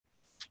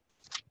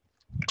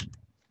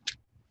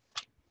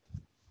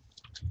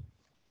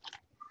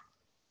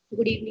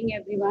Good evening,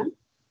 everyone.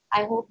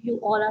 I hope you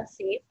all are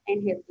safe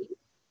and healthy.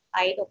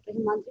 I, Dr.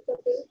 Himanshi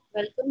Kapil,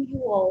 welcome you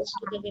all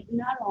to the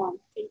webinar on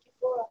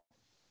 24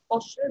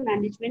 Postural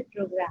Management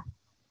Program.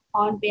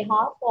 On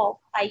behalf of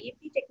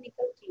IAP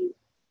Technical Team,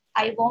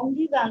 I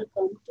warmly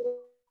welcome to our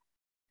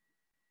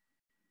resource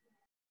person,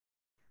 Dr.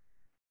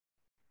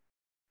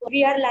 Smita Singh.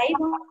 We are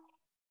live on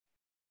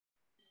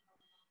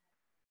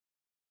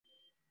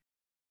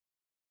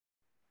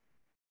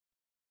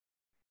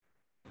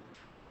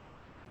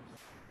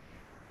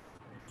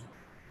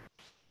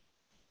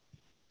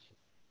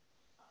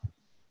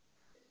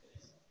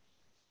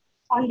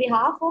On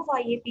behalf of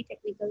IAP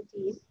Technical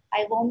Team,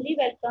 I warmly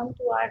welcome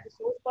to our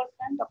resource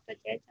person, Dr.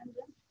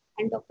 Jayachandran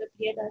and Dr.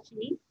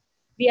 Priyadarshini.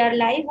 We are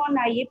live on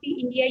IAP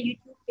India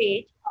YouTube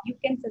page. You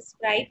can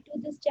subscribe to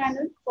this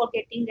channel for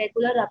getting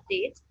regular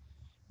updates.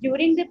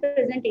 During the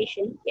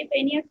presentation, if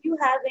any of you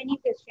have any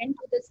question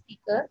to the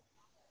speaker,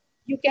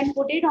 you can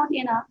put it on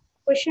in a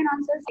question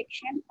answer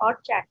section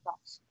or chat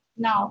box.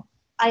 Now,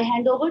 I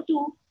hand over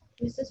to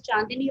Mrs.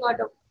 Chandini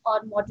or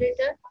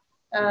moderator,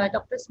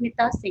 Dr.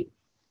 Smita Singh.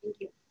 Thank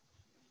you.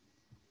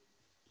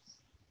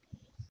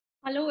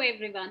 Hello,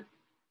 everyone,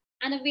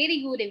 and a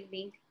very good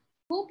evening.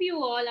 Hope you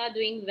all are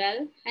doing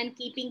well and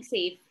keeping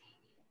safe.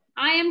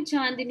 I am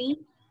Chandini.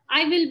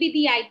 I will be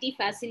the IT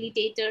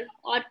facilitator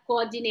or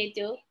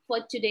coordinator for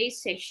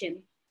today's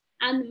session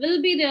and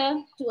will be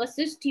there to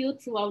assist you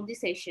throughout the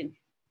session.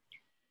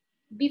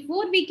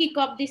 Before we kick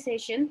off the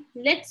session,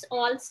 let's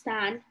all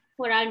stand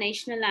for our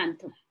national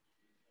anthem.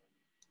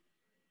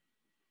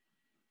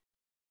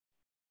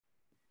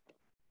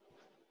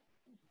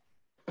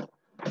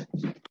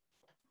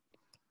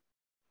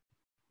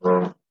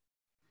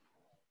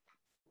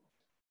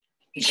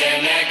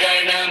 Jana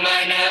Gana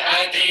मन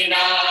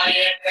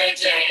अधिनायक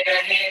जय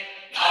हे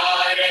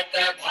भारत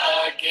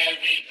भाग्य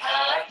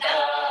विधाता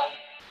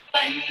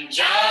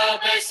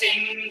पंजाब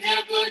सिंध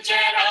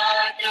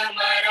गुजरात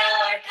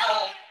मराठा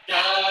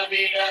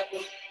द्राविड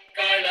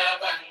उत्कल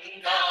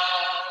बंगा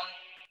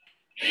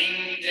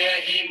विंध्य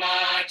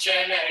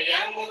हिमाचल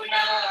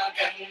यमुना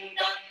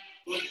गंगा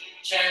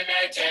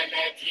उच्चल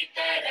जलधि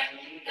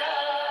तरंगा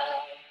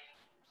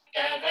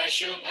तव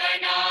शुभ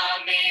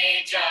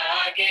नामे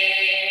जागे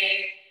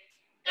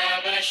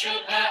तव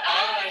शुभ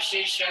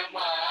आशीष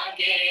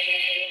मागे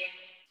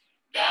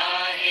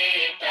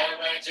गाहे तव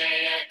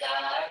जय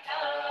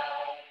गाथा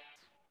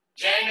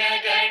जन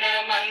गण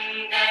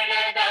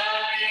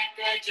मंगलदायक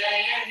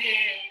जय हे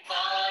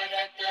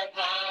भारत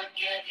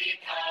भाग्य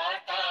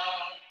विधाता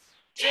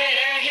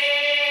जय हे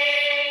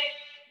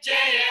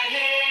जय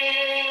हे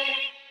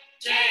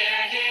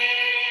जय हे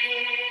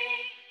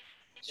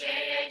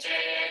जय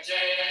जय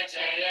जय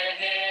जय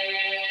हे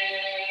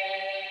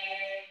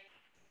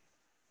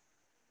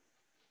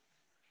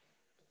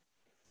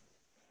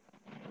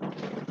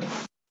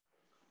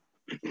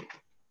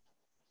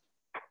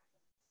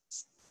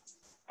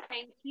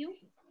Thank you.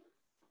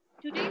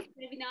 Today's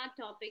webinar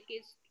topic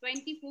is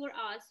 24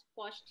 Hours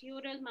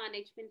Postural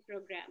Management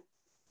Program.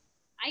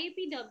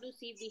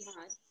 IAPWC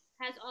Bihar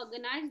has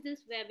organized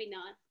this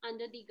webinar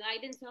under the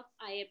guidance of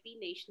IAP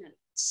National.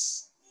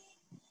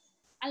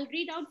 I'll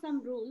read out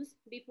some rules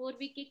before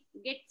we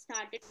get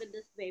started with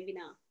this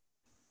webinar.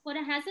 For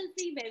a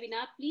hassle-free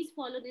webinar, please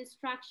follow the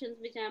instructions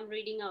which I am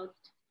reading out.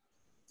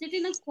 Sit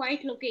in a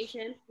quiet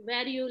location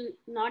where you'll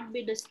not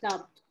be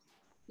disturbed.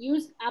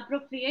 Use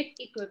appropriate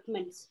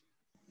equipments.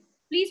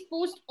 Please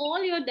post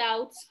all your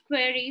doubts,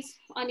 queries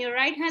on your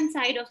right-hand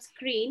side of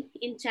screen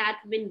in chat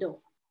window.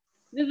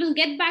 We will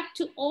get back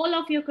to all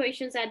of your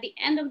questions at the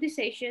end of the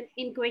session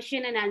in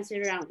question and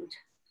answer round.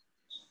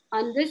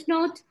 On this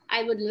note,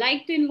 I would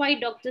like to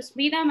invite Dr.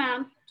 Smita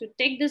ma'am to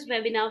take this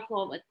webinar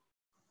forward.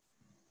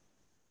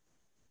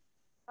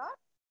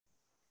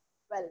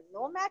 Well,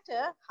 no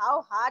matter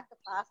how hard the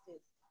past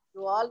is,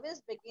 you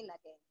always begin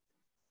again.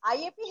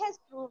 IAP has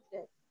proved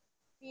it.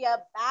 We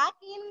are back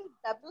in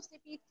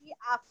WCPT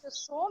after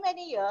so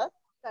many years.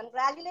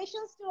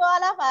 Congratulations to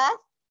all of us.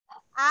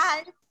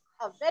 And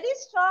a very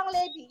strong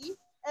lady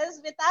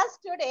is with us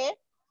today.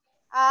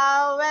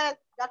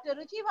 Dr.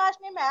 Ruchi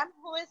Vashne ma'am,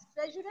 who is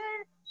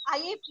Treasurer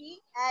IAP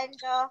and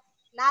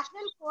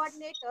National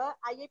Coordinator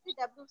IAP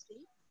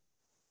WC.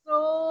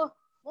 So,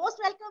 most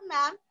welcome,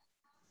 ma'am.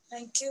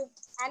 Thank you.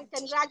 And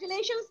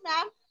congratulations,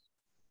 ma'am.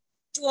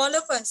 To all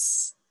of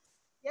us.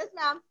 Yes,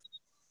 ma'am.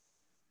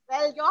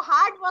 Well, your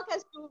hard work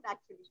has proved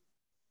actually.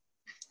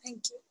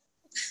 Thank you.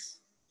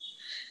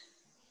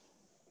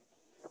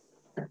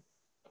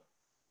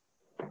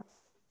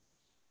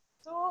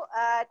 So,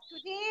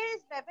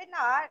 today's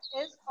webinar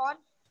is on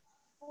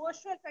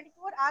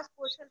 24 hours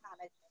postural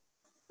management.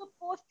 So,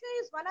 posture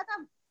is one of the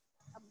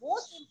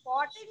most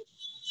important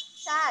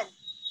stand,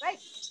 right?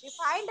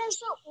 Defined as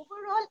the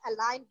overall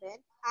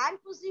alignment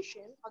and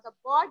position of the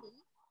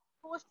body,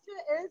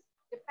 posture is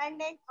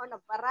dependent on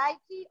a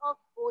variety of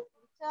both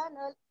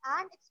internal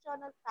and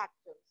external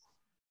factors.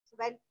 So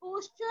when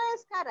posture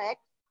is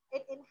correct,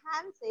 it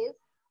enhances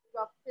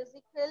your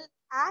physical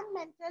and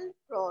mental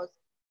growth.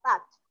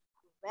 But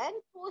when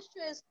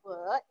posture is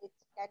poor, it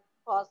can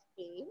cause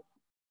pain,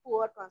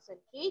 poor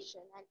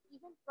concentration, and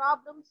even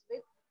problems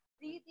with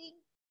breathing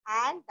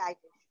and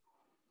digestion.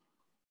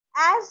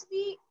 As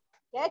we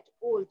get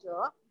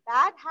older,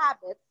 bad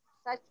habits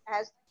such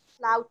as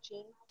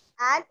slouching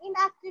and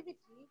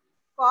inactivity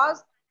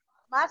cause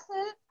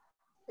muscle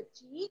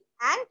fatigue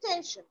and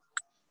tension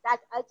that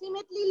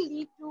ultimately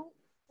lead to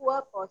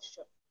poor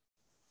posture.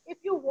 If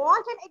you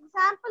want an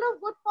example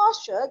of good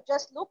posture,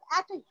 just look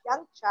at a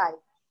young child.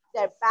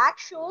 Their back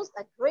shows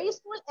a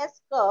graceful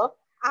S curve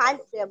and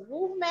their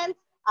movements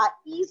are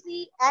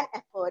easy and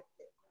effortless.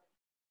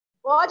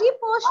 Body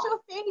posture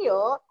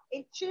failure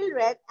in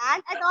children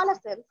and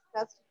adolescents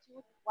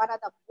constitutes one of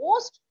the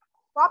most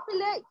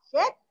popular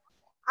yet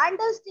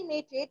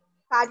underestimated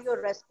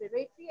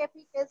cardiorespiratory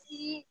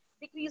efficacy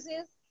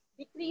decreases,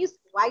 decreased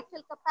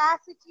vital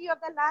capacity of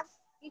the lungs,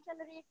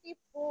 degenerative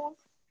bone,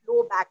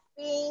 low back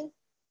pain,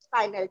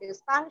 spinal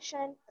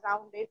dysfunction,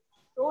 rounded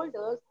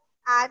shoulders,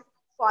 and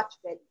potch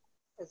belly,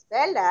 as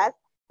well as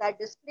the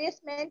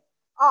displacement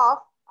of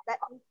the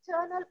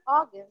internal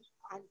organs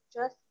and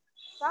just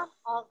some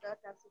of the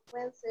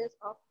consequences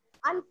of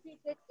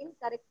untreated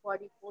incorrect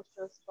body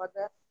postures for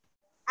the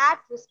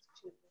at-risk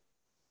children.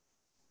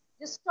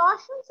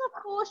 Distortions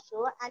of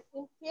posture and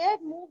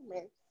impaired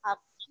movement are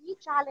key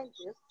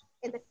challenges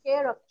in the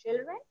care of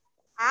children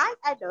and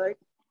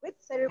adults with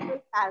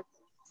cerebral palsy.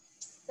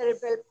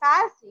 Cerebral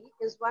palsy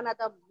is one of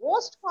the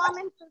most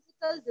common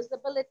physical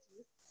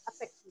disabilities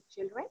affecting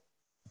children.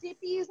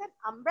 CP is an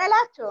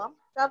umbrella term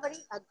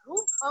covering a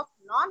group of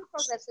non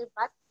progressive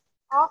but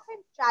often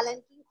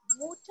challenging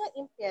motor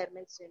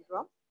impairment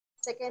syndrome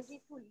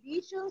secondary to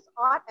lesions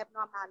or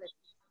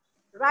abnormalities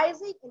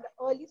rising in the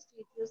early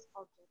stages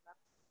of development.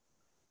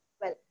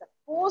 Well, the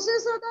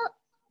poses of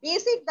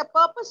the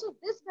purpose of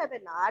this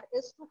webinar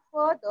is to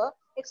further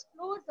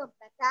explore the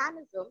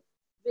mechanism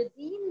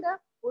within the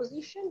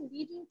position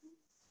leading to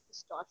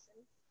distortion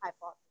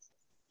hypothesis.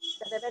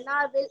 The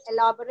webinar will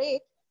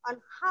elaborate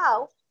on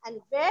how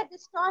and where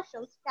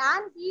distortions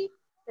can be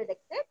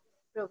predicted,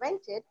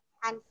 prevented,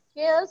 and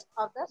cares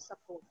of the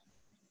support.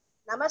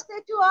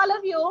 Namaste to all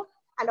of you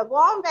and a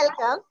warm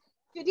welcome.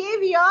 Today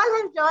we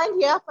all have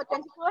joined here for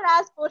 24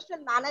 hours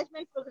postural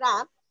management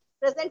program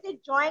presented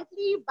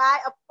jointly by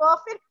a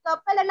perfect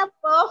couple and a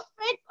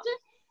perfect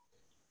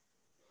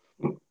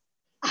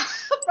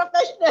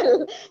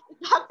professional,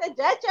 Dr.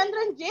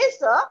 Jayachandran J.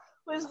 Sir,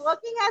 who is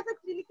working as a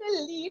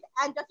clinical lead,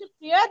 and Dr.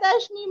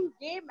 Priyadarshini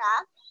J.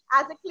 Ma'am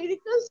as a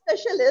clinical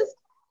specialist.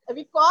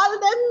 We call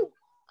them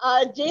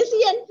JC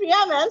and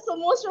Priya Ma'am. So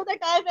most of the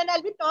time when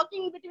I'll be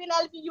talking between,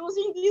 I'll be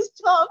using these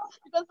terms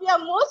because we are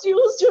most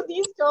used to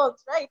these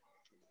terms, right?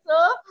 So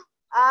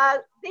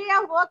they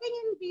are working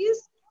in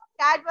these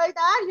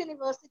Cadwallader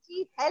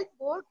University Health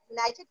Board,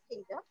 United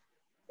Kingdom.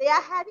 They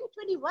are having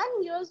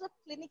 21 years of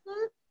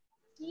clinical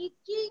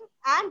teaching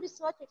and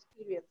research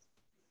experience.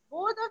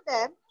 Both of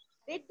them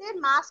did their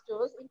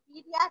masters in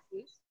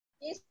pediatrics.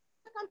 JC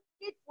sir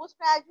completed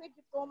postgraduate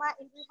diploma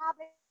in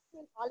rehabilitation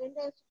in All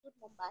India Institute,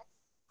 Mumbai,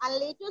 and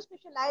later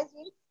specialized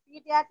in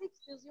pediatrics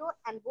physio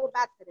and low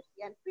back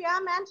therapy. And Priya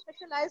ma'am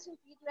specialized in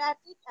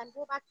pediatrics and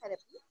low back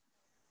therapy.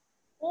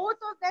 Both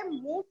of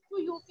them moved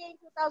to UK in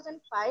 2005.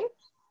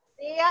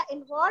 They are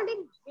involved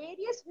in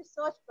various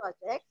research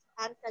projects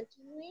and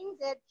continuing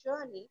their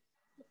journey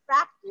to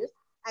practice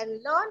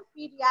and learn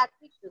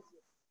pediatric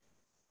physio.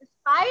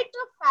 Despite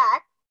the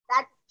fact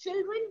that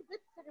children with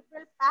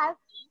cerebral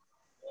palsy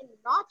may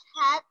not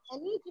have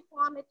any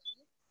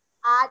deformities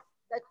at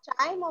the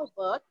time of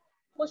birth,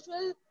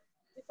 postural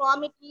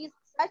deformities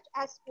such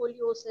as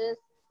scoliosis,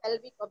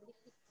 pelvic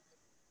obliquity,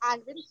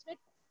 and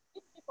Winslet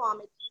hip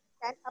deformities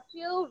can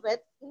appear with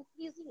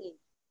increasing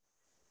age.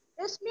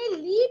 This may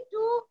lead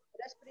to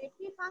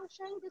respiratory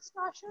function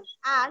distortion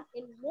and,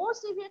 in more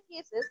severe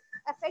cases,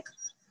 affect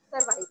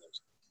survival.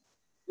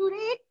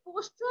 Today,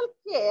 postural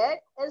care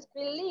is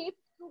believed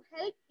to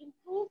help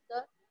improve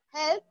the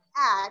health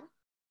and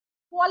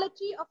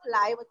quality of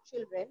life of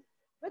children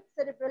with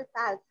cerebral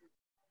palsy.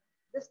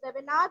 This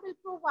webinar will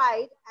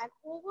provide an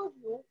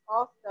overview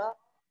of the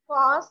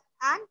cause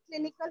and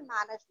clinical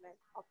management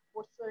of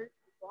postural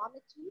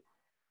deformity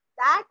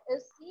that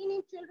is seen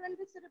in children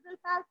with cerebral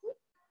palsy.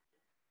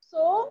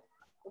 So,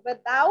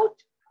 without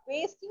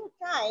wasting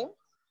time,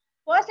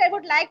 first I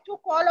would like to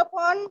call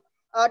upon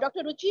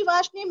Dr. Ruchi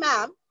Vashne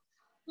ma'am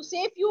to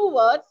say a few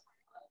words.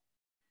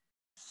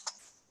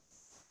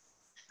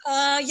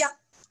 Yeah.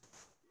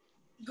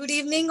 Good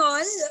evening,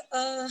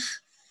 all.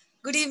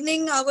 Good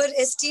evening, our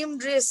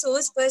esteemed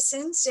resource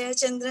persons,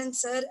 Jayachandran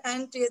sir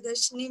and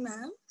Priyadarshini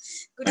ma'am.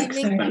 Good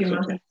evening.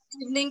 Good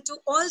evening to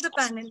all the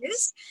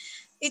panelists.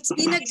 It's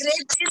been a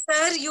great day,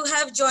 sir. You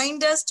have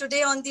joined us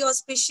today on the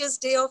auspicious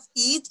day of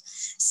Eid.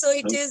 So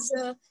it is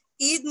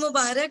Eid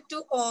Mubarak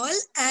to all.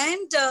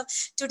 And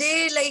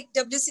today, like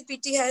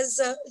WCPT has,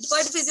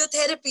 World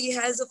Physiotherapy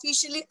has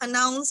officially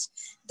announced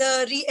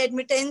the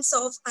readmittance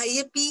of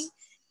IAP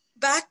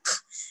back.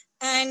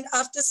 And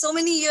after so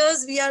many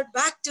years, we are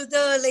back to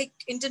the like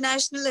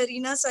international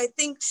arena. So I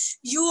think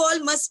you all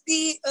must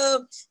be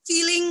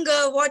feeling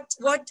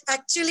what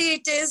actually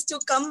it is to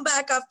come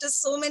back after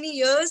so many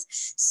years.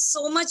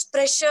 So much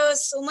pressure,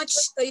 so much,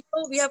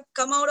 we have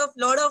come out of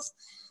a lot of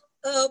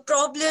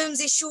problems,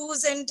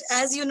 issues, and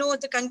as you know,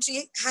 the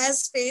country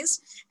has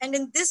faced. And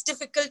in this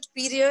difficult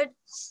period,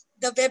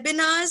 the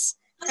webinars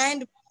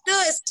and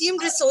the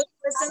esteemed resource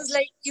persons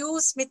like you,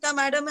 Smita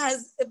madam,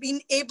 has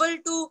been able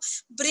to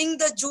bring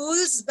the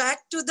jewels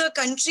back to the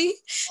country,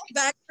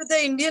 back to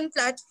the Indian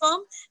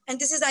platform. And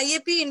this is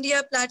IAP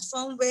India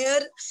platform,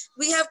 where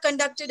we have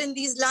conducted in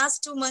these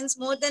last 2 months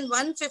more than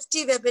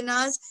 150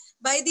 webinars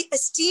by the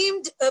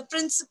esteemed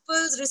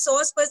principals,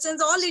 resource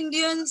persons, all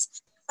Indians.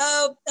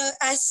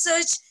 As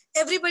such,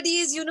 everybody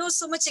is,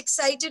 so much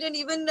excited. And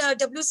even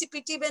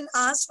WCPT, when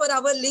asked for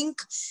our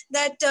link,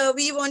 that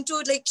we want to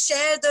like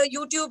share the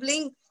YouTube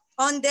link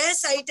on their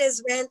site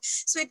as well.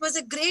 So it was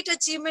a great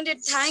achievement.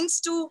 And thanks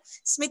to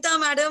Smita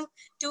madam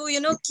to,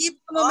 keep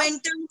the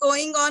momentum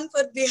going on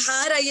for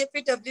Bihar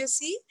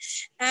IAPWC.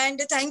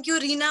 And thank you,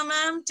 Reena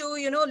ma'am, to,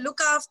 look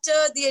after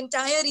the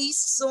entire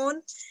East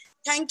Zone.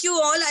 Thank you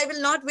all. I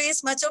will not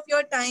waste much of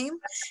your time.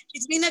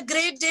 It's been a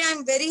great day.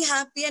 I'm very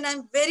happy and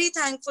I'm very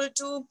thankful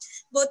to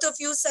both of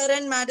you, sir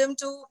and madam,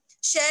 to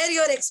share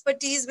your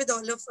expertise with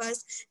all of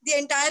us. The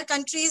entire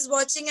country is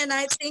watching and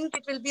I think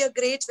it will be a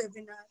great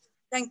webinar.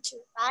 Thank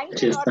you.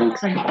 Thank you, lot, ma'am.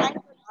 Thank you,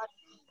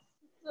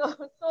 lot.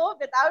 So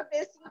without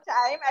wasting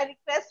time, I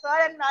request sir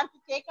and ma'am to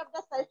take up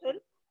the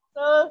session.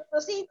 So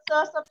proceed,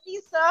 sir. So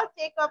please, sir,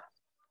 take up.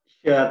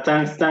 Yeah,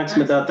 thanks,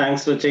 Smita.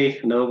 Thanks,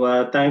 Ruchi.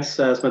 Thanks,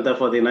 Smita,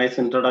 for the nice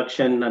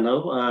introduction.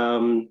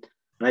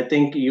 I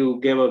think you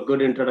gave a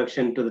good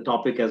introduction to the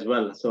topic as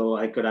well, so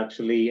I could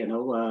actually,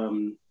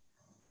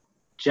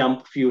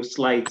 jump few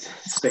slides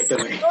straight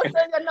away. No,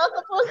 sir, you're not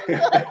supposed to,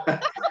 sir.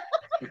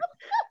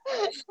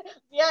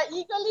 We are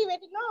eagerly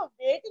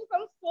waiting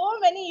from so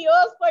many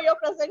years for your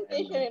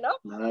presentation,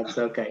 That's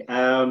okay.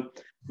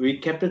 We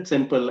kept it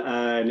simple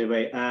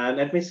anyway.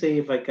 Let me see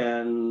if I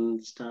can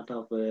start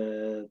off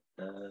with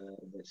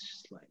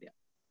this slide. Yeah.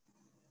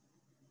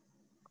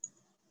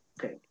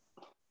 Okay.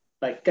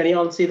 Like, can you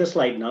all see the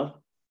slide now?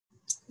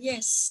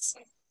 Yes.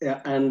 Yeah.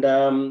 And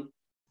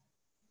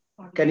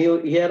can you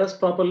hear us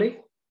properly?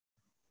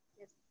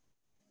 Yes.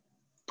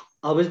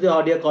 How is the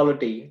audio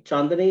quality?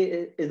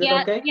 Chandani, is it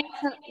okay?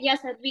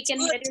 Yes, sir. We can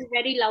hear it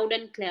very loud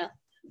and clear.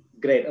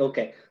 Great.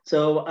 Okay.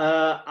 So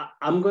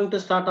I'm going to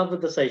start off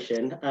with the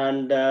session,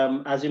 and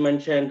as you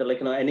mentioned,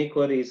 any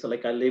queries, so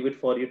I'll leave it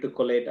for you to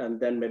collate, and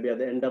then maybe at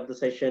the end of the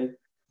session,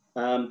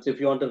 so if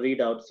you want to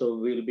read out, so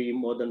we'll be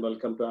more than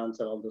welcome to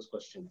answer all those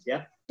questions.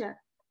 Yeah. Sure.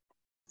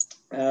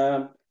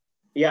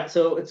 Yeah.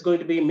 So it's going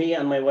to be me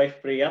and my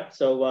wife Priya.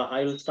 So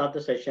I will start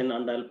the session,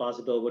 and I'll pass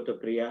it over to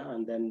Priya,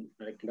 and then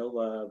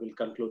we'll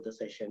conclude the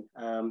session.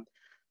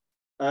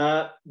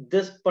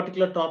 This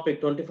particular topic,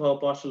 24-hour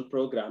partial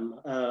program,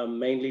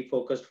 mainly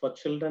focused for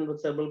children with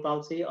cerebral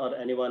palsy or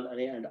any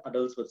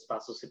adults with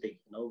spasticity.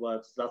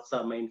 That's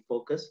our main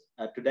focus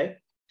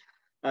today.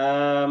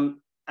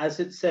 As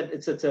it said,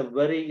 it's a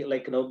very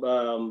wide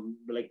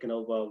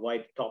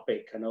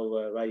topic,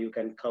 where you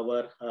can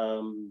cover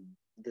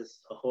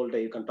this whole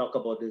day. You can talk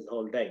about this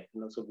whole day.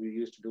 So we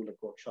used to do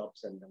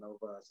workshops and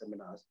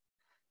seminars.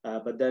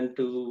 But then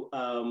to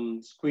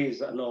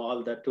squeeze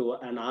all that to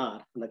an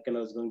hour,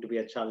 is going to be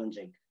a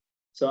challenging.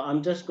 So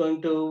I'm just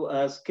going to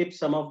skip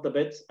some of the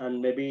bits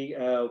and maybe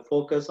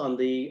focus on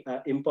the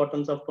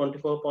importance of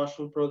 24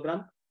 partial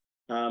program.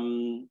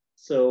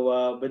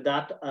 So with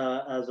that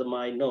as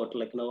my note,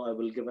 I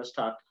will give a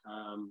start.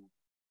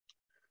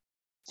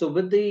 So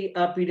with the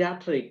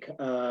pediatric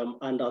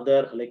and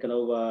other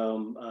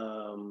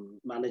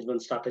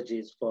management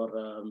strategies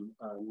for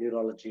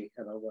neurology,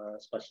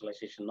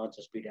 specialization, not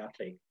just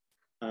pediatric.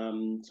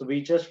 So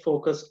we just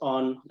focus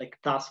on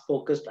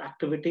task-focused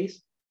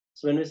activities.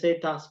 So when we say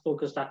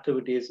task-focused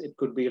activities, it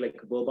could be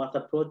like a BOBAT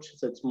approach.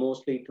 So it's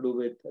mostly to do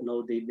with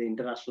the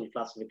international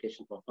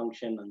classification for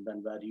function, and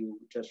then where you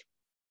just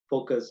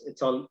focus.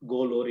 It's all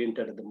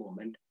goal-oriented at the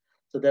moment.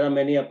 So there are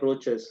many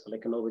approaches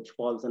which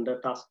falls under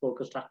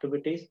task-focused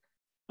activities.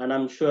 And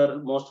I'm sure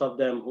most of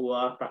them who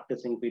are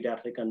practicing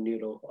pediatric and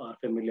neuro are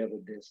familiar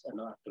with these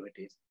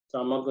activities. So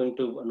I'm not going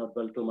to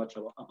dwell too much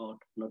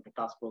about the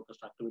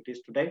task-focused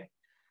activities today.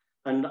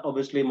 And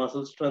obviously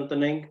muscle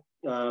strengthening.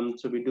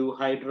 So we do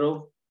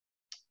hydro,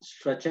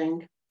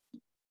 stretching,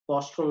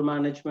 postural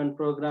management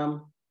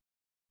program,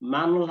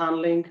 manual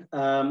handling.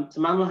 So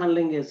manual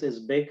handling is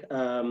big,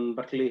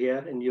 particularly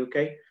here in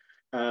UK.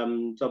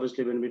 So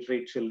obviously when we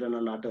treat children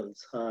and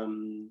adults,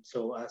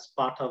 so as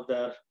part of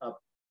their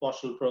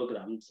postural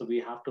program, so we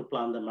have to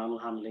plan the manual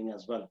handling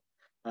as well,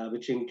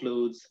 which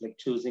includes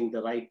choosing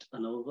the right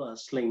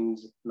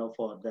slings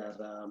for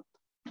their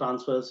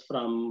transfers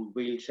from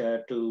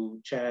wheelchair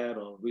to chair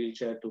or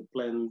wheelchair to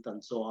plinth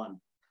and so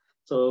on.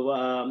 So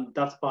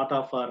that's part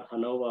of our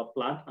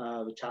plan,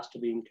 which has to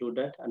be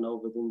included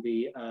within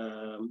the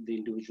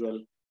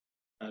individual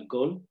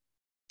goal.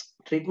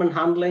 Treatment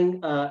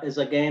handling is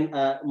again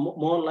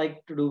more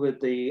like to do with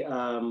the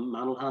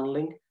manual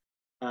handling.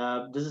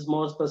 This is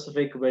more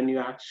specific when you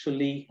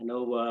actually,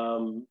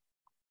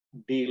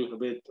 deal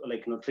with,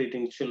 like,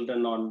 treating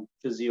children on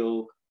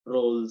physio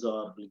rolls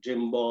or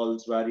gym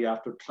balls, where you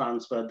have to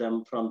transfer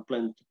them from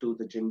plinth to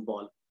the gym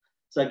ball.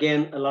 So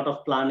again, a lot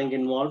of planning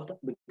involved,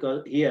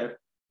 because here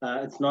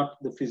it's not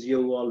the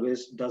physio who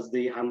always does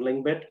the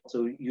handling bit.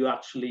 So you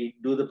actually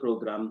do the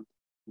program,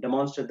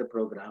 demonstrate the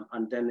program,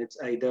 and then it's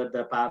either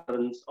the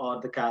parents or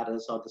the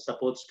carers or the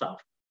support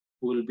staff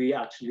who will be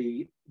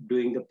actually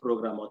doing the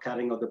program or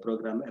carrying out the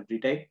program every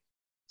day.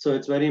 So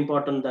it's very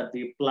important that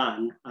we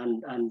plan,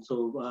 and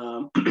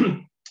so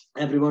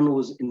everyone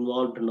who's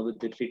involved, with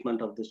the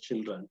treatment of these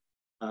children,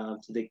 so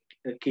they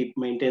keep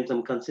maintain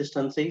some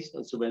consistencies.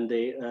 So when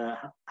they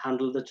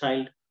handle the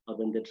child or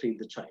when they treat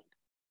the child.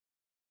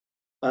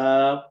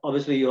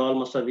 Obviously, you all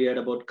must have heard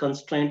about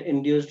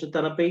constraint-induced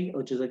therapy,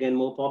 which is again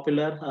more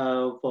popular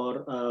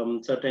for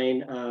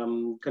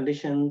certain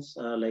conditions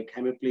like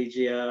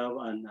hemiplegia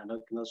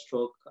and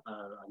stroke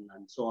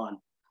and so on.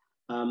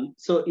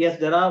 So yes,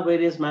 there are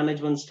various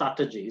management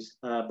strategies,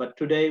 but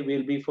today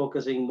we'll be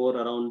focusing more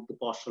around the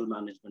postural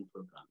management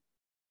program.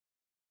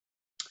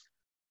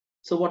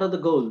 So what are the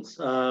goals?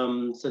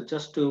 So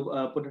just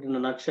to put it in a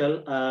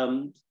nutshell,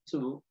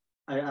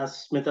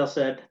 as Smita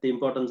said, the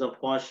importance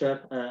of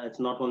posture. It's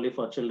not only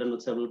for children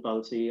with cerebral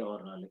palsy or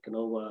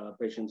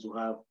patients who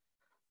have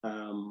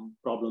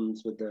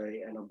problems with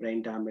the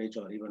brain damage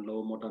or even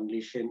low motor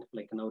lesion.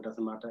 It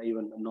doesn't matter,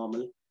 even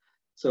normal.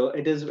 So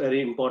it is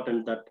very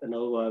important that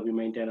we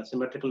maintain a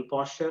symmetrical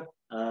posture.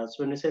 So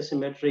when we say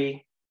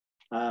symmetry,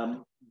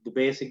 the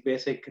basic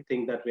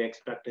thing that we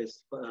expect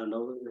is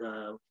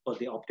for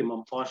the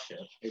optimum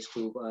posture is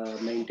to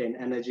maintain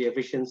energy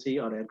efficiency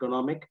or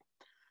ergonomic.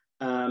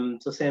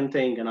 So same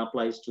thing and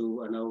applies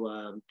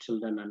to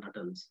children and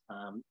adults.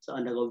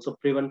 And also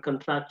prevent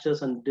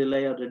contractures and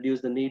delay or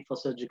reduce the need for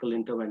surgical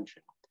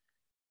intervention.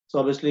 So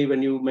obviously,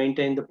 when you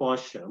maintain the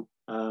posture,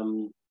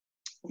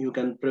 you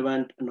can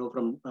prevent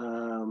from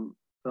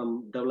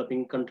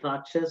developing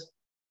contractures.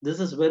 This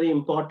is very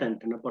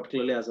important,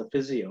 particularly as a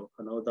physio.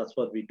 That's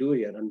what we do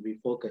here, and we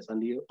focus.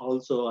 And you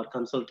also are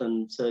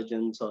consultant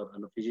surgeons or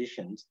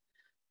physicians.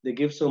 They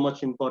give so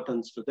much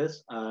importance to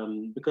this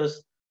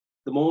because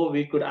the more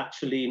we could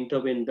actually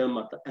intervene them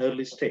at the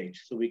early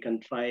stage, so we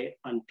can try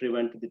and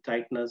prevent the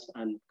tightness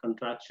and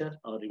contracture,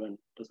 or even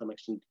to some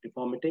extent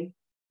deformity.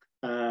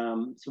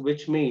 So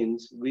which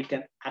means we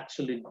can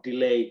actually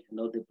delay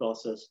the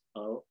process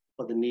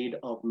for the need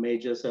of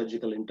major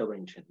surgical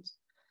interventions.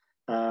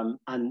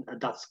 And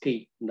that's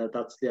key.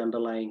 That's the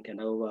underlying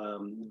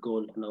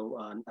goal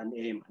and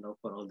aim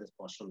for all this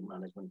postural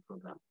management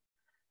program.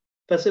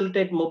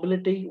 Facilitate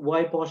mobility.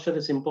 Why posture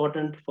is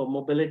important for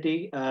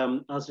mobility?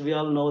 As we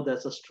all know,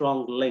 there's a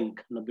strong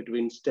link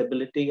between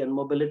stability and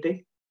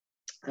mobility.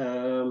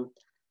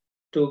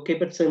 To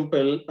keep it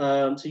simple,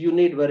 so you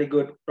need very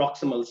good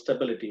proximal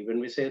stability.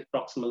 When we say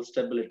proximal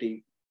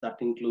stability,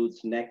 that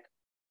includes neck,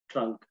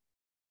 trunk,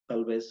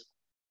 pelvis.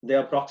 They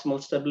are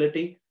proximal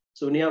stability.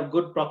 So when you have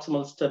good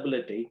proximal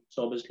stability,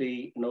 so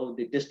obviously,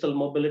 the distal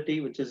mobility,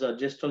 which is our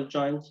distal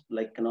joints,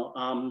 like,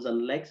 arms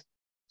and legs,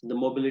 the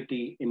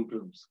mobility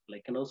improves.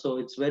 So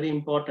it's very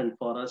important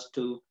for us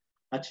to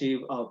achieve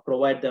or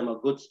provide them a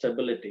good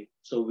stability,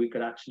 so we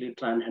could actually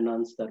try and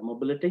enhance their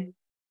mobility.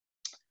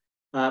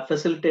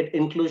 Facilitate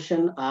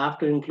inclusion. I have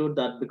to include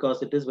that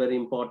because it is very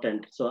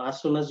important. So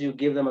as soon as you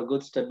give them a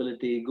good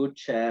stability, good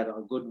chair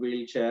or good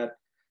wheelchair,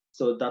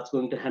 so that's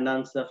going to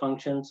enhance their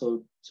function.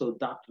 So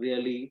that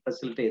really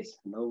facilitates,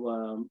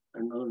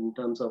 in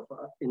terms of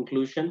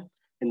inclusion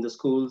in the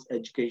schools,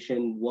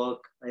 education,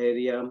 work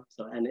area.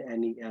 So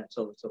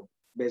so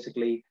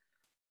basically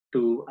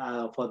to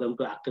for them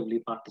to actively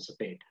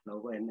participate,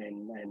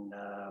 in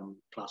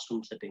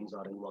classroom settings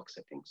or in work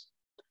settings.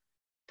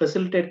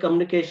 Facilitate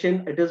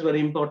communication. It is very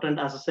important.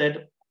 As I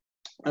said,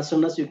 as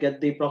soon as you get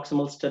the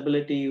proximal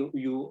stability,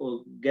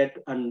 you get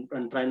and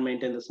try and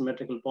maintain the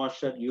symmetrical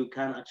posture, you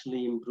can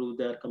actually improve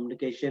their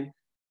communication.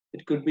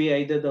 It could be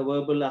either the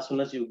verbal. As soon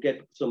as you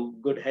get some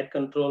good head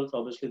controls,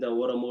 obviously the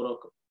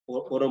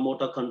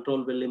oromotor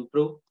control will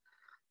improve.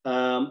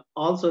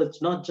 Also,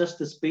 it's not just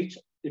the speech.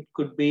 It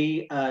could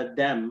be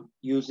them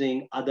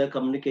using other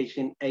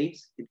communication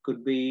aids. It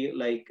could be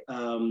like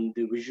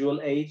the visual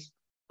aids,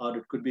 or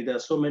it could be there are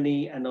so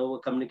many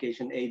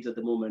communication aids at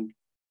the moment.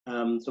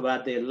 So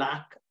where they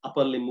lack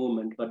upper limb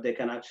movement, but they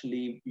can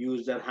actually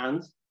use their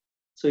hands.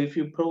 So if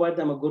you provide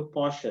them a good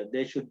posture,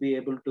 they should be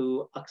able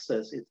to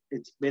access it.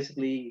 It's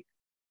basically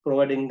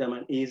providing them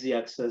an easy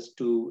access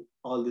to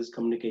all these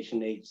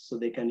communication aids. So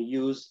they can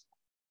use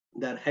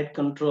their head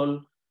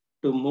control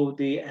to move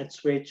the head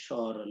switch,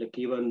 or like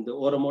even the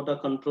oromotor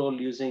control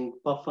using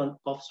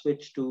puff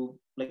switch to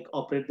like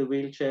operate the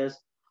wheelchairs,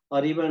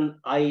 or even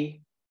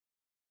eye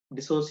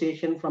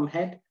dissociation from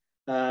head.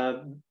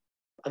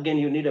 Again,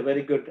 you need a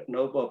very good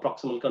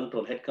proximal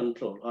control, head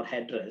control or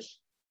headrest.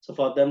 So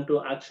for them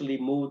to actually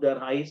move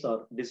their eyes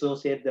or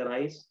dissociate their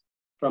eyes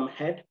from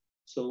head,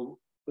 so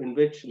in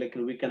which like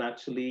we can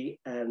actually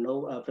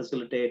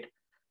facilitate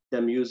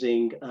them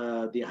using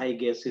the high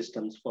gear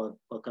systems for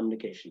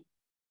communication.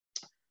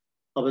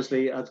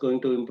 Obviously, it's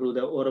going to improve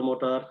the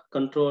oromotor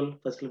control,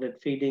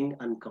 facilitate feeding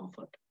and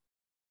comfort.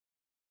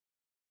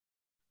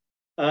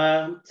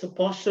 So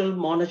postural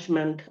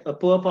management,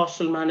 poor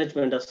postural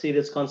management has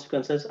serious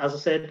consequences. As I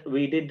said,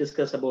 we did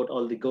discuss about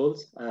all the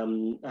goals,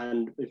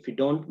 and if you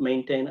don't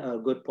maintain a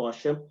good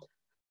posture,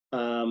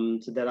 so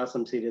there are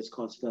some serious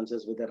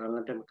consequences with their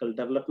anatomical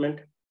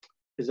development,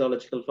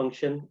 physiological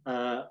function.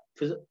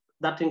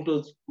 That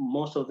includes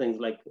most of things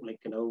like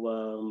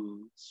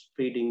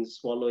feeding,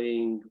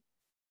 swallowing,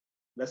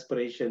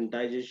 respiration,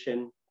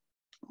 digestion,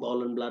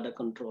 bowel and bladder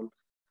control.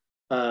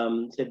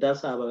 So it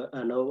does have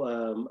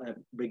a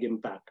big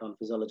impact on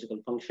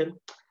physiological function.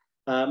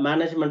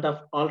 Management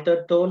of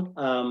altered tone.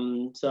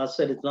 So as I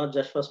said, it's not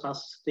just for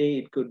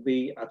spasticity. It could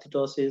be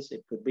athetosis.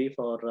 It could be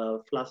for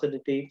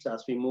flaccidity. So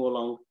as we move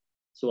along,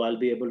 so I'll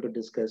be able to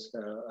discuss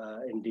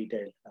in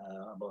detail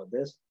about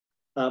this.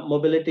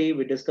 Mobility,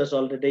 we discussed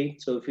already.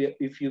 So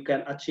if you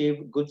can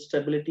achieve good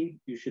stability,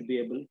 you should be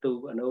able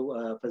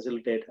to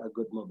facilitate a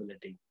good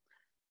mobility.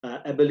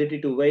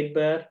 Ability to weight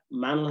bear,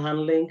 manual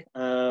handling,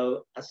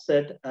 as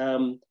said,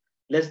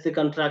 less the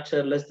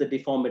contracture, less the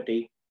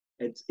deformity.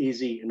 It's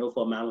easy,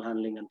 for manual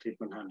handling and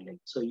treatment handling.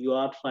 So you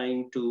are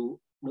trying to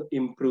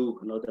improve,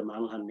 the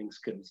manual handling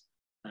skills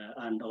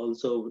and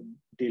also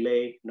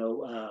delay,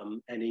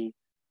 any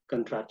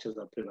contractures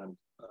or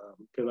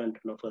prevent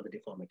further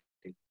deformity.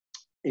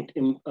 It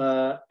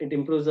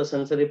improves the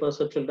sensory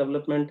perceptual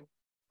development.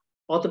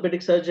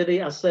 Orthopedic surgery,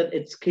 as said,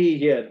 it's key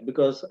here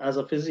because as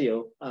a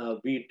physio,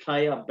 we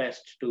try our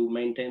best to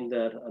maintain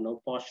their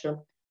posture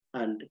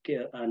and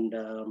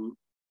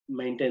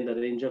maintain the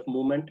range of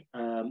movement.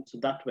 So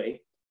that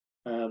way,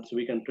 so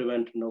we can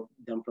prevent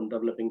them from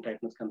developing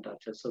tightness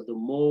contractures. So the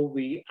more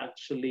we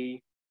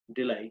actually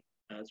delay,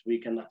 as we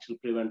can actually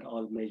prevent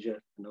all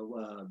major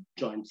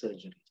joint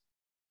surgeries.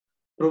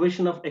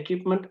 Provision of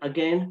equipment,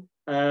 again,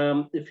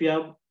 if you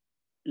have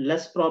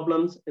less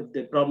problems, if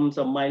the problems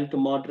are mild to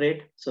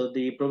moderate, so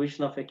the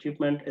provision of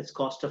equipment is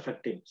cost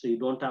effective. So you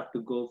don't have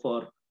to go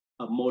for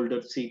a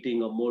molded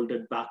seating or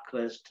molded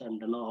backrest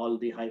and all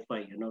the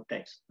hi-fi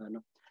techs.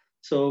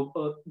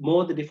 So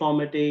more the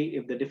deformity,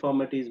 if the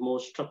deformity is more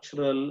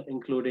structural,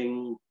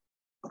 including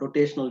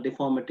rotational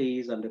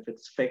deformities, and if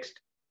it's fixed,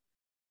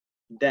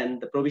 then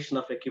the provision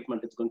of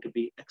equipment is going to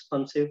be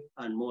expensive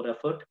and more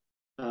effort.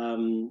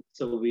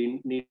 So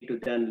we need to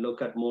then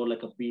look at more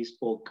like a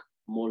bespoke,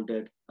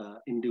 molded,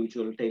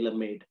 individual,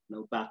 tailor-made,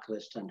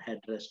 backrest and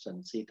headrest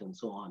and seat and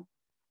so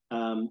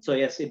on. So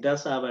yes, it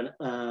does have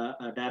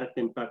a direct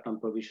impact on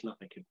provision of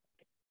equipment.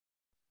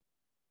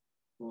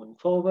 Moving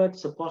forward,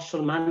 so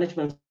postural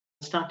management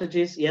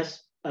strategies,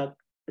 yes,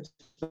 it's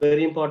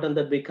very important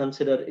that we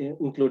consider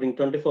including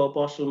 24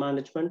 postural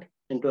management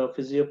into our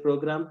physio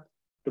program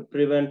to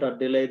prevent or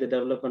delay the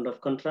development of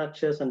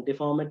contractures and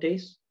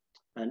deformities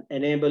and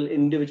enable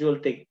individual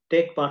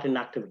take part in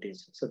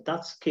activities. So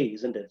that's key,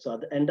 isn't it? So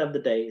at the end of the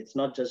day, it's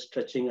not just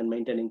stretching and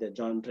maintaining the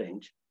joint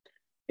range.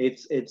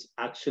 It's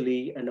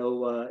actually,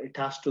 it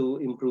has to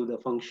improve the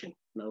function.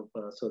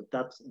 So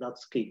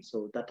that's key.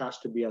 So that has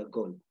to be our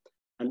goal.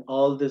 And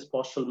all these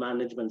postural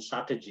management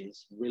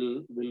strategies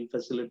will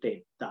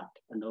facilitate that,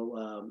 and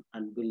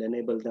will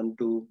enable them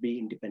to be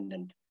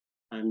independent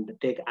and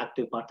take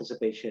active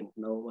participation,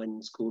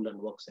 in school and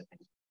work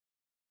settings.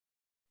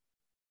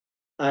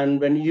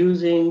 And when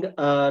using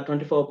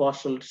 24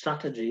 postural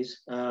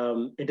strategies,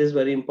 it is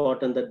very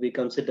important that we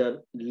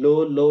consider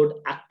low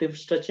load active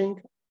stretching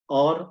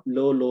or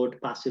low load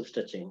passive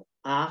stretching.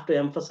 I have to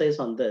emphasize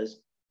on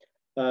this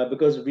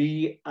because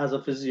we as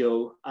a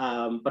physio,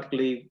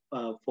 particularly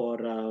for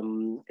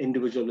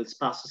individual with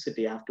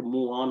spasticity, have to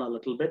move on a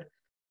little bit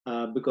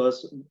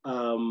because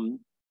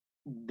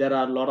there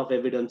are a lot of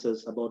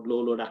evidences about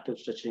low load active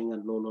stretching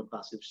and low load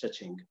passive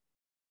stretching.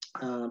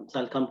 So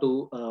I'll come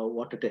to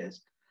what it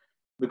is.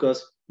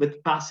 Because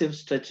with passive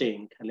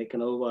stretching,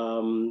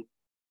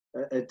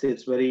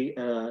 it's very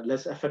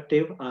less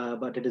effective,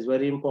 but it is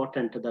very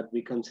important that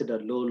we consider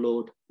low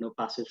load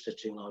passive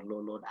stretching or low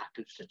load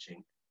active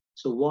stretching.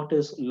 So what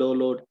is low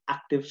load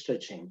active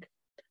stretching?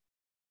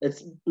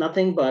 It's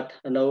nothing but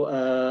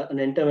an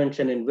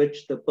intervention in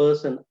which the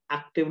person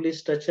actively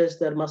stretches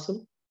their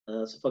muscle.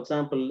 So for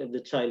example, if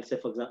the child, say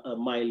for example, a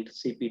mild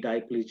CP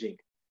diplegic,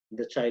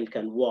 the child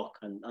can walk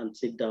and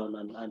sit down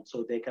and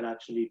so they can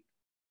actually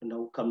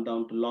come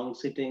down to long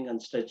sitting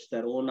and stretch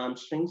their own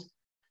hamstrings.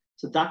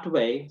 So that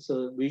way,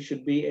 so we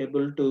should be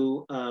able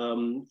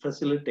to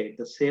facilitate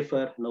the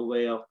safer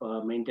way of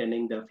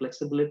maintaining their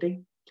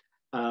flexibility.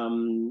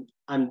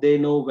 And they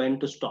know when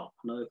to stop.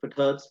 If it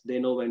hurts, they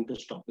know when to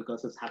stop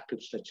because it's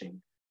active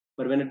stretching.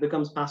 But when it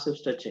becomes passive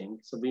stretching,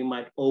 so we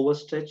might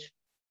overstretch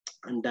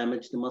and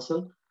damage the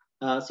muscle.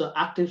 So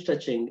active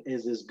stretching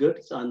is good,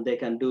 and they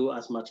can do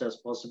as much as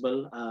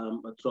possible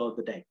throughout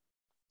the day.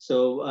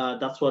 So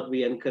that's what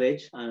we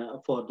encourage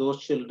for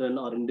those children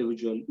or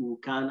individual who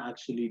can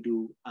actually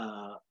do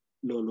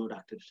low load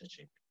active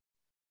stretching.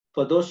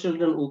 For those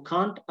children who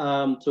can't,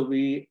 so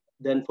we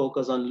then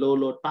focus on low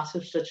load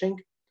passive stretching.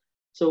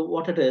 So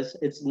what it is,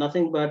 it's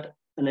nothing but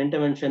an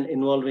intervention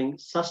involving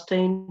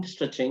sustained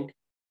stretching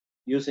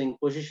using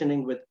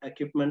positioning with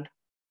equipment,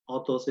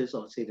 orthosis,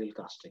 or serial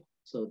casting.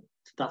 So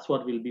that's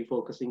what we'll be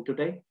focusing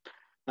today.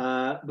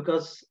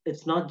 Because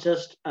it's not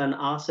just an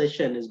R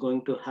session is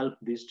going to help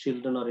these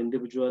children or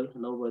individual,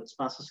 with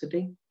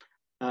spasticity.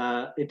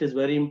 It is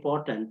very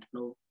important,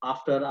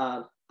 after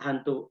our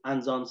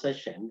hands-on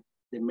session,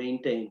 they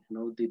maintain,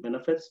 the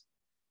benefits.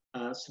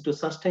 So to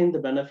sustain the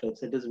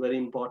benefits, it is very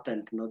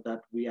important,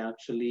 that we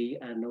actually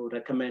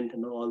recommend,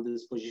 all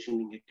this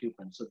positioning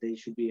equipment. So they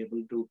should be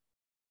able to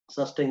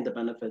sustain the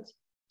benefits,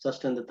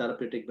 sustain the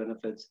therapeutic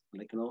benefits,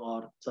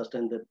 or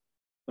sustain the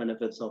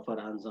benefits of our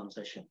hands-on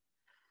session.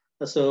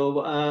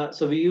 So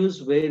we use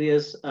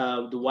various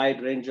the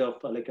wide range of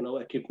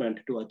equipment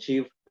to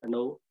achieve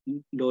low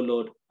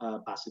load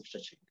passive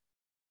stretching.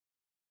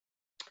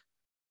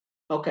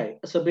 Okay,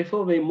 so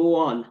before we move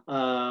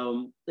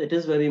on, it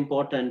is very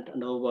important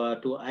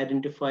to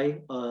identify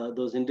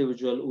those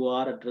individuals who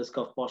are at risk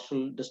of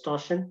postural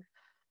distortion.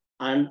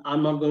 And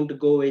I'm not going to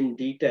go in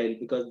detail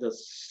because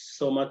there's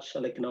so much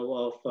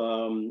of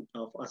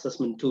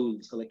assessment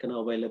tools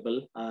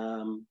available.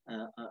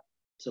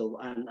 So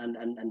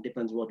and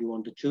depends what you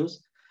want to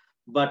choose.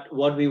 But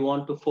what we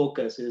want to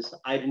focus is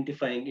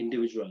identifying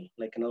individual,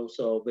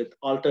 so with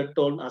altered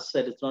tone, as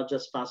said, it's not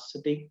just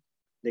spasticity.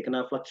 They can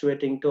have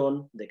fluctuating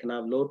tone, they can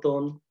have low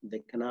tone,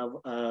 they can have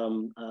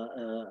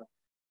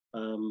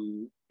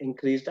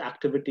increased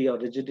activity or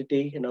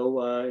rigidity, in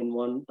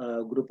one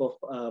group of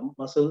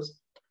muscles,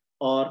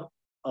 or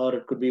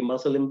it could be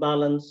muscle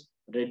imbalance,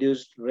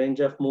 reduced range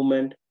of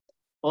movement.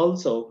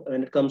 Also,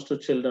 when it comes to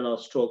children or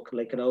stroke,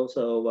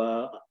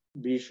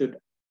 we should.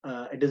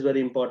 It is very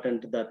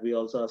important that we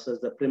also assess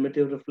the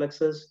primitive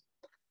reflexes,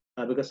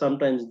 because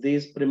sometimes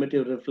these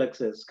primitive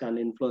reflexes can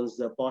influence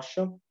the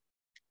posture.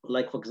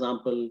 Like, for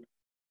example,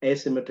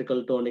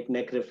 asymmetrical tonic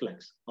neck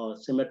reflex or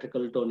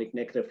symmetrical tonic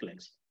neck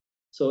reflex.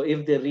 So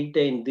if they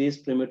retain these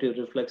primitive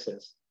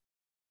reflexes,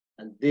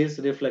 and these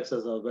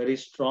reflexes are very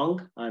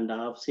strong, and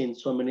I have seen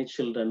so many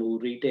children who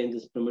retain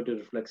these primitive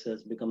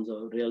reflexes, becomes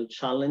a real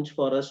challenge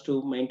for us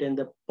to maintain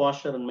the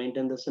posture and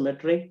maintain the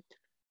symmetry.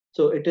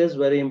 So it is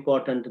very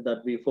important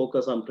that we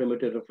focus on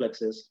primitive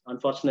reflexes.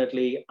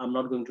 Unfortunately, I'm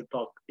not going to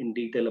talk in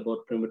detail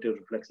about primitive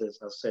reflexes.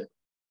 As said,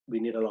 we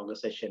need a longer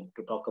session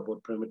to talk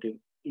about primitive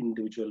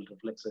individual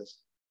reflexes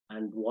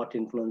and what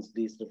influence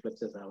these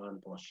reflexes have on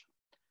posture.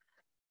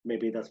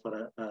 Maybe that's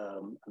for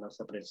a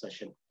separate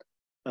session.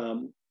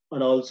 And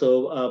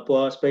also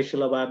poor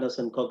spatial awareness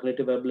and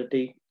cognitive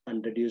ability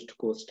and reduced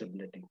core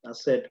stability.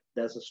 As said,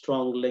 there's a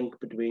strong link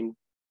between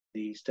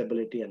the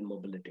stability and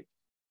mobility.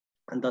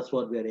 And that's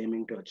what we are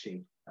aiming to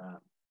achieve.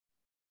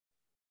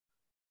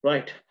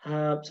 Right,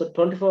 so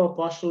 24-hour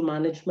postural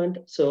management.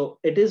 So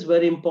it is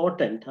very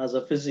important as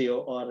a physio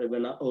or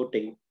even an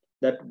OT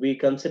that we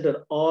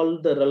consider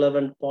all the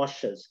relevant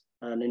postures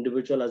an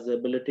individual has the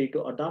ability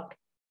to adapt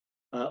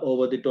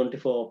over the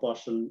 24-hour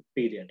postural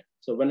period.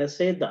 So when I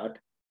say that,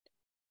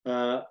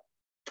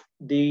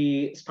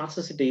 the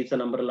spasticity is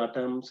an umbrella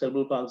term,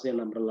 cerebral palsy an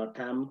umbrella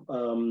term.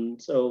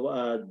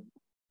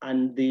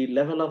 And the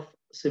level of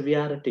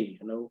severity,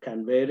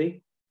 can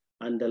vary,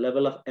 and the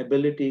level of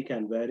ability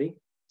can vary.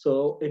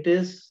 So it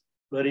is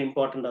very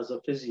important as a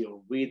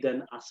physio, we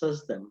then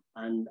assess them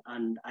and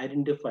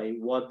identify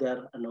what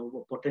their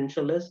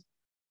potential is.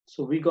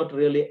 So we got to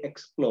really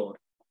explore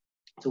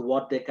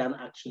what they can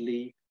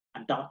actually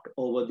adapt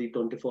over the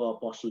 24-hour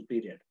postural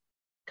period.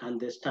 Can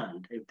they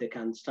stand? If they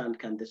can stand,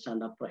 can they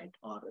stand upright?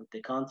 Or if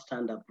they can't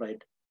stand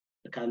upright,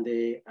 can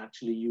they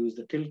actually use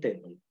the tilt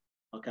table?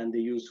 Or can they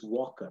use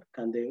walker?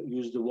 Can they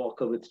use the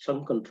walker with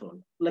trunk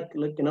control?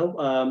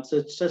 So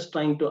it's just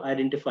trying to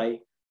identify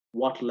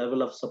what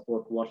level of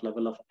support, what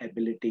level of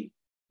ability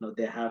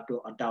they have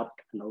to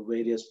adapt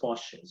various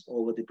postures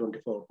over the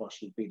 24-hour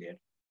postural period.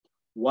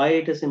 Why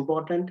it is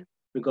important?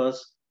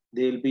 Because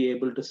they'll be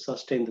able to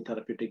sustain the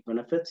therapeutic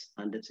benefits,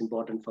 and it's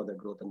important for their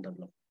growth and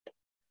development.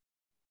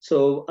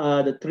 So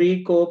the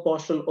three core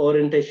postural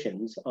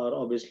orientations are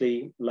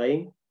obviously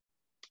lying,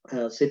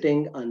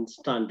 sitting, and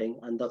standing,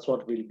 and that's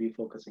what we'll be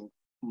focusing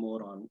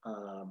more on,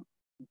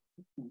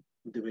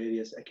 the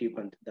various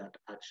equipment that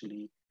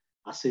actually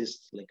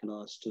assist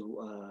us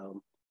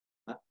to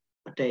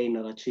attain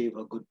or achieve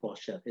a good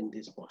posture in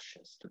these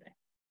postures today.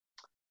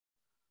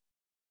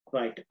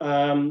 Right,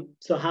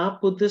 so I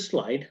have put this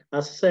slide.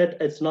 As I said,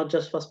 it's not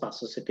just for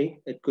spasticity,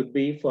 it could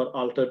be for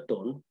altered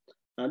tone.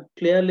 And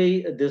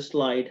clearly this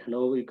slide,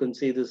 you can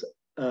see this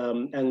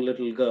young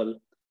little girl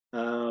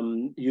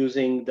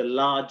using the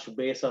large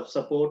base of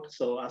support.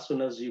 So as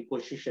soon as you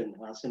position,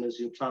 as soon as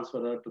you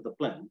transfer her to the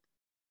plinth,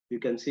 you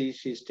can see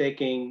she's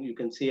taking, you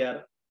can see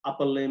her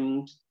upper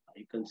limbs,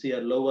 you can see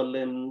her lower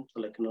limbs,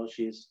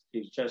 she's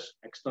just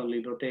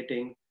externally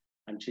rotating,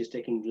 and she's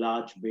taking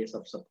large base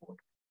of support.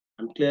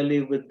 And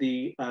clearly with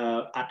the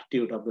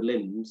attitude of the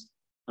limbs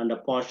and the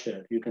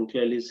posture, you can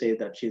clearly say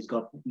that she's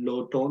got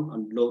low tone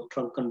and low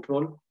trunk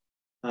control.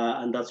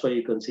 and that's why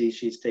you can see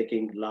she's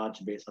taking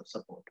large base of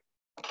support.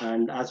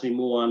 And as we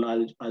move on,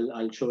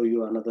 I'll show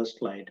you another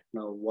slide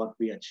now what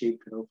we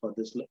achieved, for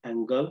this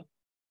angle,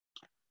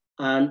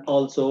 and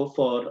also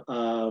for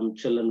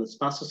children with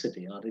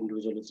spasticity or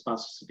individual with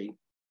spasticity.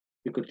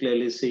 You could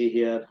clearly see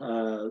here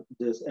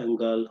this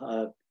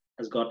angle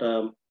has got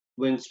a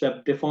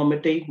windswept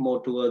deformity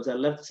more towards the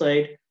left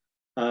side.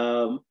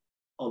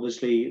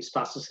 Obviously,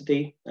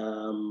 spasticity.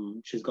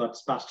 She's got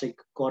spastic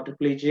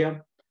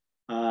quadriplegia.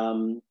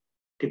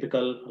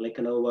 Typical,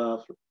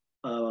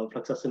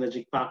 flexor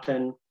synergic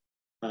pattern,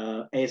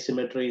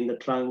 asymmetry in the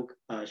trunk,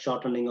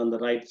 shortening on the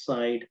right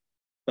side,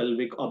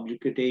 pelvic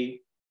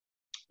obliquity,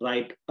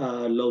 right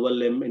lower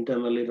limb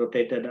internally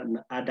rotated and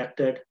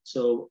adducted.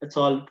 So it's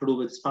all to do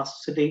with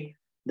spasticity.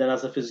 Then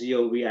as a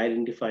physio, we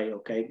identify,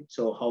 okay,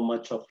 so how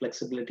much of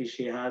flexibility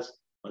she has,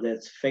 whether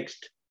it's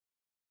fixed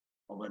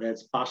or whether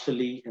it's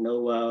partially,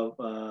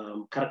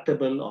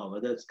 correctable or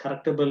whether it's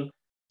correctable.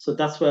 So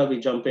that's where we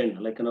jump in,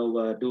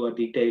 do a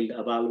detailed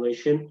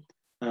evaluation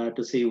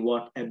to see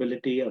what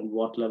ability and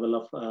what level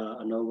of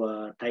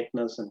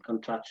tightness and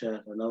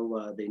contracture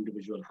the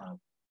individual have.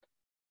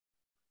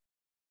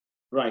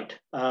 Right.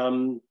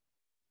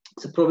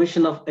 So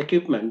provision of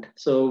equipment.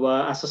 So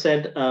as I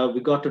said,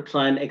 we got to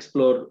try and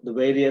explore the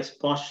various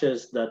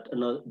postures that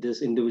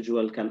this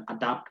individual can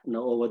adapt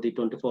over the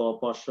 24-hour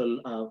postural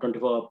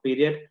 24-hour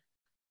period.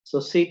 So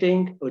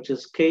seating, which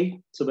is key.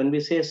 So when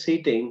we say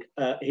seating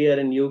here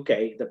in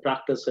UK, the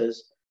practice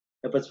is,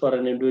 if it's for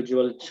an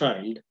individual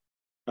child,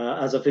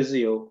 as a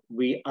physio,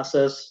 we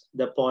assess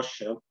the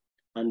posture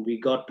and we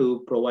got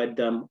to provide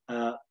them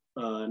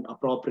an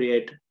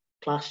appropriate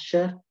class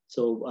chair.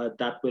 So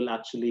that will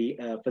actually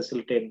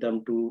facilitate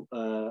them to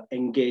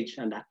engage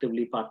and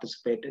actively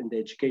participate in the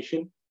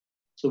education.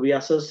 So we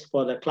assess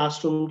for the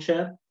classroom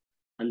chair,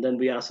 and then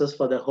we assess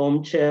for the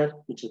home chair,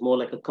 which is more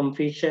like a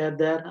comfy chair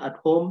there at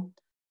home.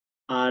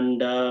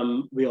 And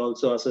we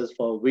also assess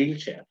for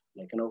wheelchair,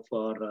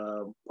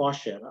 for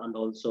posture, and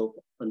also,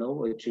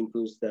 which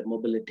improves their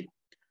mobility.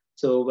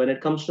 So when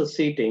it comes to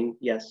seating,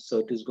 yes, so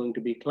it is going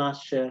to be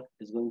class chair,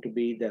 it's going to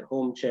be their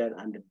home chair,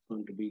 and it's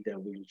going to be their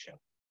wheelchair.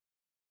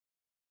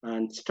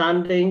 And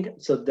standing,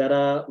 so there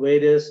are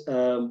various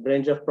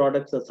range of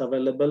products that's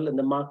available in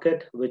the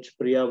market, which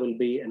Priya will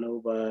be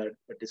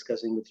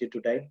discussing with you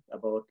today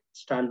about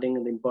standing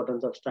and the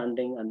importance of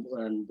standing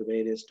and the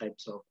various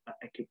types of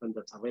equipment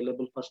that's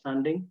available for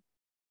standing.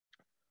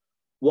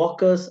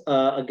 Walkers,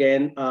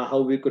 again, how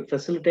we could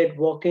facilitate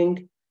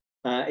walking.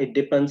 It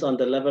depends on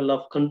the level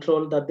of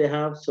control that they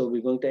have. So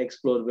we're going to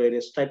explore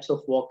various types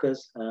of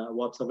walkers,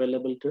 what's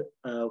available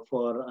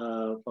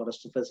for us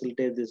to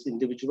facilitate this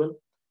individual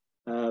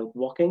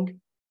walking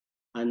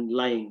and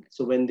lying.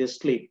 So when they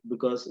sleep,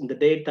 because in the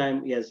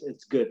daytime, yes,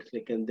 it's good.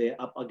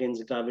 They're up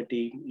against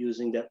gravity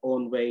using their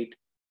own weight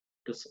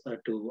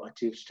to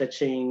achieve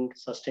stretching,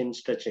 sustained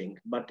stretching.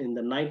 But in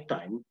the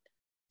nighttime,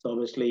 so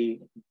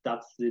obviously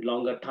that's the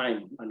longer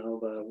time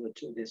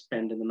which they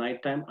spend in the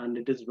nighttime, and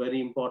it is very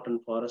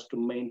important for us to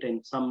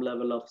maintain some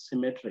level of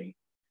symmetry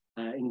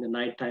in the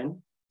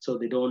nighttime, so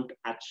they don't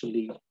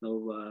actually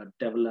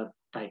develop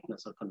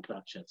tightness or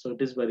contraction. So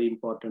it is very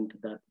important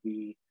that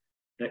we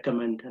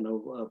recommend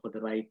for the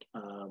right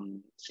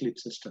sleep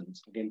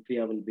systems. Again,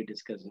 Priya will be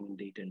discussing in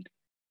detail.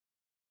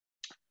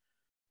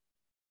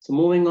 So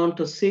moving on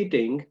to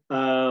seating.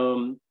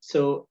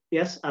 So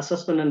yes,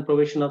 assessment and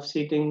provision of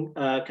seating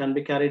can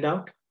be carried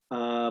out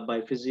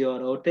by physio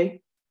or OT.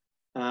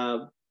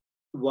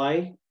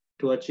 Why?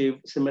 To achieve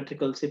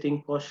symmetrical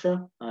sitting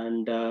posture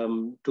and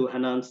to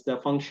enhance the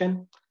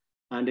function.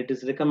 And it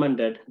is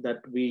recommended that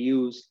we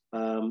use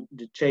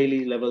the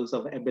Chailey levels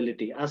of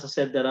ability. As I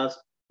said, there are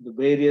the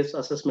various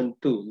assessment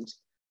tools,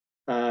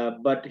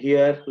 but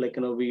here,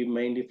 we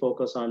mainly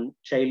focus on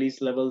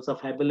Chailey's levels of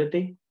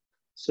ability.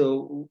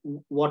 So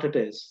what it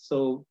is,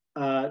 so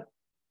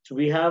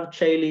we have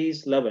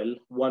Chailey's level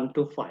 1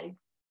 to 5.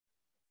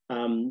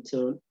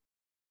 So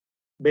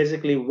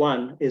basically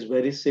 1 is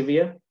very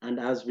severe, and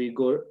as we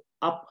go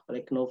up,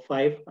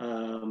 5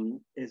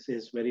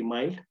 is very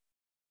mild.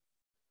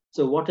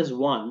 So what is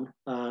 1?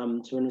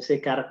 So when we say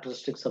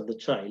characteristics of the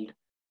child,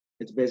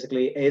 it's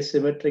basically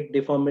asymmetric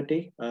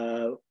deformity,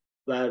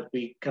 where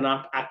we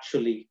cannot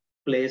actually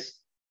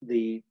place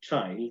the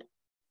child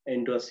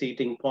into a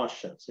seating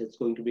posture. So it's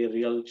going to be a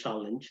real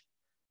challenge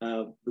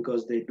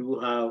because they do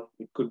have,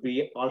 it could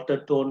be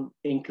altered tone,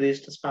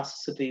 increased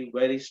spasticity,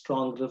 very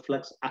strong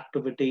reflex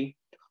activity,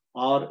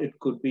 or it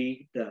could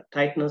be the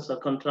tightness or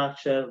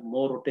contracture,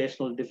 more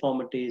rotational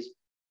deformities.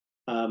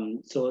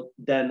 So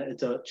then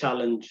it's a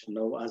challenge,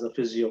 as a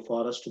physio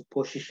for us to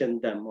position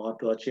them or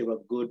to achieve a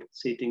good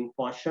seating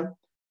posture.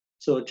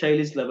 So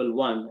Chailey's level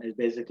 1 is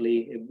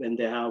basically when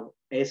they have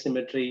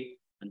asymmetry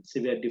and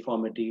severe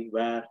deformity,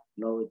 where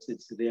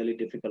it's really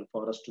difficult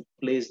for us to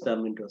place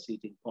them into a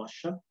seating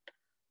posture.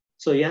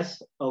 So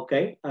yes,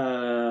 okay.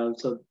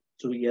 So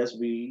yes,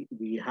 we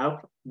have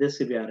this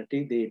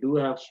severity. They do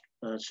have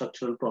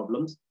structural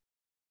problems.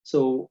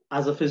 So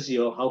as a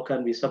physio, how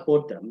can we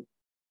support them?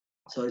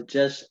 So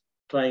just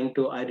trying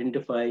to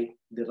identify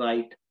the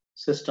right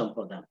system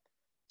for them.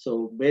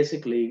 So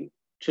basically,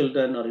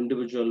 children or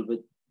individual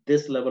with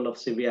this level of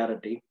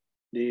severity,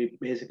 they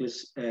basically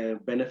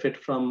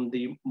benefit from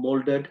the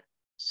molded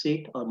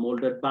seat or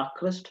molded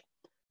backrest.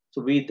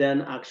 So we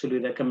then actually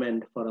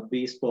recommend for a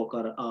bespoke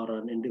or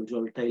an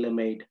individual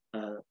tailor-made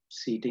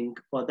seating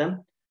for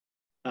them.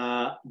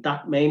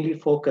 That mainly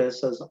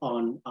focuses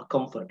on a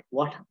comfort.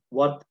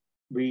 What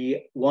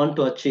we want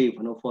to achieve,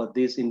 for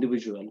this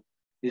individual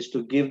is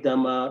to give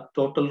them a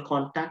total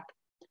contact.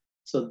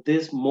 So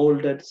this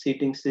molded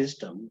seating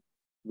system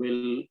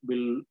will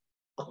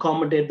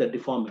accommodate the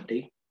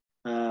deformity,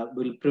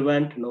 will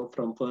prevent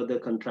from further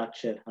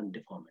contracture and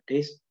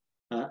deformities.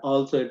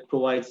 Also, it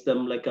provides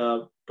them like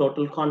a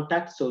total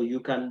contact, so you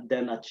can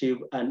then achieve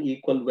an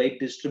equal weight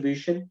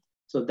distribution.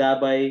 So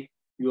thereby,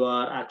 you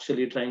are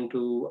actually trying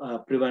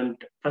to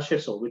prevent pressure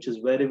sore, which is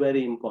very,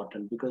 very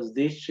important because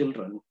these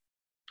children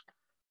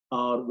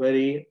are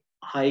very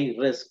high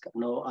risk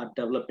at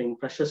developing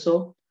pressure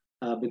sore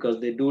because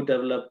they do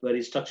develop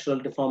very structural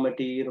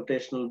deformity,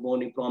 rotational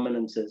bony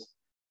prominences.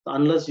 So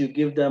unless you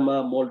give them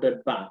a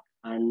molded back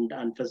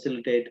and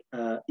facilitate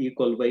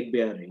equal weight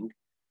bearing,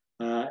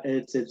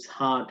 it's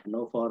hard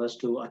for us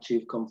to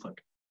achieve comfort.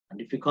 And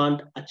if you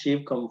can't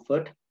achieve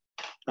comfort,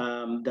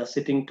 the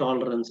sitting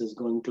tolerance is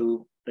going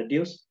to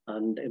reduce.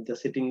 And if the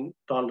sitting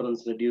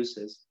tolerance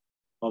reduces,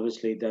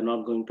 obviously they're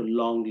not going to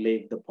long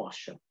leg the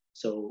posture.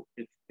 So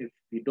if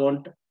you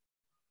don't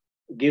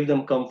give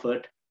them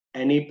comfort,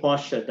 any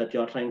posture that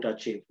you're trying to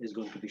achieve is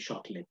going to be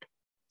short-lived.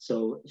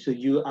 So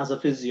you as a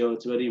physio,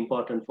 it's very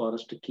important for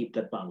us to keep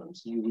that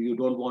balance. You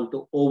don't want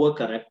to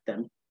overcorrect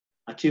them,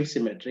 achieve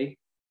symmetry,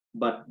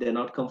 but they're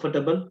not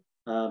comfortable.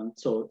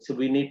 So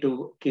we need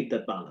to keep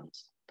that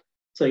balance.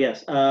 So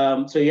yes,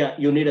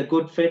 you need a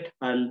good fit,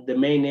 and the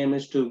main aim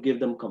is to give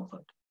them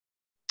comfort.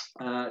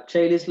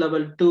 Child is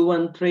level 2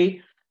 and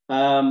 3.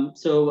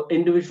 So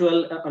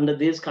individual under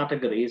these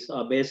categories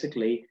are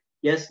basically,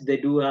 yes, they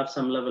do have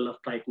some level of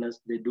tightness,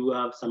 they do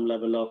have some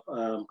level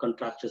of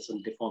contractures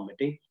and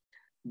deformity,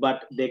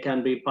 but they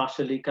can be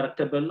partially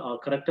correctable or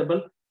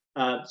correctable.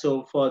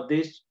 So for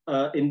this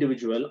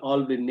individual,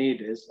 all we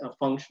need is a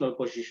functional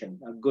position,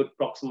 a good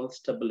proximal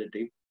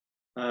stability.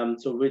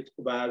 So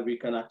where we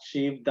can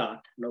achieve that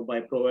by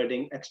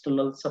providing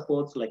external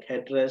supports like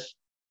headrest,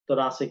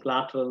 thoracic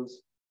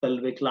laterals,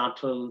 pelvic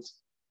laterals,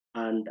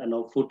 and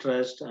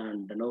footrest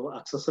and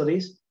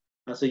accessories.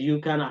 So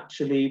you can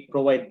actually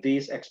provide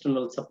these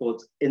external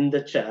supports in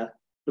the chair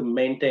to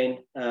maintain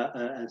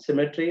a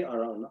symmetry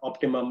or an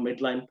optimum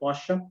midline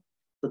posture.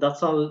 So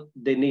that's all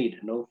they need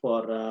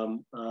for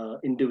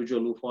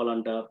individual who fall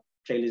under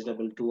child is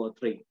level 2 or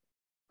 3.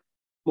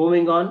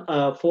 Moving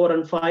on, 4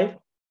 and 5.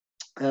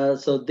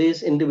 So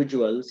these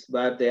individuals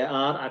where they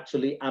are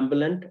actually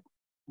ambulant,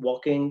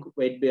 walking,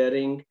 weight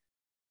bearing,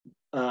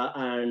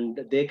 and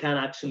they can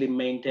actually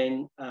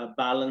maintain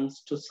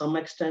balance to some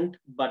extent,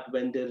 but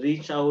when they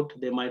reach out,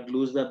 they might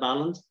lose their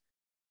balance.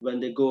 When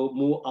they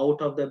move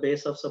out of the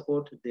base of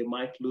support, they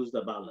might lose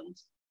the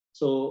balance.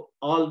 So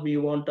all we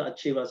want to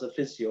achieve as a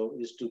physio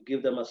is to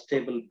give them a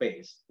stable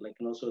base,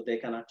 so they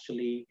can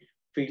actually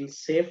feel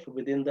safe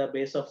within the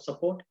base of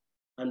support.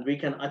 And we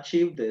can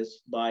achieve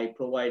this by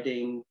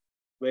providing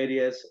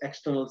various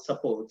external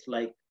supports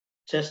like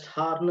chest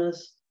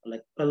harness,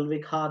 like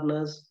pelvic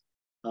harness,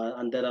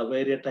 and there are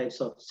various types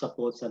of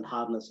supports and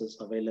harnesses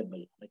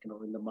available,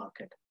 in the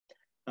market.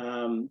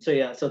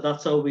 So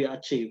that's how we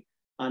achieve.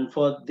 And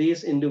for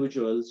these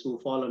individuals who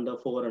fall under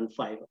 4 and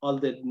 5, all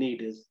they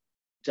need is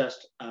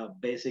just a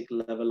basic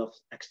level of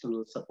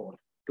external support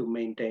to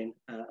maintain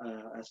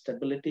a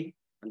stability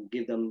and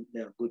give them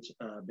their good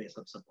base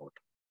of support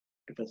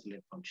to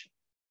facilitate function.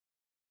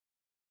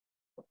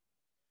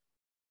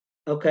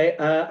 Okay,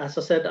 as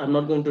I said, I'm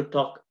not going to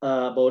talk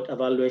about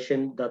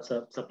evaluation. That's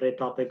a separate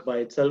topic by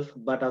itself.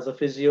 But as a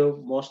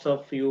physio, most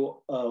of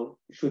you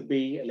should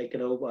be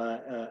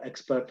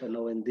expert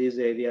in these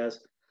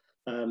areas.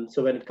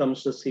 So when it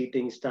comes to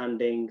seating,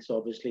 standing, so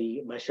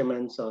obviously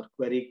measurements are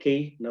very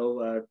key,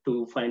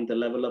 to find the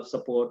level of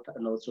support,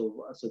 and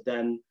also so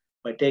then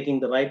by taking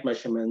the right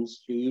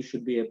measurements, you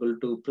should be able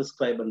to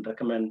prescribe and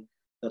recommend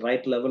the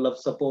right level of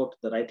support,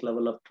 the right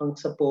level of trunk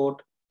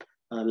support,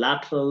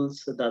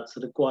 laterals that's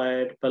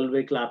required,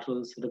 pelvic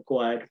laterals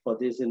required for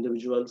these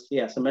individuals.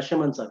 Yes, the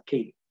measurements are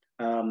key.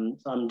 So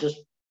I'm just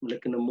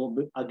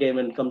again,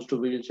 when it comes to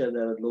wheelchair,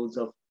 there are loads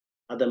of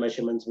other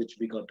measurements which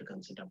we got to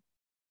consider.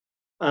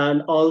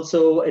 And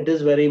also, it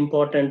is very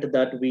important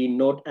that we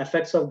note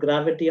effects of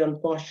gravity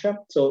on posture.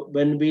 So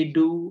when we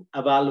do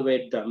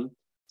evaluate them,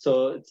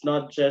 so it's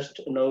not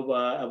just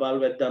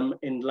evaluate them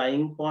in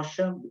lying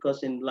posture,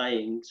 because in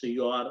lying, so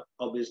you are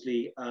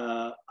obviously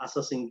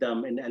assessing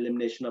them in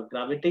elimination of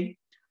gravity.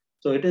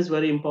 So it is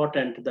very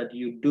important that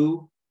you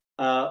do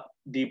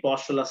the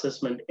postural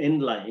assessment in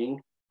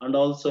lying, and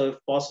also, if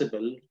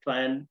possible,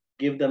 try and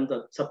give them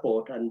the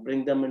support and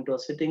bring them into a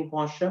sitting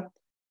posture.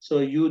 So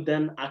you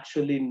then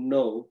actually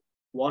know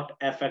what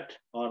effect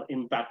or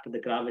impact the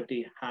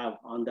gravity have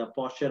on the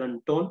posture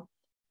and tone.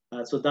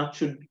 So that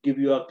should give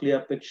you a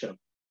clear picture,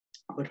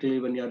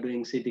 particularly when you're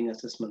doing seating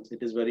assessments.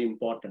 It is very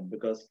important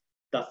because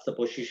that's the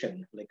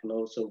position,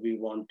 so we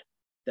want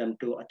them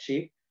to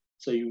achieve.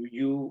 So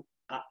you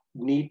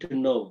need to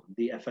know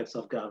the effects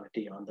of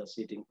gravity on the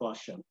seating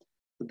posture.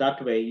 So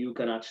that way you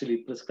can actually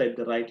prescribe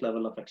the right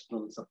level of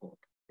external support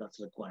that's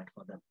required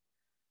for them.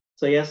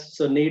 So yes,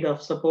 so need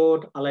of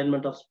support,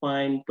 alignment of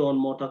spine, tone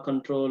motor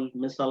control,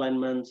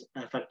 misalignments,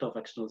 effect of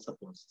external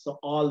supports. So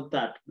all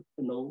that,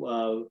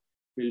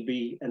 will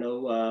be,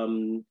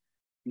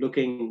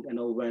 looking,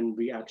 when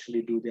we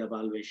actually do the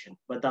evaluation.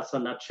 But that's a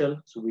nutshell.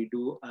 So we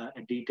do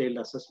a detailed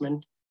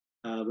assessment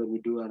when we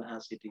do an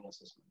seating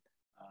assessment.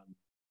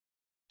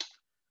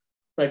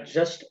 Right,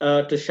 just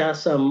to share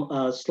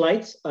some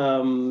slides.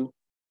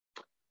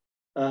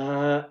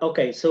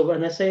 Okay, so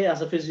when I say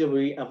as a physio,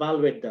 we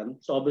evaluate them.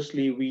 So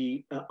obviously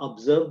we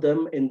observe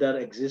them in their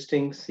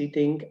existing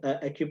seating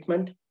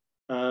equipment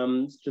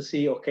to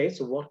see, okay,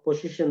 so what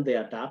position they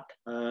adapt.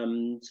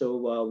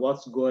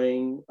 What's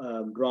going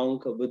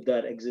wrong with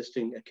their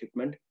existing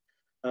equipment.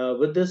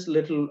 With this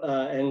little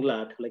young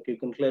lad, like you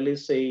can clearly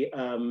see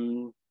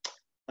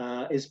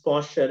his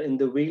posture in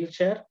the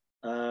wheelchair.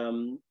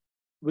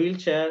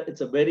 Wheelchair,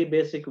 it's a very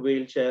basic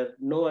wheelchair,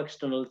 no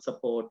external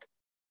support,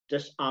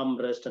 just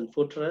armrest and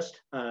footrest.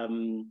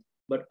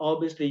 But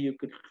obviously you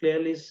could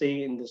clearly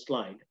see in the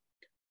slide,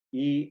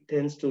 he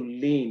tends to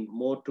lean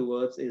more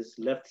towards his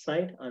left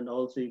side. And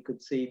also you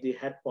could see the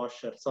head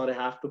posture. Sorry,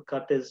 I have to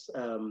cut his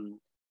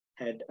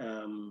head.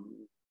 I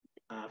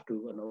have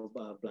to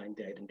blind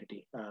the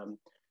identity.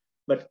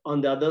 But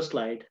on the other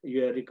slide,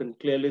 you can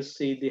clearly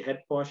see the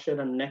head posture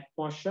and neck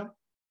posture.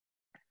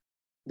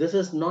 This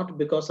is not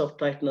because of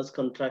tightness,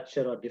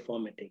 contracture, or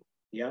deformity.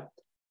 Yeah,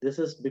 this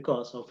is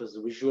because of his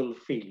visual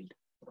field.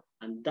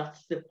 And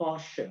that's the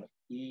posture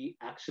he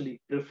actually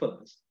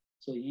prefers.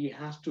 So he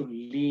has to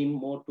lean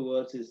more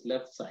towards his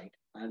left side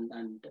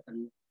and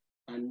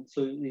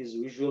so his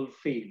visual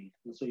field,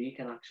 so he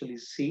can actually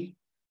see.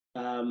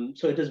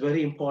 So it is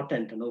very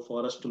important,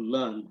 for us to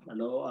learn,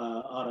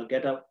 or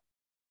get a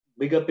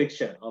bigger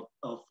picture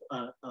of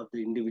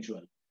the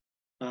individual.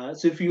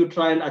 So if you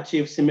try and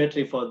achieve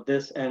symmetry for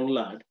this young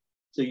lad,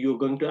 so you're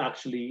going to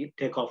actually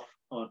take off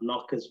or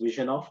knock his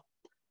vision off.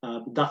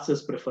 That's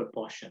his preferred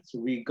posture. So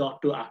we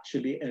got to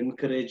actually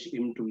encourage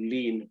him to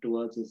lean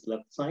towards his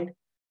left side,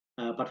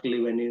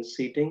 particularly when he's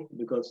seating,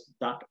 because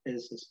that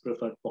is his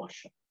preferred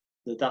posture.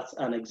 So that's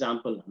an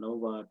example,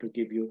 to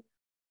give you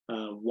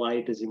why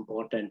it is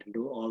important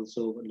to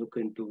also look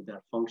into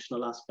their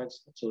functional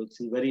aspects. So it's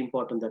very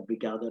important that we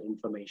gather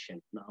information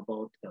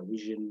about their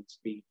vision,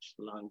 speech,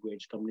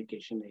 language,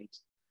 communication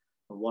aids,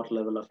 what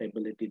level of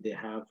ability they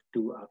have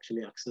to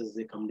actually access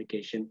the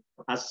communication.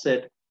 As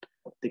said,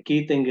 the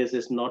key thing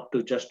is not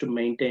to just to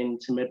maintain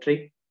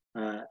symmetry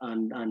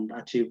and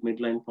achieve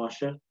midline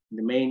posture.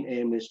 The main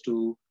aim is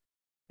to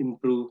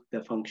improve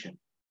their function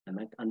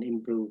and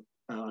improve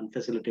and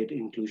facilitate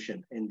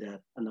inclusion in their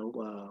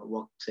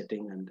work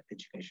setting and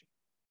education.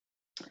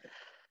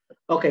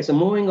 Okay, so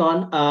moving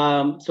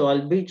on. So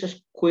I'll be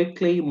just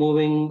quickly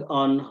moving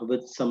on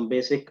with some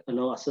basic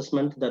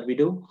assessment that we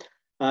do.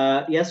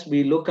 Yes,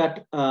 we look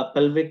at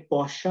pelvic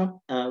posture,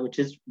 which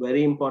is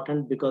very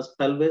important because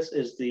pelvis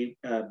is the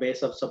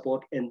base of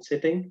support in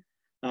sitting,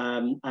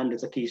 and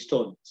it's a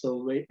keystone.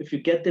 So if you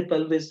get the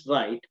pelvis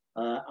right,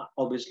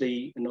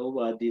 obviously,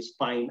 the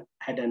spine,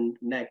 head and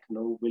neck,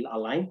 will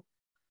align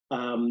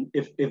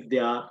if they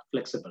are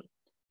flexible.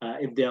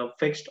 If they are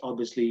fixed,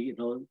 obviously,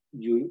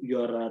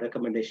 your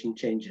recommendation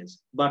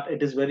changes. But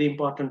it is very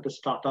important to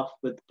start off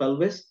with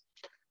pelvis.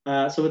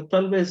 So with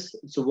pelvis,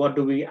 so what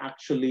do we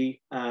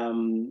actually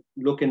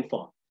looking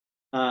for?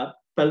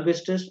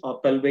 Pelvis test or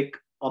pelvic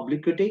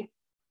obliquity.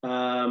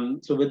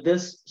 So with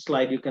this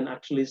slide, you can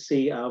actually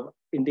see I've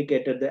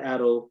indicated the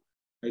arrow.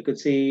 You could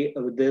see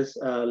with this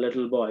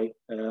little boy,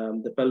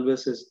 the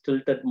pelvis is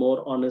tilted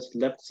more on his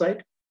left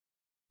side.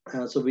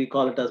 So we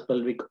call it as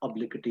pelvic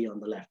obliquity on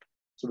the left.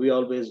 So we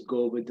always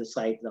go with the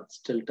side that's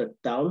tilted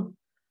down.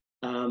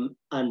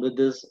 And with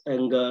this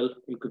angle,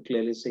 you could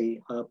clearly see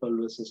her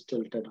pelvis is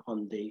tilted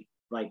on the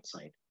right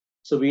side.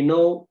 So we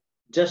know,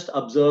 just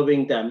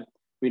observing them,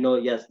 we know,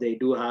 yes, they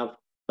do have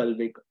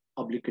pelvic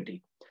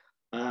obliquity.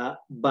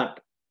 But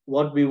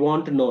what we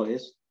want to know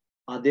is,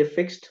 are they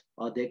fixed?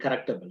 Are they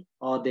correctable?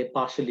 Are they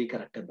partially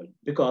correctable?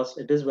 Because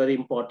it is very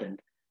important.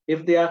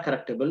 If they are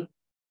correctable,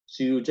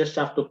 so you just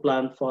have to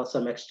plan for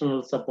some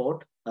external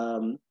support,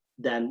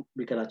 then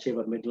we can achieve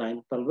a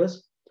midline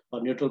pelvis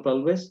or neutral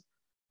pelvis.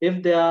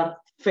 If they are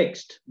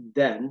fixed,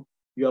 then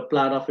your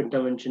plan of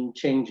intervention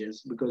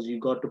changes because you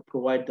got to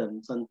provide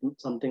them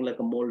something like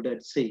a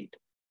molded seat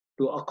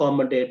to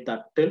accommodate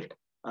that tilt.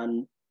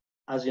 And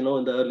as you know,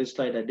 in the early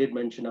slide, I did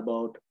mention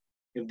about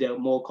if they are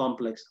more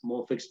complex,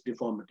 more fixed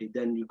deformity,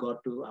 then you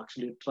got to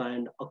actually try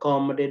and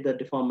accommodate the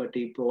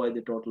deformity, provide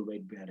the total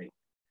weight bearing.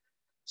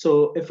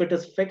 So if it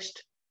is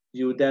fixed,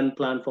 you then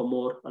plan for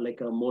more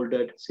like a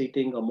molded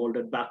seating or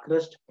molded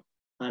backrest.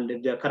 And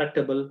if they're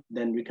correctable,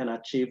 then we can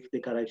achieve the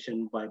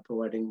correction by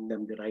providing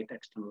them the right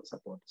external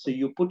support. So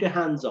you put your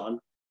hands on,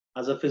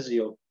 as a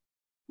physio,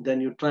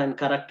 then you try and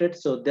correct it.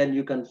 So then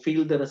you can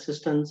feel the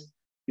resistance,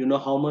 you know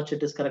how much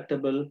it is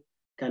correctable.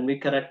 Can we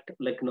correct,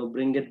 like,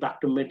 bring it back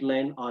to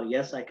midline, or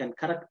yes, I can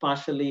correct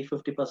partially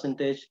 50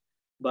 percentage,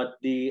 but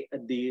the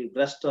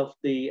rest of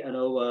the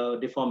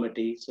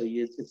deformity, so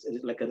it's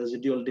like a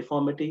residual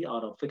deformity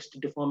or a fixed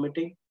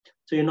deformity.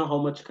 So you know how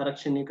much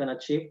correction you can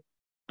achieve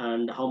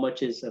and how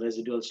much is a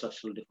residual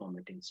structural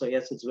deformity. So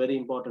yes, it's very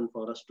important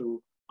for us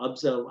to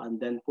observe and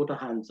then put our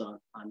hands on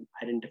and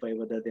identify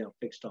whether they are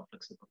fixed or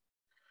flexible.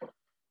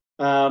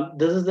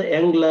 This is the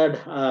young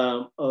lad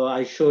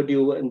I showed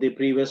you in the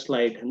previous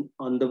slide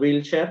on the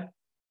wheelchair,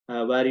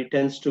 where he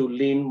tends to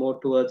lean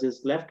more towards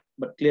his left.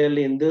 But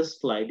clearly in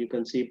this slide, you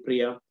can see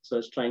Priya, so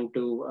is trying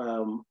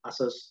to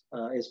assess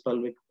his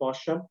pelvic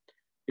posture.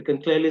 You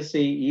can clearly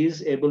see he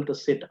is able to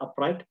sit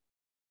upright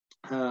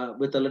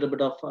with a little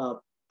bit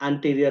of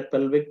anterior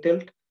pelvic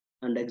tilt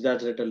and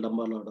exaggerated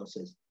lumbar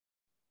lordosis.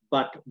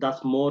 But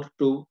that's more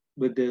to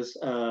with this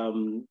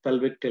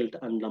pelvic tilt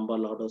and lumbar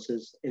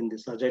lordosis in the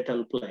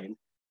sagittal plane.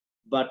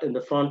 But in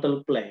the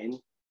frontal plane,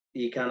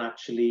 he can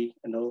actually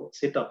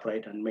sit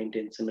upright and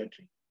maintain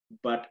symmetry.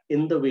 But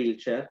in the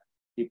wheelchair,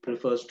 he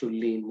prefers to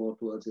lean more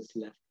towards his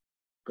left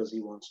because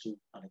he wants to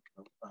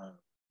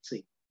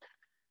see.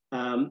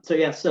 So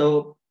yeah,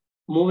 so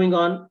moving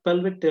on,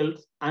 pelvic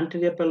tilt,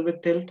 anterior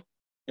pelvic tilt.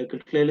 You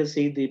could clearly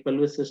see the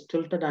pelvis is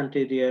tilted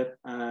anterior,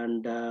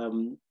 and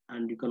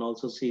you can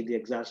also see the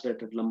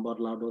exaggerated lumbar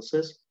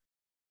lordosis.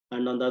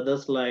 And on the other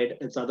slide,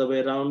 it's other way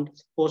around,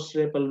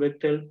 posterior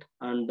pelvic tilt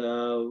and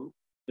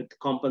with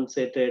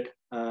compensated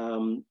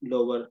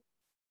lower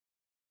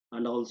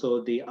and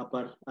also the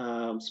upper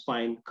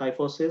spine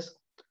kyphosis.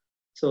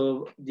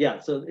 So yeah,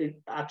 so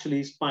it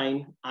actually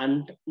spine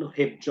and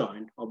hip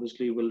joint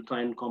obviously will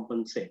try and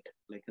compensate,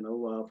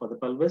 for the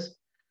pelvis.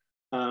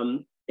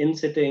 In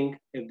sitting,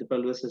 if the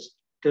pelvis is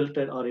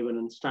tilted or even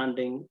in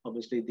standing,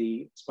 obviously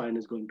the spine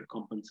is going to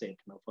compensate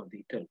for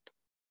the tilt.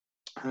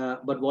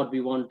 But what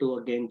we want to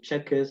again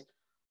check is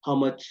how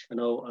much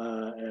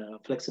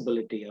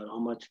flexibility or how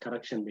much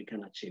correction we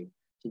can achieve.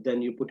 So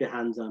then you put your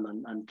hands on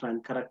and try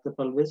and correct the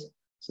pelvis.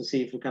 So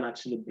see if you can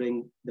actually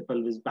bring the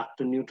pelvis back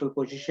to neutral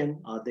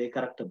position. Are they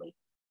correctable?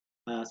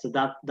 So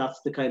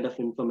that's the kind of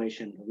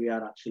information we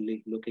are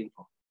actually looking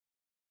for.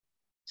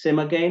 Same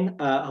again,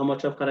 how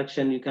much of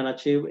correction you can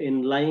achieve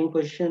in lying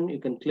position. You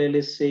can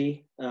clearly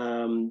see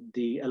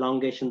the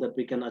elongation that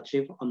we can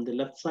achieve on the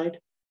left side.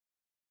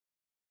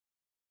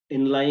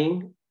 In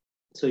lying,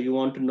 so you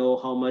want to know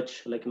how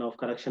much of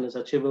correction is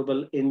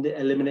achievable in the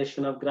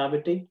elimination of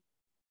gravity.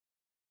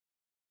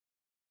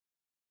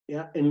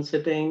 Yeah, in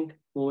sitting,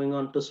 moving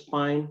on to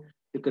spine,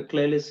 you could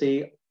clearly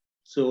see,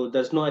 so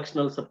there's no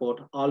external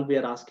support. All we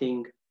are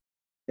asking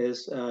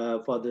is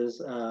for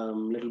this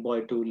little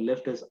boy to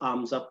lift his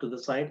arms up to the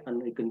side,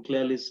 and you can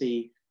clearly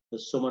see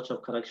there's so much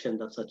of correction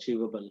that's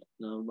achievable.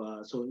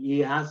 So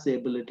he has the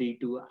ability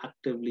to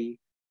actively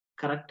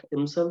correct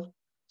himself.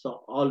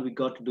 So all we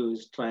got to do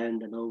is try and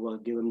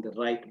give him the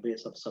right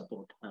base of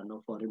support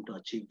for him to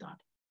achieve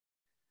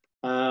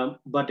that.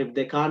 But if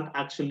they can't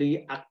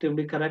actually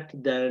actively correct,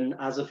 then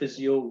as a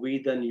physio,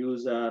 we then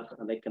use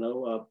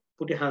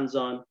put your hands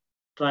on,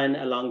 try and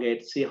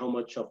elongate, see how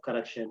much of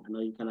correction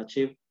you can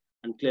achieve,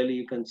 and clearly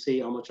you can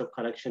see how much of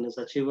correction is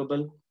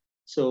achievable.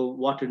 So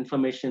what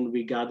information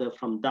we gather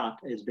from that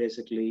is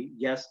basically,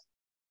 yes,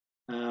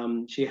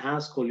 she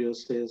has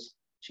scoliosis,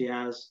 she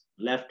has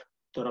left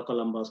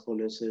thoracolumbar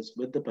scoliosis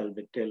with the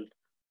pelvic tilt,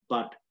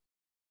 but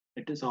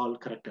it is all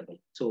correctable.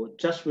 So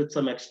just with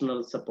some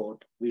external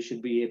support, we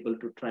should be able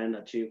to try and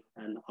achieve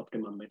an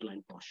optimum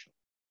midline posture.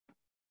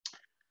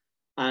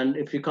 And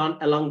if you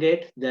can't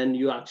elongate, then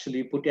you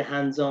actually put your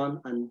hands on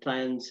and try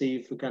and see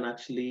if you can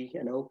actually,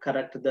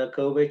 correct the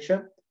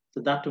curvature. So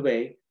that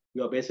way,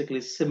 you are basically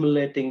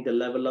simulating the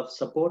level of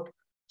support.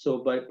 So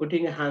by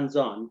putting your hands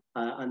on,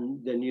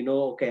 and then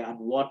okay, at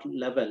what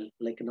level,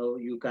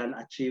 you can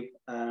achieve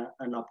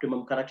an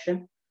optimum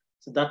correction.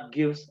 So that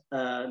gives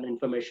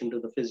information to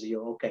the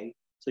physio. Okay,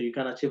 so you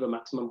can achieve a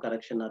maximum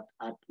correction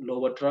at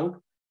lower trunk.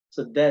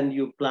 So then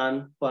you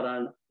plan for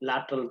a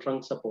lateral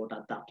trunk support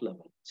at that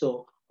level.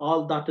 So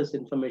all that is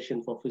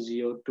information for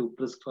physio to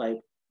prescribe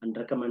and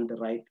recommend the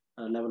right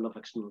level of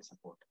external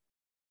support.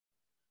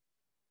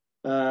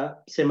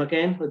 Same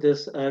again with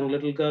this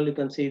little girl, you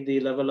can see the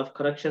level of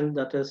correction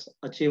that is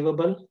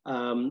achievable.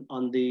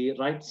 On the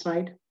right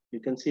side,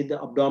 you can see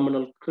the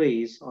abdominal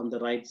crease on the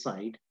right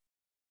side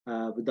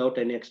without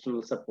any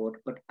external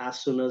support. But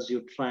as soon as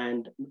you try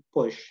and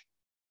push,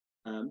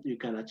 you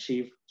can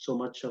achieve so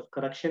much of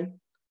correction.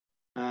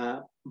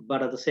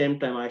 But at the same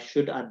time, I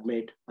should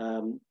admit,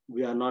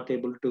 we are not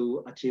able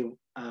to achieve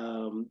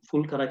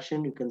full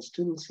correction. You can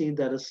still see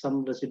there is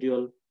some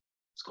residual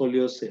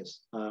scoliosis.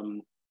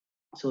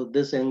 So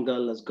this young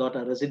girl has got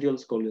a residual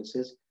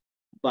scoliosis,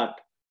 but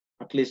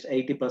at least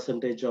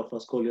 80% of her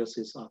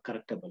scoliosis are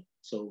correctable.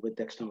 So with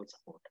external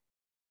support.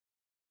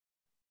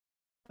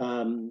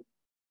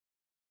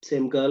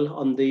 Same girl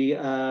on the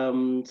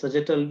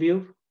sagittal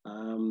view.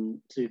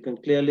 So you can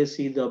clearly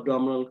see the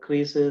abdominal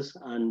creases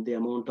and the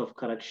amount of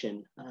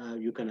correction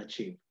you can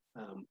achieve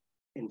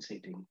in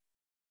seating.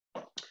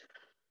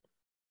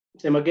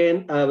 Same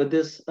again with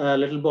this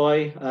little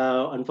boy.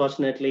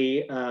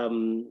 Unfortunately,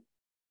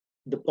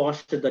 the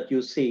posture that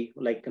you see,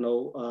 like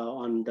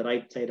on the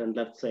right side and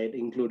left side,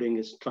 including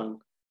his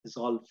trunk, is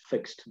all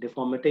fixed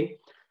deformity.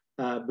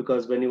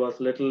 Because when he was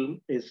little,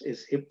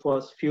 his hip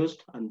was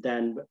fused, and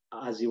then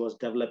as he was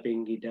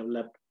developing, he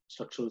developed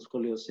structural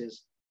scoliosis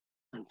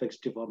and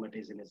fixed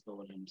deformities in his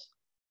lower limbs.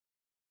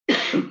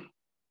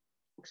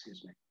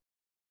 Excuse me.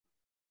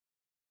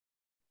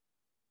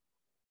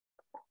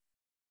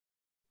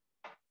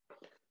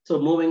 So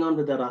moving on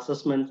with their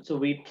assessment. So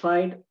we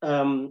tried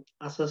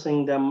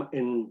assessing them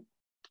in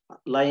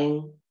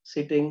lying,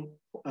 sitting,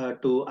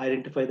 to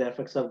identify the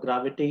effects of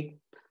gravity,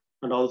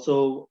 and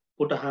also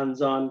put a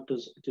hands on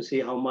to see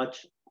how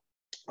much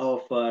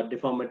of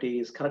deformity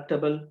is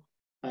correctable.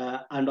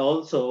 And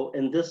also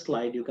in this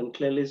slide, you can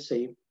clearly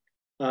see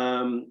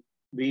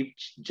we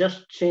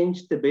just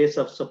changed the base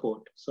of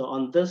support. So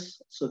on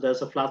this, so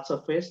there's a flat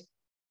surface.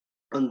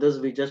 On this,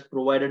 we just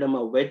provided them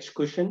a wedge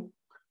cushion,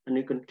 and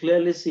you can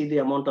clearly see the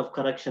amount of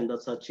correction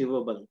that's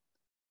achievable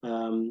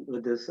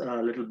with this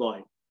little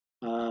boy.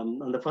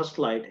 On the first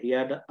slide, he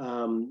had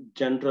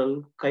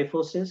general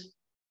kyphosis,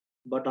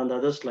 but on the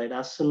other slide,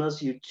 as soon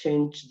as you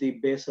change the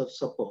base of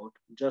support,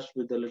 just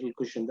with the little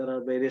cushion, there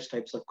are various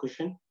types of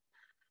cushion,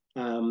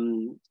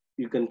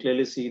 you can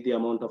clearly see the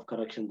amount of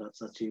correction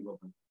that's achievable.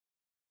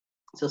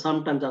 So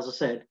sometimes, as I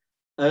said,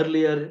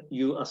 earlier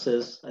you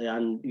assess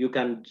and you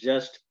can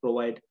just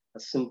provide a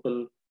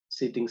simple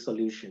seating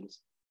solutions.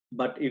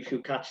 But if you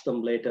catch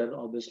them later,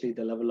 obviously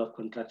the level of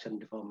contraction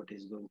deformity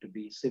is going to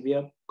be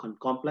severe and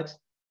complex.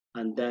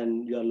 And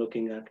then you are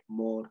looking at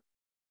more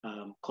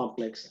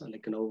complex,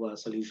 like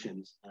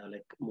solutions,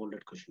 like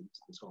molded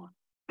cushions and so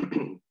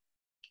on.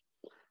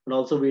 And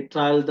also we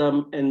trialed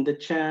them in the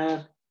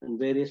chair, in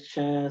various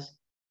chairs.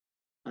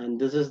 And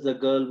this is the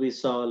girl we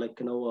saw, like,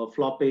 a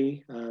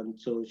floppy.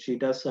 So she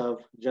does have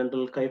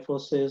general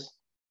kyphosis.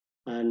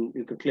 And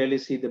you could clearly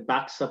see the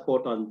back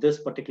support on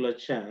this particular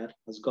chair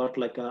has got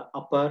like a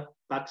upper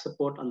back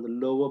support and the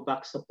lower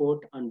back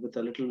support, and with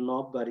a little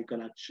knob where you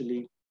can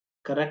actually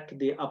correct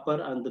the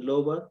upper and the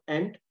lower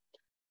end.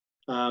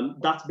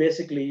 That's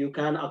basically, you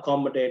can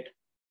accommodate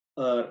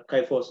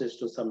kyphosis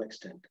to some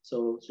extent.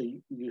 So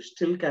you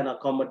still can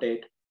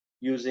accommodate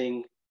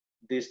using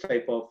this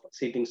type of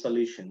seating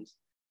solutions.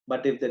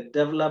 But if they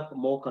develop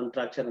more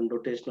contraction and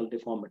rotational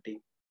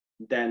deformity,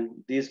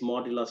 then this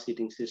modular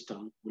seating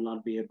system will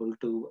not be able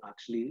to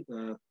actually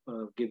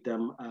give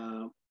them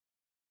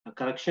a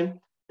correction.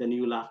 Then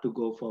you will have to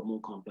go for more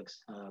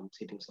complex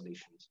seating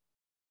solutions.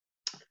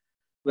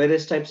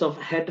 Various types of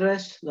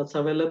headrest that's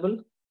available.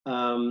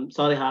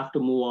 Sorry, I have to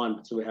move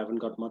on, so we haven't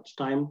got much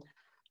time.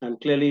 And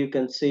clearly you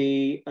can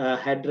see a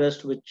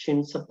headrest with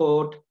chin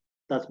support.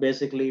 That's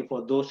basically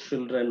for those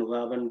children who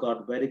haven't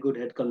got very good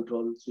head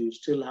control. So you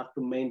still have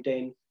to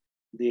maintain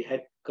the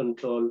head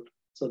control.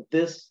 So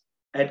this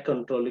head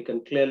control, you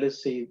can clearly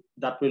see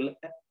that will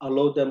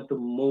allow them to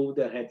move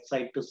their head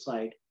side to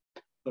side.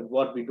 But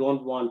what we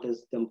don't want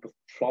is them to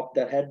flop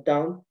their head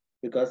down,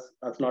 because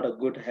that's not a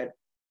good head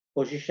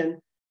position.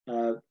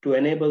 To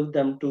enable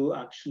them to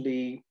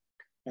actually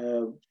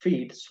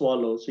feed,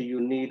 swallow, so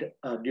you need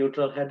a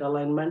neutral head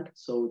alignment.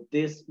 So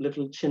these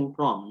little chin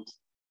proms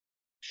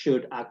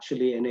should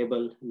actually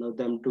enable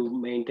them to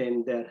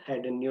maintain their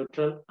head in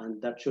neutral,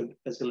 and that should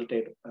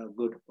facilitate a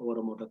good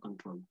oromotor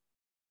control.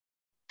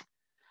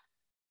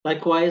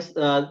 Likewise,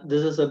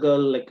 this is a girl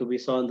like we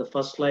saw in the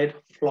first slide,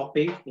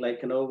 floppy,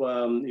 like,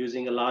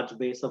 using a large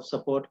base of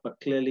support, but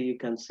clearly you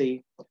can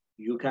see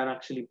you can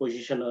actually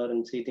position her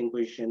in seating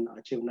position,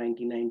 achieve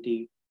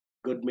 90-90,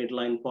 good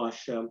midline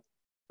posture,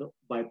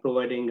 by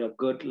providing a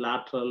good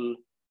lateral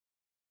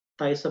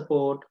thigh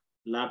support,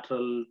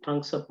 lateral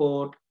trunk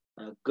support,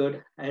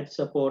 good head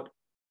support.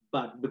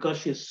 But because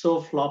she's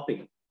so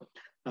floppy,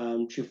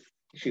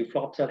 she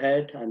flops her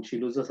head and she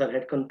loses her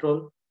head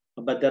control.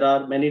 But there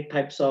are many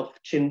types of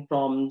chin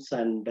proms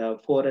and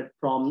forehead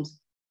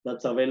proms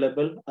that's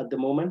available at the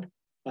moment.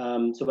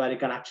 So where you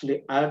can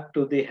actually add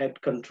to the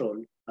head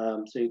control.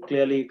 So you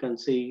clearly can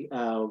see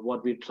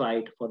what we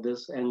tried for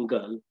this young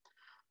girl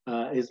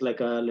is like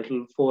a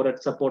little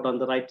forehead support on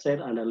the right side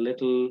and a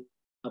little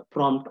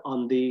prompt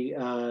on the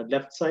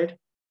left side.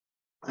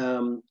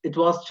 It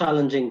was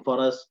challenging for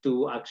us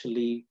to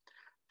actually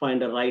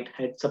find a right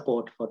head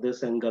support for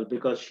this angle,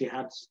 because she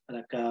had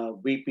like a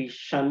VP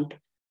shunt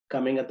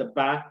coming at the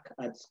back.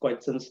 It's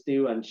quite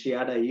sensitive, and she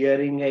had a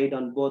hearing aid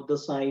on both the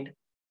side,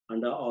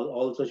 and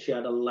also she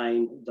had a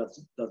line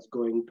that's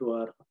going to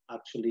her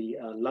actually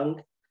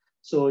lung.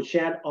 So she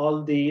had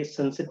all the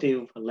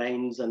sensitive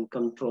lines and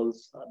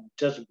controls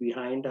just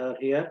behind her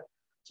here.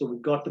 So we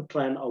got to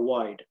try and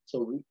avoid.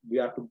 So we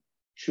have to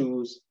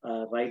choose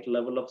a right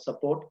level of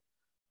support.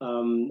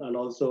 And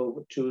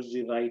also choose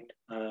the right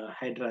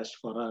headrest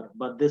for her.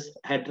 But this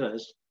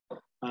headrest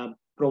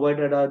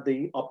provided her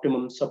the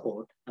optimum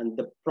support, and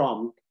the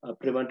prompt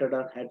prevented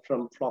her head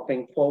from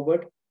flopping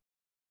forward.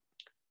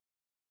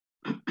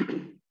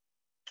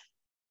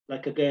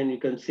 Like again, you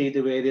can see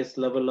the various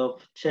level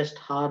of chest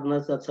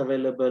harness that's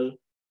available,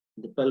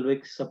 the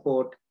pelvic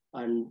support,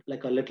 and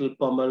like a little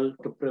pommel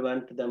to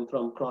prevent them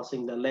from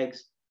crossing the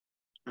legs.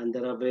 And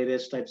there are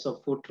various types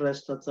of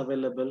footrest that's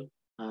available.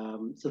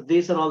 So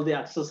these are all the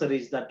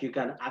accessories that you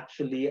can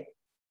actually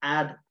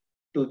add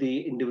to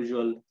the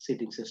individual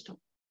seating system.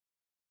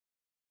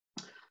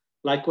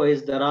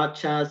 Likewise, there are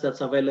chairs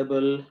that's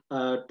available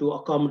to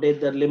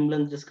accommodate the limb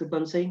length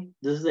discrepancy.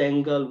 This is the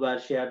angle where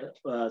she had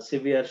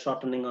severe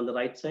shortening on the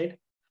right side,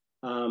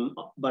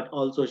 but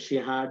also she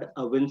had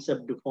a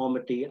windswept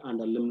deformity and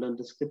a limb length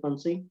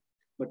discrepancy.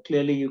 But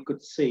clearly you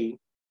could see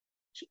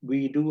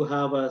we do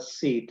have a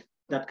seat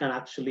that can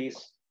actually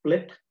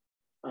split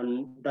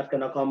and that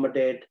can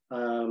accommodate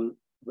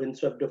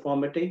windswept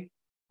deformity.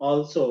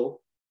 Also,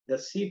 the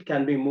seat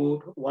can be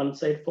moved one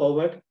side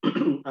forward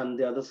and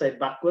the other side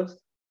backwards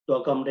to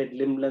accommodate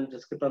limb length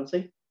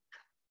discrepancy.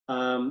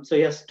 So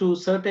yes, to a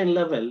certain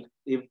level,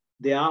 if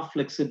they are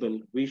flexible,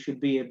 we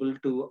should be able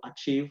to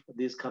achieve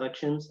these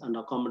corrections and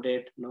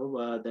accommodate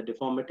the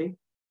deformity.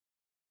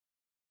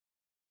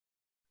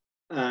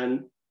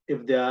 And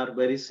if they are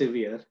very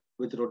severe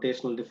with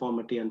rotational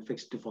deformity and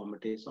fixed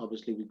deformities,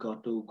 obviously we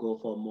got to go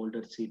for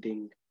molded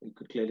seating. You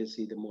could clearly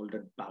see the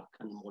molded back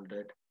and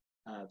molded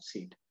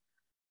seat.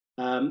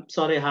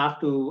 Sorry, I have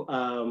to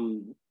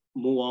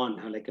move on,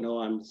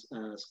 and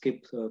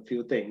skip a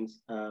few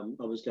things.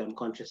 Obviously, I'm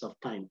conscious of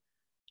time.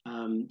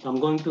 So I'm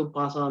going to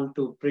pass on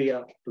to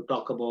Priya to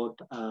talk about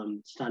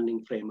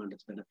standing frame and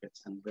its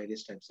benefits and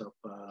various types of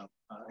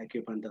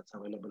equipment that's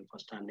available for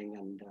standing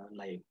and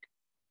lying.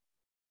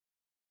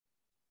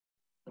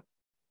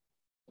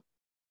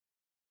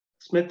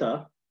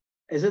 Smitha,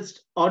 is it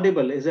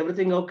audible? Is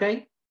everything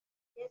okay?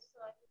 Yes,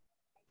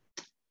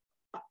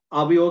 sir.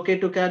 Are we okay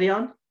to carry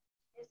on?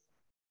 Yes.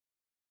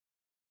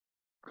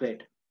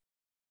 Great.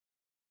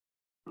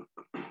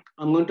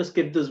 I'm going to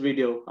skip this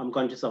video. I'm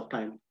conscious of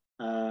time.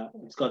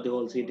 It's got the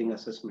whole seating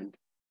assessment.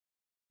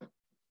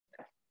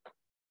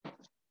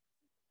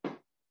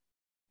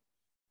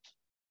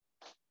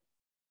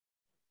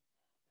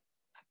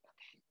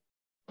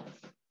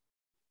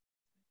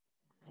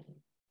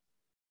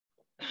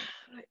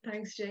 Right,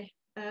 thanks, Jay.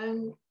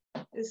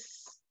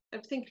 Is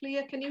everything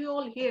clear? Can you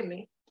all hear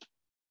me?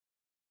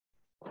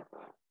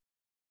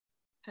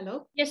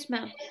 Hello? Yes,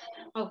 ma'am.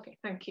 Okay,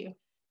 thank you.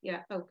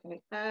 Yeah,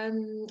 okay.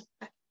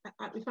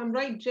 If I'm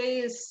right, Jay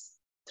is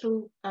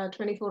through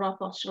 24-hour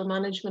postural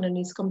management and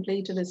he's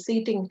completed his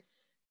seating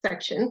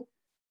section.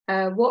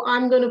 What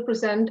I'm going to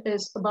present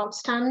is about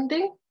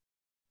standing.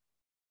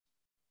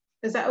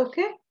 Is that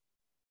okay?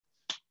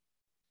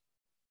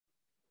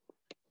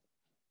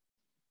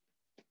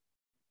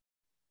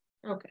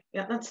 Okay,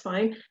 yeah, that's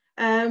fine.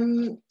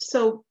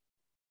 So,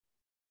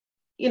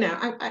 you know,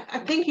 I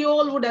think you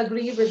all would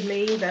agree with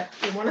me that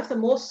one of the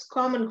most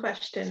common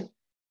questions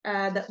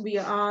that we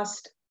are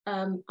asked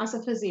as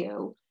a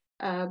physio,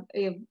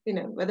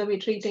 whether we're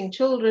treating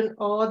children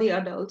or the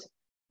adult,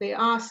 they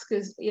ask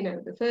us,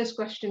 the first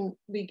question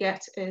we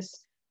get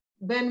is,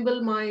 when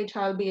will my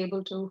child be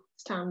able to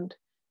stand?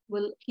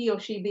 Will he or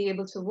she be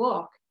able to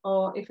walk?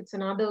 Or if it's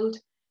an adult,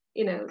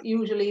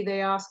 usually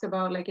they ask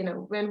about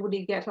when would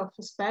he get off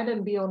his bed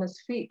and be on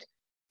his feet?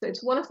 So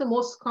it's one of the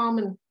most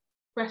common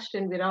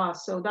question we're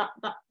asked. So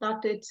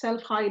that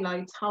itself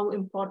highlights how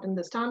important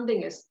the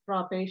standing is for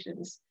our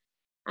patients.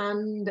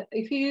 And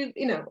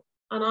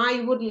and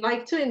I would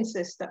like to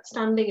insist that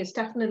standing is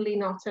definitely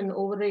not an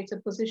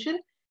overrated position.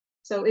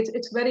 So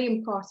it's very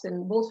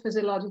important, both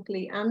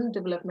physiologically and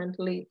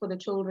developmentally, for the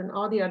children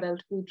or the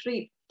adult we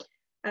treat.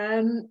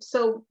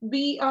 So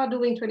we are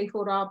doing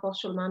 24-hour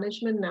postural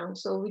management now.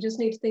 So we just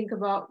need to think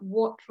about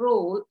what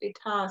role it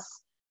has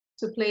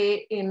to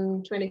play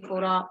in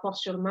 24-hour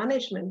postural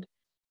management.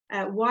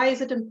 Why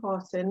is it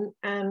important,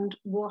 and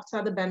what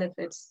are the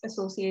benefits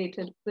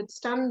associated with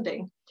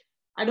standing?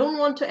 I don't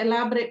want to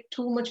elaborate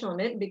too much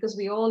on it because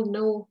we all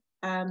know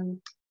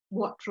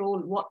what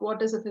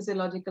is the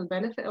physiological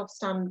benefit of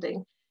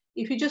standing.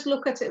 If you just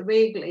look at it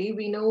vaguely,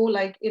 we know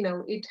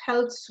it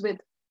helps with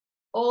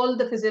all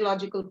the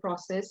physiological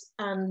process,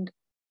 and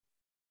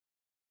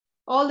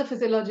all the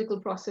physiological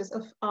process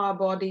of our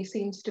body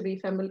seems to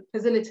be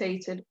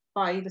facilitated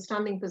by the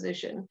standing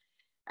position.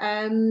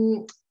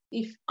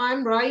 If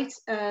I'm right,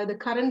 the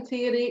current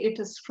theory, it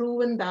is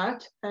proven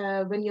that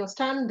when you're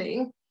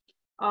standing,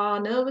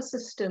 our nervous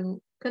system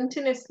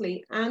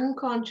continuously and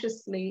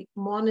consciously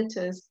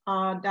monitors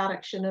our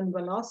direction and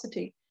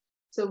velocity.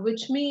 So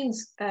which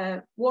means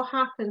what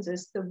happens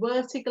is the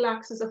vertical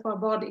axis of our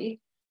body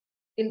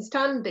in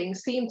standing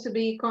seem to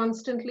be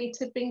constantly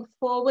tipping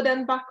forward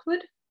and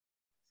backward.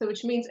 So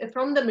which means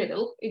from the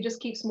middle, it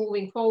just keeps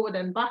moving forward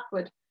and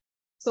backward.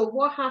 So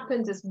what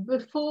happens is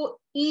before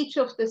each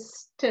of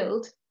this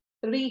tilt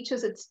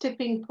reaches its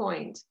tipping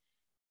point,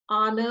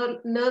 our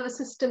nervous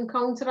system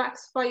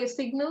counteracts by a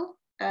signal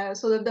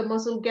so that the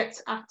muscle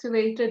gets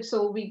activated.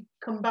 So we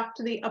come back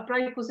to the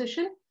upright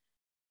position.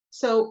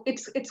 So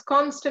it's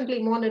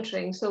constantly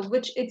monitoring. So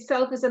which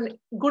itself is a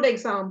good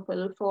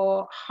example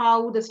for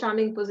how the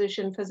standing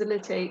position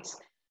facilitates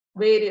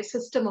various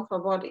systems of our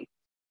body.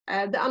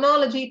 The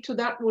analogy to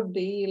that would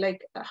be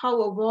like how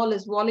a ball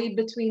is volleyed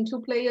between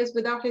two players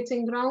without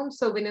hitting ground.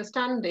 So when you're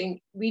standing,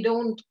 we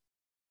don't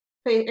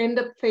end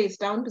up face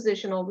down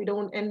position, or we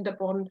don't end up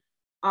on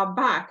our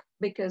back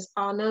because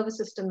our nervous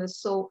system is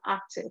so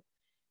active.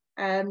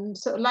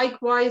 So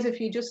likewise, if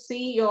you just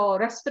see your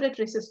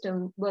respiratory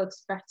system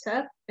works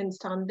better in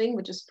standing,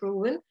 which is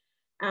proven,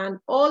 and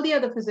all the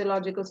other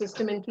physiological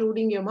system,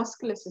 including your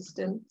muscular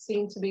system,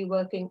 seem to be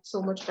working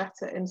so much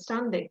better in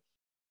standing.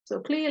 So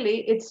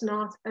clearly it's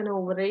not an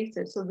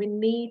overrated. So we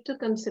need to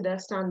consider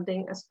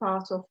standing as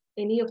part of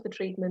any of the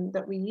treatment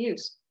that we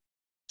use.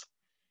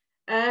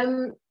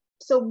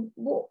 So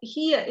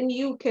here in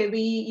UK,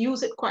 we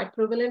use it quite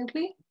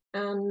prevalently.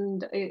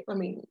 And I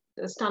mean,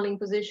 the standing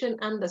position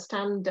and the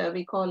stander,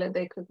 we call it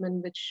the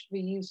equipment which we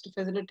use to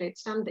facilitate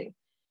standing.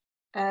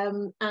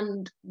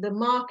 And the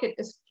market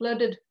is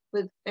flooded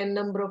with a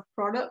number of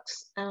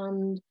products.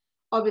 And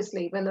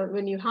obviously,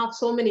 when you have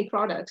so many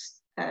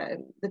products,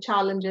 the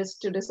challenge is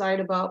to decide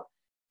about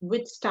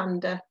which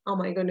stander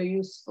am I going to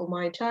use for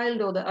my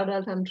child or the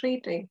adult I'm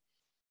treating.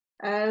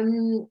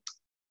 You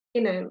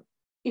know,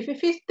 if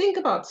you think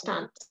about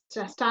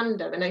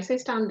stander, when I say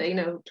stander, you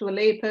know, to a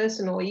lay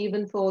person or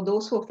even for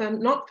those who are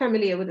not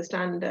familiar with the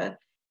stander,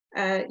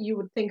 you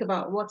would think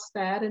about what's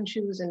there and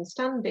choose in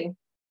standing.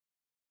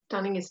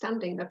 Standing is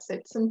standing, that's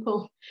it,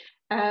 simple.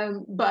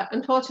 But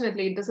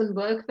unfortunately, it doesn't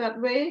work that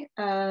way.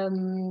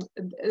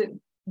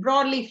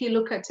 Broadly, if you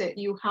look at it,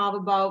 you have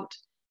about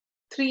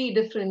 3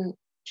 different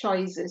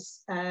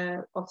choices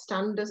of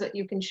standards that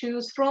you can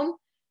choose from.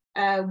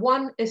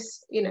 One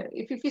is, you know,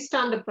 if you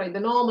stand upright, the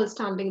normal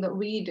standing that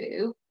we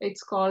do,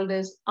 it's called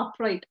as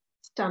upright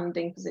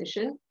standing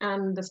position.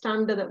 And the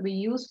standard that we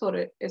use for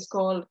it is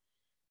called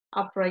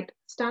upright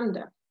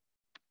stander.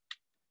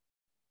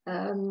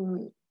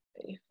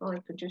 If I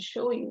could just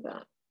show you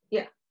that.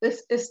 Yeah,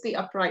 this is the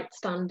upright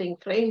standing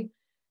frame.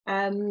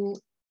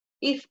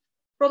 If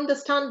from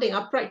the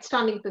upright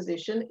standing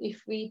position,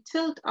 if we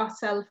tilt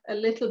ourselves a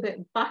little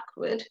bit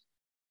backward,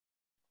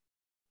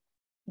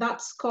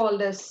 that's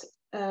called as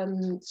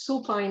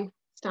supine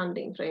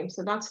standing frame.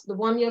 So that's the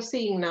one you're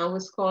seeing now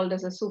is called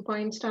as a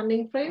supine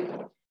standing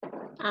frame.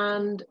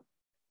 And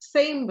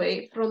same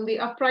way, from the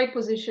upright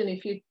position,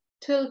 if you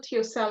tilt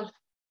yourself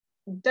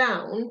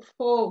down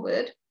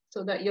forward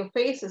so that your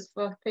face is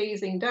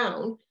facing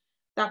down,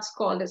 that's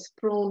called as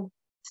prone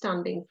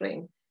standing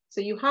frame.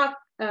 So you have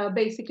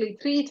basically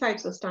 3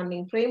 types of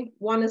standing frame.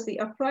 One is the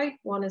upright,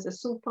 one is a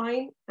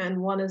supine,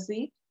 and one is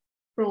the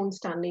prone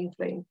standing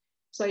frame.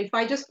 So if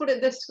I just put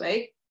it this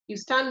way, you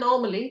stand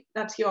normally,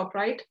 that's your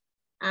upright.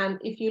 And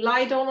if you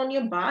lie down on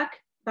your back,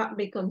 that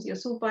becomes your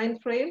supine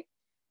frame.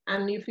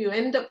 And if you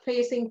end up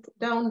facing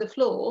down the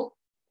floor,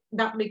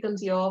 that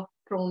becomes your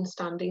prone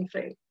standing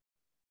frame.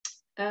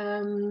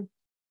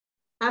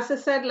 As I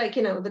said, like,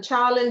 you know, the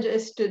challenge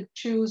is to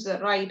choose the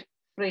right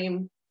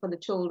frame for the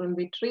children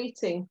we're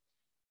treating.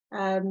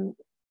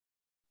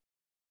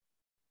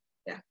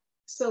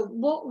 So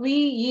what we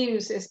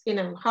use is, you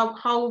know,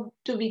 how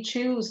do we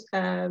choose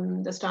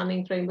the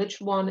standing frame? Which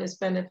one is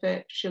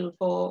beneficial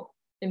for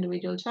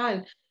individual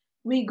child?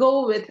 We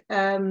go with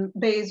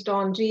based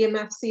on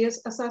GMFCS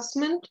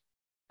assessment.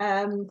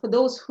 For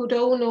those who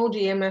don't know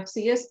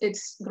GMFCS,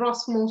 it's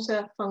Gross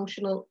Motor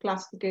Functional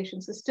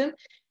Classification System.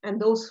 And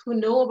those who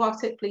know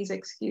about it, please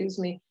excuse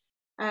me.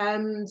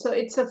 So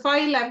it's a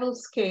 5-level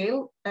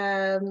scale.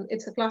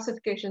 It's a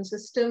classification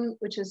system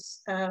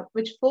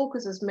which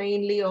focuses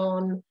mainly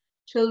on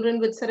children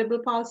with cerebral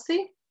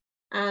palsy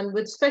and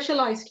with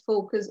specialized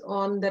focus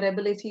on their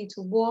ability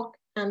to walk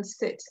and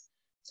sit.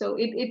 So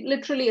it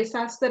literally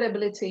assesses their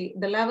ability,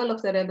 the level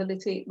of their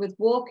ability with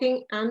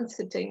walking and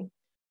sitting.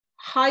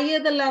 Higher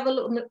the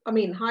level,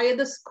 higher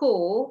the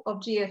score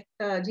of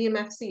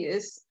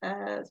GMFCS,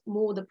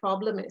 more the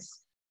problem is.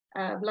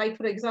 Like,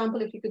 for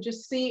example, if you could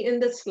just see in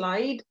the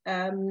slide,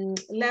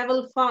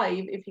 level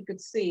 5, if you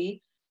could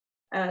see,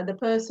 the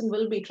person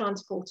will be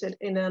transported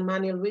in a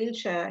manual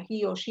wheelchair.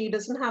 He or she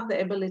doesn't have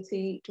the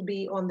ability to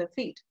be on their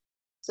feet.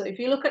 So if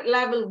you look at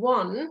level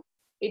 1,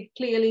 it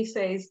clearly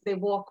says they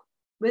walk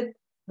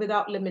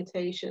without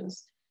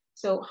limitations.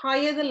 So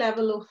higher the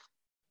level of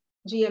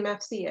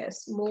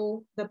GMFCS,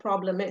 more the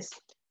problem is.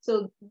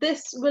 So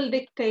this will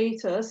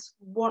dictate us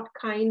what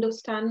kind of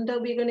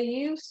standard we're going to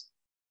use.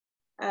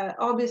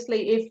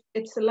 Obviously, if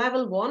it's a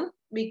level 1,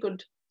 we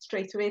could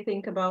straight away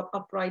think about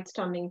upright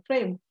standing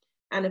frame.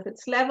 And if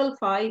it's level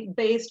 5,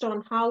 based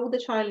on how the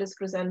child is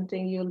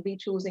presenting, you'll be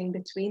choosing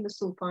between the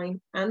supine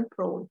and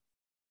prone.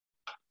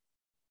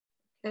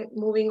 Okay,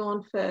 moving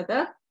on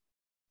further.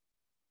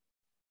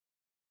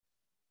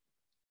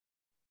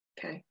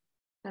 Okay.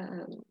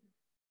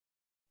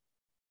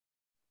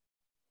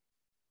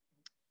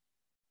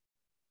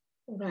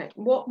 Right.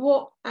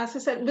 As I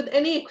said, with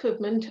any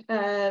equipment,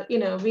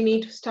 we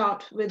need to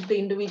start with the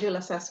individual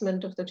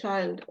assessment of the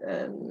child.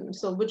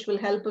 So which will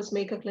help us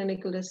make a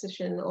clinical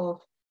decision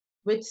of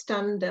which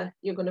standard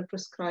you're going to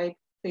prescribe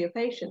for your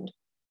patient.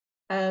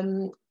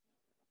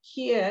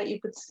 Here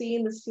you could see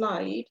in the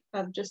slide,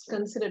 I've just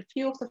considered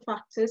few of the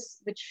factors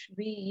which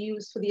we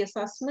use for the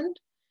assessment.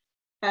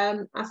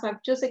 As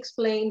I've just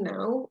explained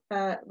now,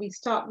 we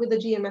start with the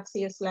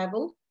GMFCS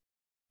level.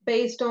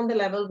 Based on the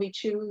level, we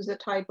choose a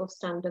type of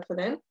standard for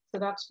them. So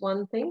that's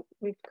one thing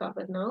we've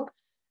covered now.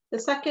 The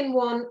second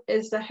one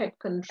is the head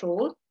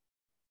control.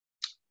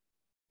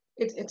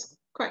 It's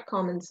quite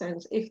common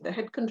sense. If the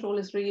head control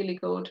is really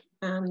good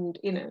and,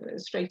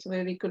 straight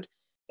away we could,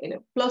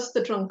 plus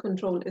the trunk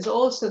control is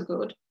also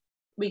good,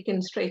 we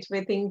can straight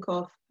away think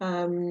of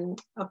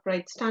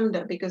upright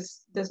standard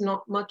because there's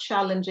not much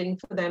challenging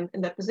for them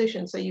in that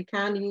position. So you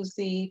can use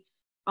the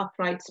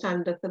upright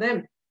standard for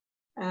them.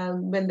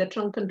 When the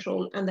trunk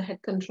control and the head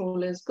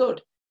control is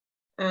good.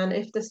 And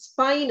if the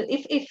spine,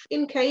 if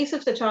in case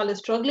if the child is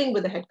struggling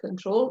with the head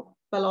control,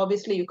 well,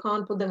 obviously you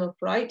can't put them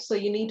upright. So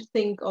you need to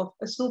think of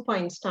a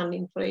supine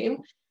standing frame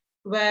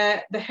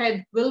where the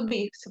head will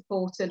be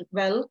supported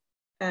well.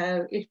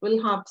 It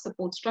will have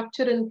support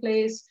structure in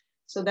place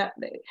so that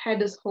the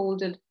head is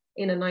holded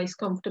in a nice,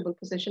 comfortable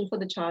position for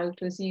the child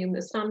to assume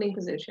the standing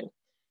position.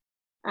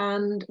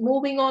 And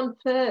moving on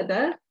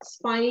further,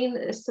 spine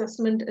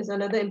assessment is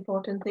another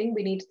important thing.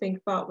 We need to think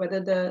about whether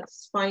the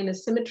spine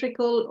is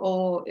symmetrical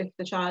or if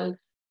the child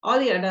or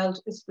the adult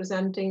is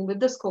presenting with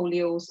the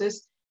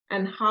scoliosis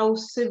and how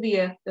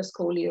severe the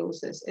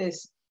scoliosis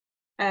is.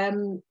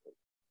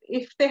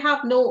 If they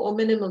have no or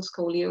minimal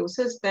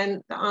scoliosis,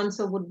 then the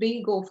answer would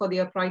be go for the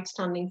upright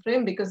standing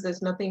frame because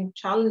there's nothing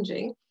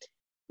challenging.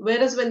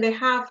 Whereas when they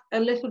have a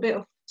little bit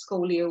of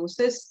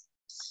scoliosis,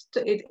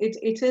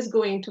 it is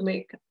going to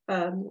make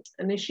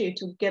an issue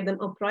to get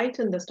them upright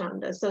in the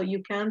standard. So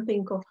you can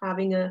think of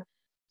having a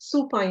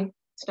supine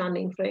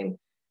standing frame.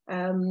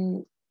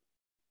 I'm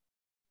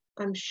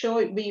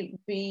sure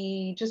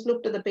we just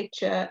looked at the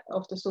picture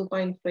of the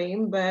supine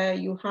frame where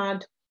you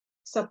had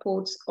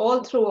supports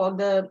all throughout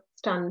the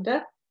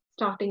standard,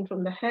 starting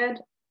from the head,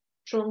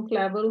 trunk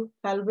level,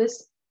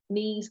 pelvis,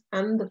 knees,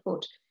 and the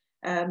foot.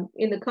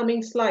 In the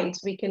coming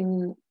slides, we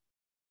can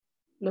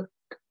look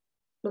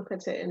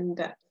at it in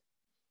depth.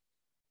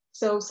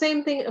 So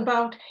same thing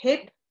about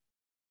hip.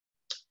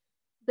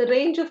 The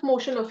range of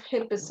motion of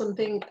hip is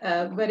something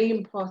very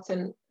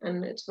important,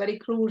 and it's very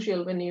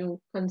crucial when you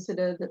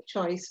consider the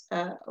choice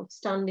of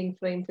standing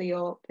frame for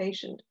your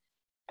patient.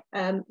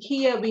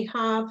 Here we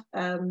have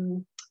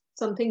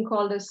something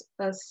called as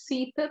a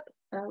CPIP,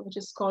 which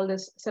is called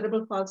as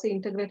cerebral palsy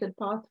integrated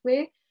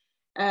pathway,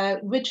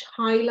 which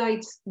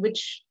highlights,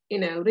 which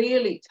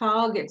really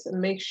targets and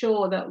makes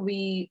sure that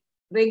we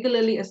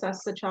regularly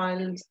assess the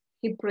child's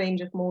hip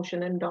range of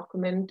motion and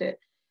document it.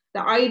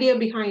 The idea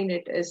behind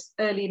it is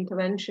early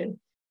intervention,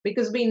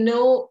 because we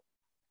know,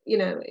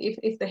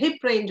 if the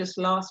hip range is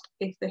lost,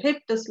 if the hip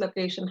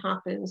dislocation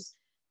happens,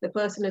 the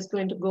person is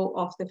going to go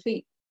off the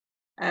feet.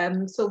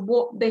 So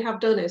what they have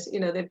done is,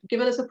 they've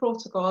given us a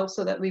protocol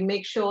so that we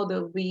make sure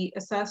that we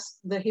assess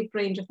the hip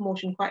range of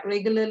motion quite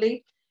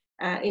regularly.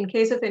 In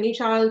case if any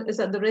child is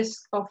at the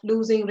risk of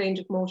losing range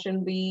of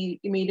motion, we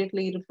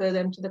immediately refer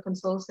them to the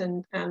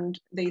consultant and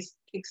they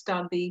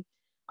kickstart the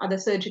other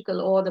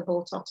surgical or the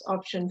Botox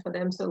option for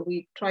them. So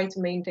we try to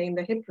maintain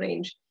the hip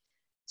range.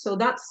 So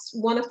that's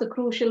one of the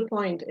crucial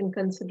points in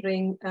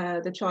considering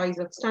the choice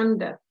of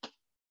standard.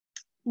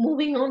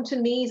 Moving on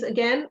to knees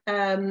again,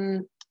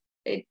 the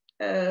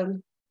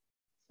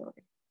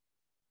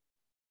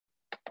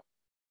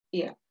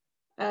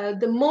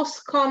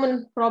most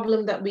common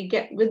problem that we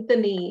get with the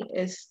knee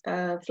is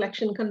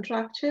flexion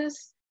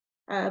contractures.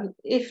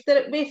 If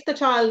the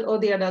child or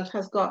the adult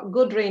has got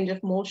good range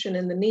of motion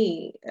in the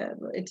knee,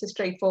 it's a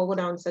straightforward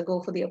answer,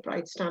 go for the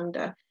upright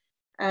standard.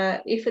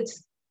 If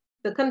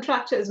the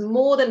contracture is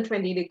more than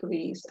 20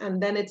 degrees,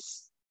 and then it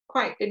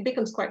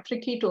becomes quite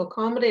tricky to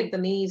accommodate the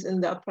knees in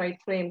the upright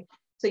frame.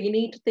 So you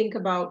need to think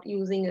about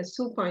using a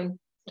supine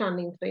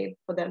standing frame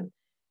for them.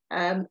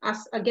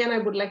 Again, I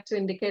would like to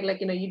indicate,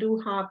 you do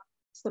have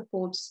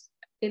supports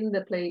in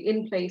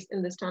place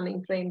in the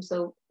standing frame,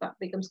 so that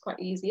becomes quite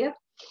easier.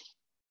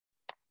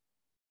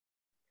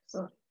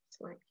 Sorry,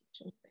 slide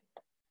keep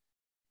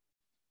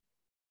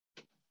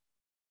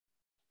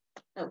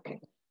jumping. Okay,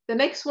 the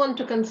next one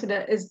to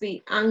consider is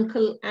the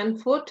ankle and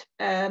foot.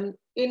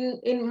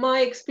 In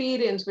my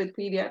experience with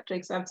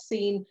pediatrics, I've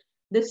seen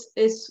this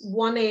is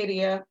one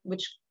area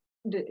which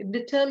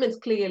determines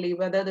clearly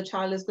whether the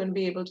child is going to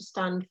be able to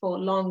stand for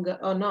longer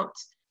or not.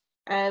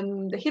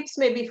 The hips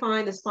may be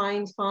fine, the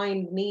spine's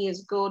fine, knee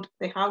is good,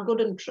 they have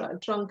good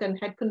trunk and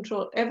head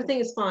control, everything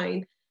is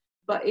fine.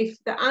 But if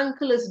the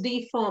ankle is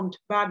deformed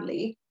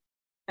badly,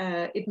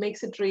 it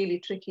makes it really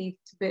tricky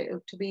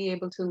to be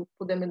able to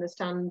put them in the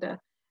standard.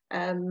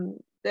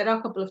 There are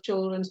a couple of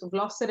children who've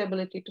lost their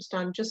ability to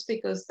stand just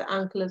because the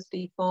ankle is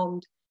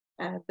deformed.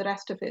 The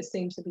rest of it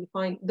seems to be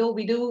fine. Though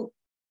we do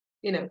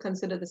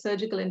consider the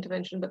surgical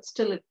intervention, but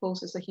still it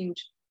poses a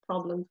huge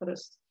problem for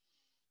us.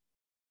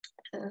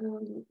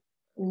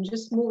 I'm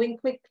just moving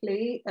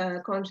quickly,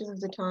 conscious of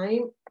the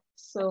time.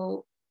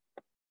 So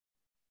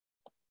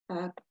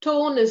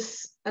tone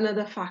is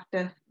another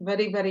factor,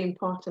 very, very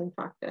important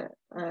factor.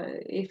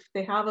 If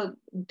they have a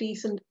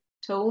decent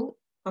tone,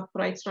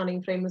 upright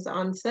standing frame is the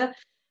answer.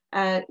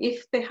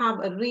 If they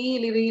have a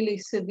really, really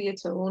severe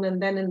tone,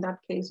 and then in that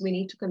case, we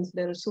need to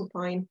consider a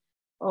supine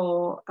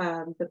or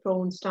the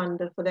prone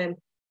stander for them.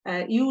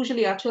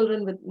 Usually our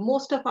children, with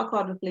most of our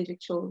quadriplegic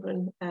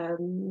children,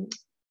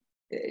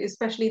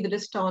 especially the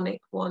dystonic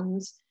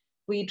ones,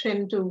 we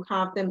tend to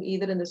have them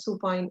either in the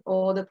supine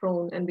or the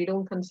prone, and we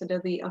don't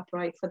consider the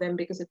upright for them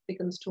because it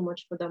becomes too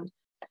much for them.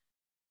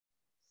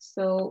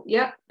 So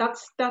yeah,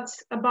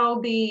 that's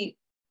about the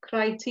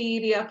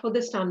criteria for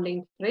the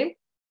standing frame.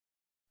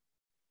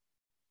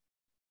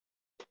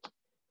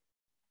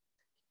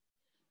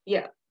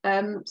 Yeah,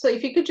 so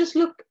if you could just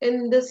look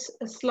in this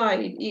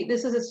slide,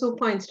 this is a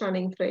supine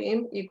standing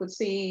frame. You could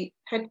see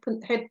head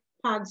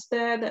pads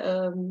there,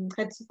 the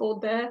head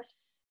support there.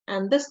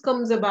 And this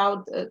comes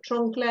about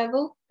trunk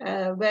level,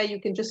 where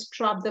you can just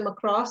strap them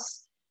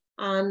across.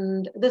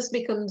 And this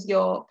becomes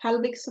your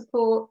pelvic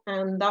support,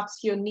 and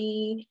that's your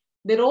knee.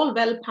 They're all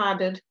well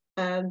padded.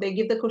 They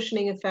give the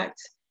cushioning effect.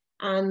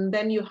 And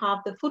then you have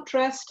the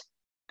footrest.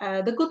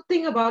 The good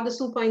thing about the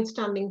supine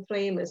standing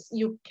frame is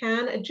you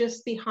can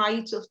adjust the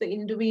height of the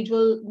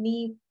individual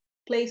knee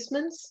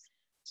placements,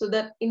 so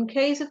that in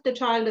case if the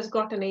child has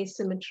got an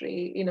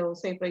asymmetry,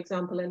 say for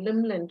example, a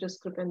limb length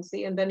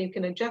discrepancy, and then you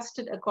can adjust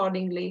it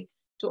accordingly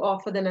to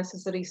offer the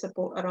necessary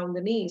support around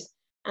the knees.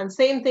 And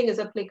same thing is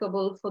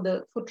applicable for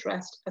the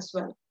footrest as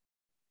well.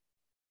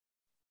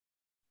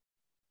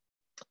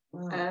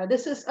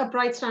 This is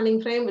upright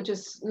standing frame, which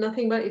is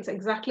nothing but it's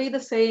exactly the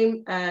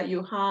same.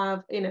 You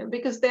have,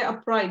 because they're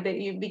upright,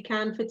 we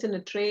can fit in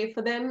a tray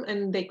for them,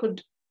 and they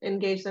could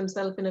engage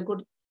themselves in a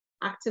good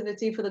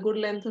activity for the good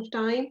length of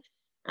time.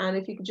 And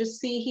if you could just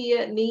see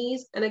here,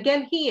 knees, and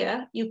again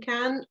here, you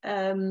can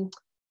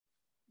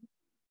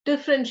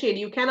differentiate,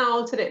 you can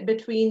alter it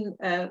between,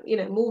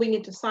 moving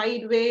it to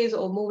sideways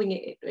or moving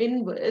it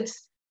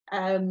inwards.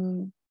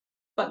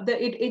 But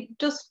it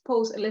does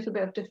pose a little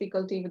bit of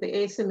difficulty with the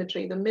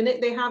asymmetry. The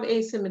minute they have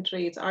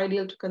asymmetry, it's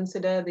ideal to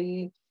consider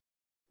the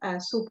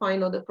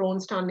supine or the prone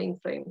standing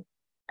frame.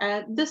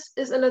 This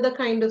is another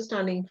kind of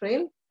standing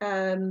frame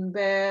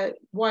where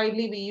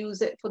widely we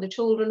use it for the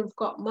children who've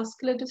got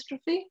muscular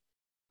dystrophy,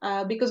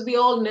 because we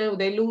all know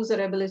they lose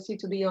their ability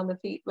to be on the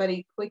feet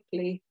very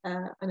quickly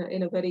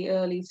in a very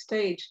early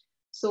stage.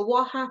 So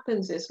what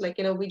happens is,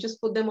 we just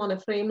put them on a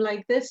frame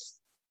like this.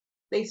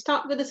 They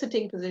start with a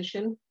sitting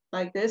position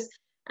like this,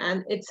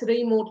 and it's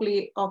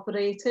remotely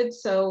operated.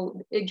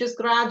 So it just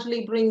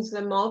gradually brings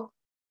them up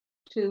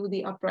to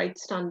the upright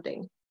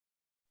standing.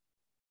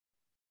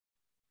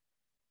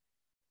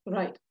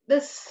 Right,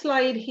 this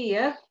slide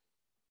here.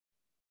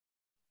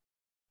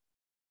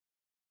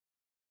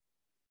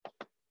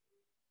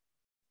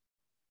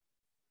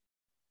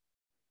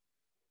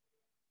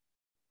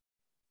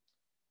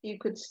 You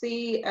could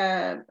see,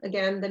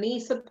 again, the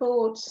knee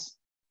supports,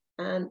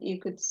 and you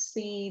could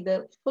see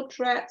the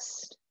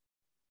footrest.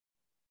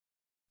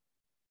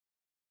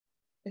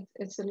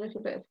 It's a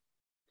little bit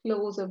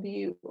closer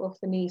view of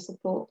the knee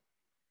support.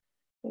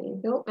 There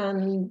you go.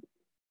 And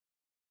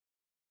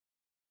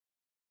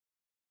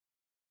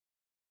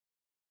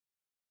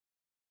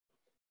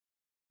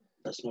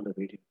that's not a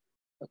video.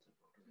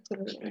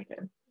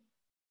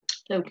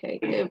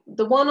 Okay,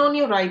 the one on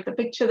your right, the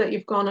picture that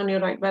you've gone on your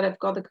right, where I've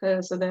got the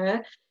cursor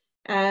there,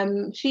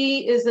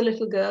 she is a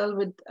little girl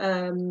with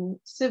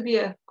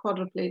severe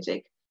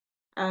quadriplegic.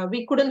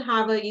 We couldn't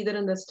have her either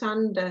in the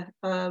stander,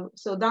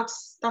 so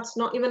that's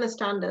not even a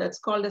stander. It's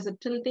called as a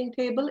tilting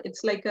table.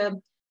 It's like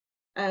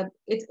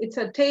it's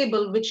a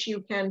table which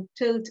you can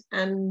tilt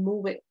and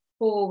move it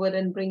forward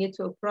and bring it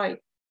to upright.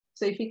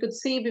 So if you could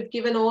see, we've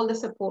given all the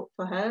support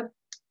for her.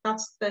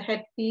 That's the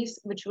head piece,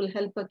 which will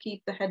help her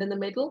keep the head in the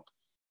middle.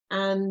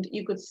 And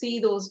you could see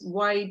those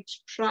wide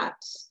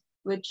straps,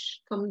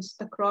 which comes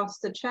across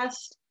the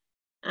chest.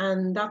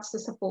 And that's the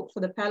support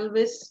for the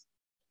pelvis.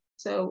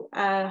 So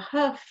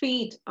her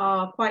feet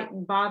are quite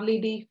badly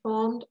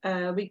deformed.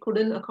 We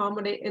couldn't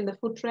accommodate in the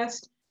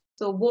footrest.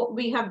 So what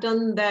we have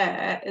done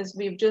there is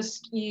we've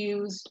just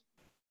used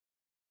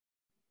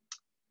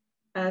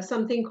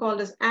something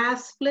called as air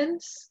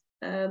splints.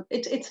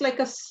 It's like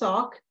a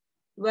sock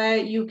where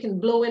you can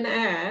blow in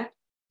air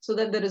so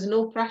that there is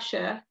no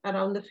pressure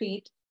around the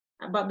feet,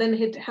 but then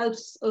it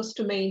helps us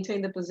to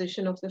maintain the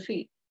position of the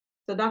feet.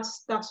 So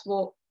that's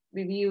what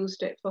we've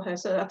used it for her.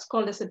 So that's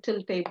called as a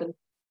tilt table.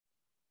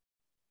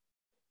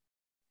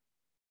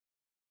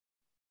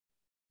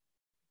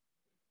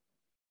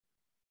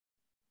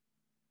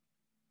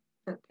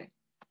 Okay.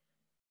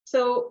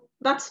 So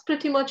that's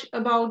pretty much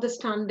about the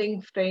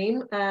standing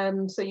frame.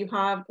 So you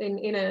have,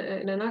 in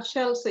a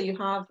nutshell, so you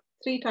have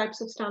 3 types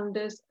of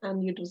standards,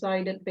 and you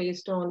decide it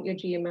based on your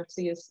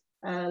GMFCS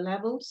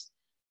levels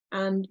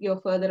and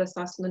your further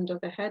assessment of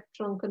the head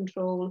trunk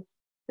control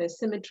There's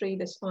symmetry,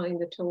 the spine,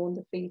 the tone,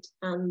 the feet,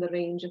 and the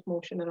range of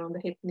motion around the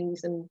hip,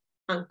 knees, and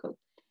ankle.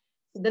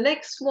 The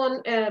next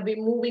one, we're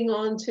moving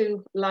on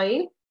to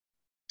lying.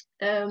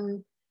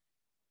 Until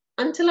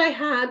I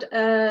had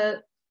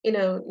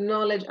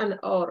knowledge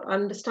or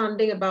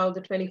understanding about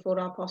the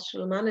 24-hour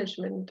postural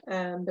management,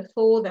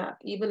 before that,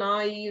 even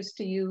I used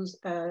to use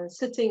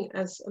sitting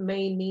as a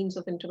main means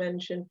of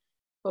intervention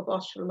for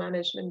postural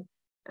management.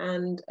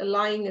 And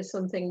lying is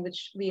something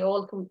which we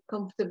all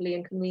comfortably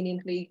and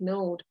conveniently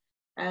ignored.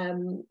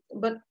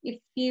 But if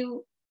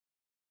you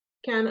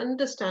can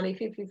understand,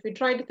 if you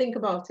try to think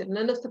about it,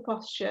 none of the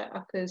posture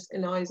occurs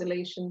in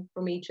isolation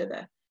from each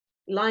other.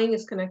 Lying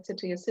is connected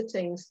to your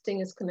sitting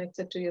is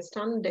connected to your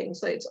standing.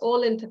 So it's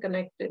all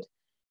interconnected.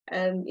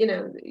 And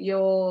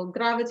your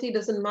gravity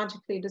doesn't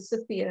magically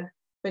disappear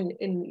when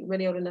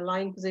you're in a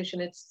lying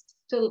position. It's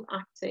still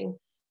acting.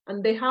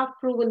 And they have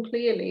proven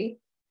clearly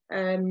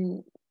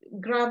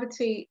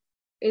gravity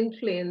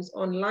influence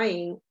on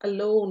lying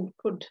alone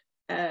could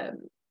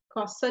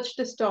cause such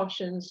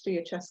distortions to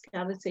your chest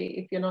cavity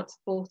if you're not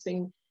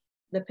supporting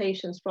the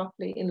patients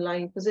properly in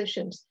lying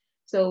positions.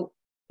 So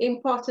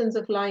importance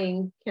of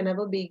lying can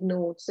never be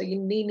ignored. So you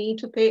need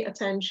to pay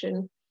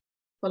attention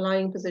for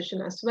lying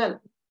position as well.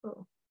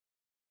 Oh.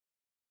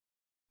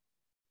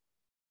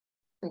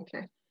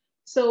 Okay.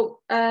 So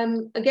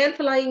again,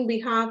 for lying, we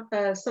have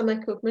some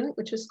equipment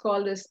which is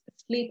called a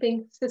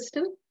sleeping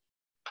system.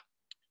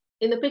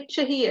 In the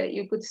picture here,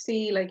 you could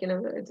see, like,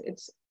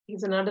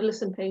 he's an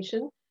adolescent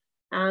patient,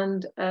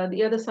 and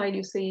the other side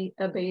you see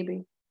a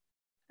baby.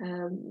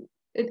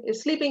 A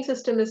sleeping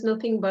system is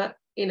nothing but,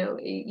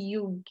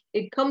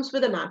 it comes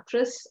with a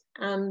mattress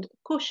and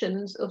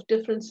cushions of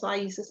different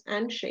sizes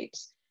and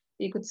shapes.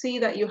 You could see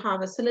that you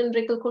have a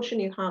cylindrical cushion,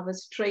 you have a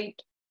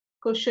straight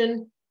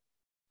cushion.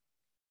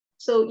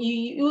 So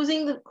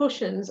using the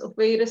cushions of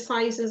various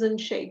sizes and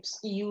shapes,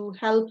 you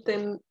help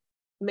them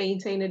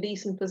maintain a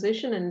decent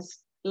position and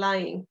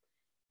lying.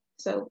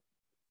 So,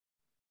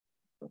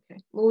 okay,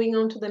 moving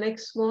on to the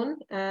next one.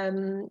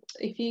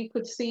 If you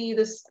could see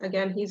this,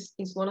 again,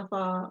 he's one of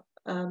our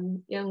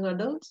young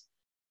adults.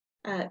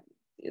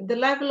 The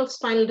level of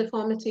spinal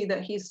deformity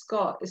that he's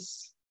got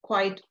is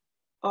quite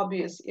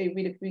obvious.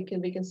 We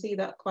can see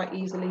that quite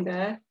easily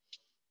there.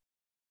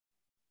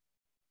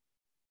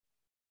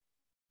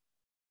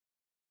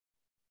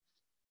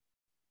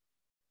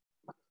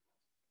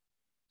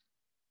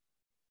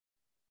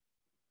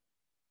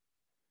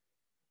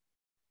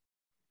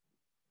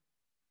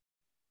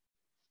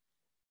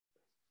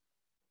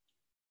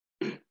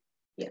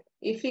 Yeah,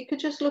 if you could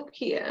just look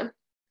here,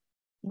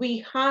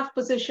 we have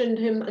positioned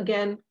him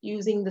again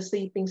using the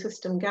sleeping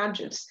system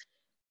gadgets.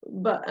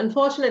 But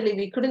unfortunately,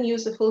 we couldn't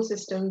use the full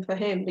system for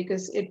him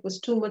because it was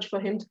too much for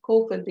him to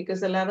cope with,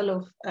 because the level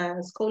of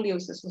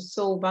scoliosis was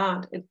so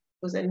bad. It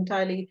was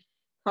entirely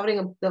covering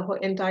up the whole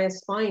entire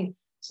spine.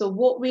 So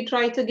what we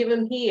try to give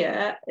him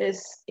here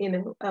is,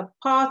 a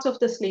part of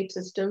the sleep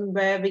system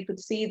where we could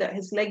see that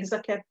his legs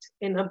are kept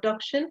in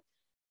abduction,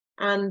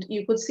 and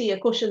you could see a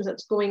cushion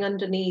that's going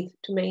underneath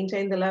to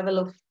maintain the level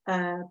of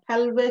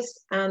pelvis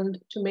and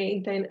to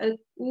maintain a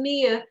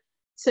near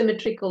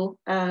symmetrical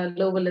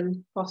lower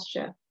limb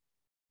posture.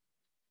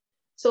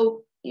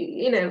 So,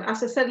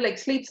 as I said, like,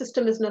 sleep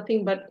system is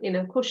nothing but,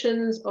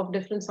 cushions of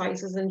different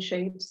sizes and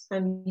shapes,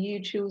 and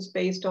you choose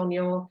based on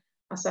your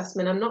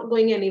assessment. I'm not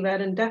going anywhere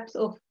in depth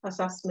of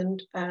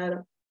assessment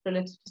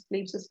related to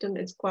sleep system.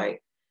 It's quite,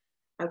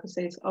 I would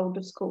say, it's out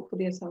of scope for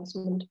the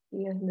assessment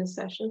here in this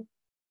session.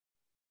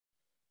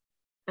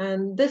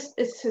 And this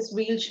is his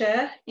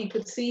wheelchair. You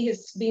could see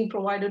he's been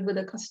provided with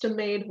a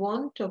custom-made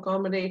one to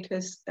accommodate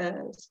his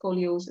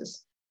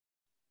scoliosis.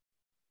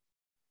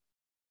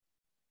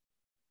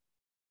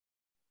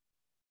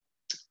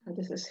 And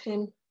this is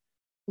him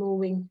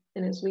moving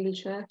in his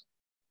wheelchair.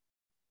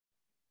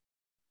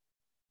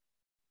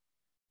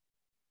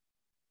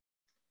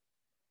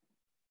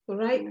 All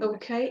right,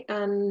 okay,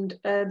 and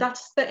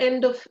that's the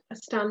end of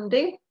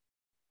standing.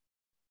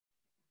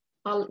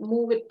 I'll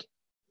move it.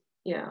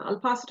 Yeah, I'll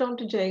pass it on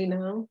to Jay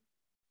now.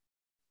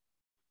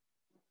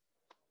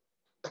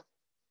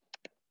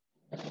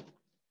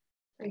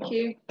 Thank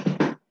you.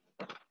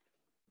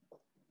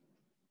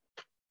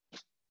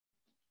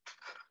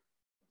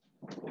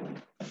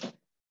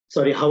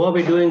 Sorry, how are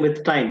we doing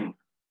with time?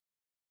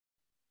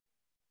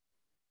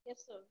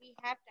 Yes, sir, we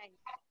have time.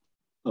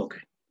 Okay,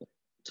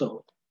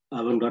 so I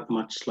haven't got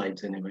much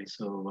slides anyway,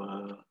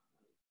 so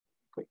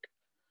quick.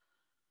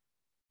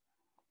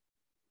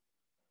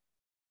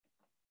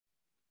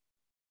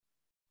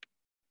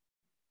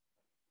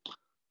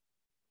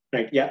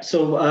 Right, yeah,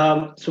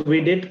 so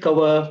we did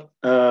cover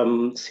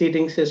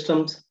seating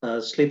systems,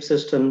 sleep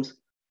systems,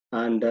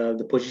 and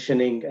the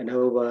positioning,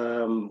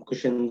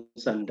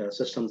 cushions and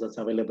systems that's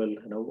available,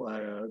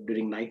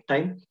 during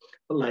nighttime,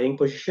 lying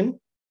position.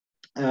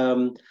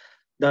 The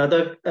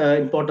other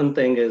important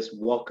thing is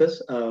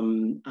walkers,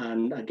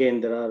 and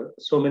again, there are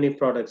so many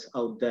products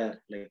out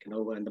there,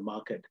 in the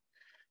market.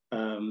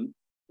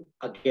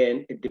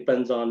 Again, it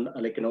depends on,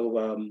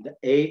 the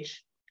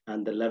age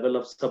and the level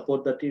of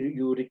support that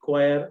you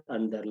require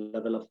and the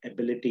level of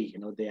ability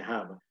they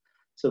have.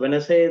 So when I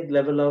say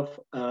level of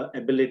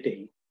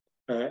ability,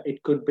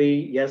 it could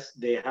be, yes,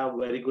 they have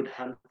very good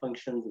hand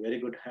functions, very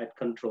good head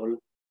control,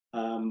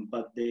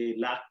 but they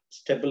lack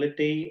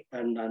stability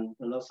and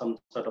some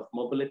sort of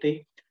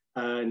mobility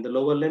in the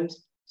lower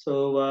limbs.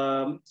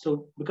 So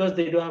because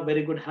they do have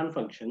very good hand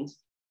functions,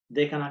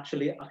 they can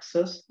actually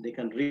access, they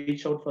can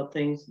reach out for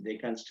things, they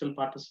can still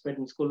participate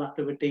in school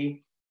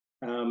activity.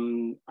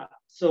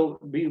 So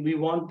we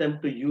want them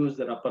to use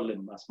their upper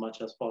limb as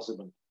much as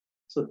possible.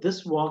 So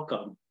this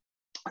walker,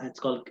 it's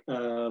called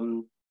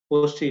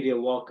posterior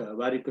walker,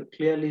 where you could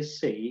clearly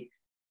see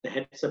the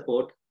head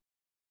support,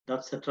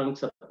 that's the trunk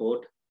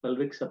support,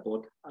 pelvic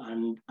support,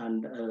 and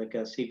like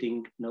a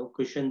seating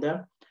cushion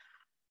there.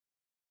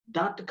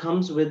 That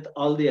comes with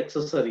all the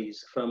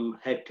accessories from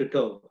head to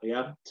toe.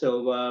 Yeah.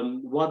 So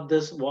what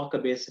this walker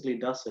basically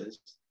does is,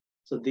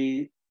 so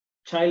the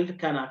child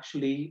can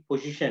actually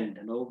position,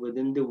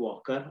 within the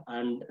walker,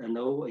 and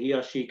he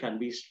or she can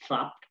be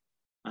strapped,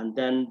 and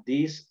then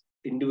these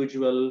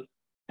individual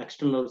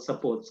external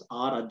supports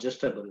are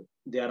adjustable.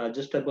 They are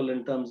adjustable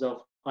in terms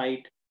of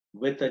height,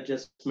 width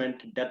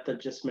adjustment, depth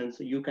adjustments.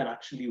 So you can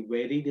actually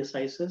vary the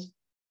sizes.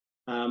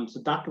 So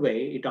that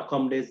way it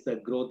accommodates the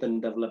growth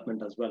and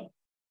development as well.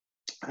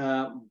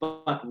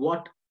 But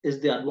what is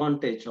the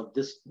advantage of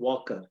this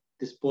walker,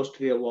 this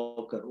posterior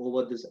walker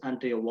over this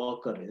anterior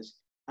walker is,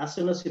 as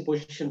soon as you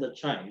position the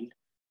child,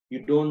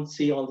 you don't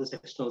see all this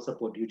external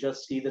support. You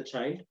just see the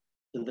child.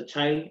 So the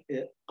child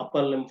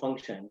upper limb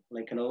function,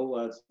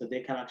 so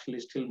they can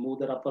actually still move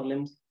their upper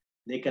limbs.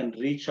 They can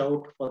reach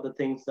out for the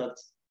things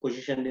that's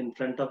positioned in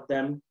front of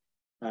them,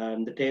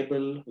 the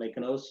table,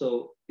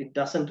 so it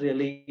doesn't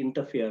really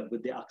interfere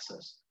with the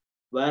access.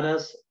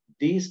 Whereas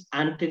these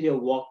anterior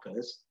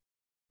walkers,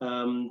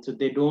 so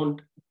they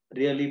don't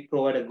really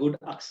provide a good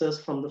access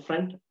from the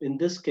front. In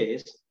this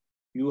case,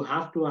 you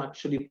have to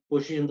actually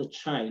position the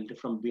child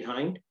from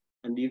behind,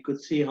 and you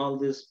could see how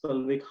this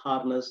pelvic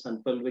harness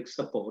and pelvic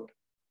support,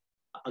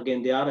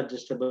 again, they are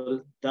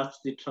adjustable. That's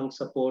the trunk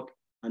support,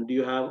 and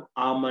you have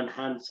arm and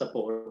hand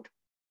support.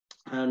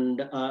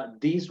 And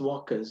these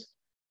walkers,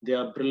 they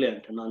are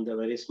brilliant and they're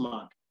very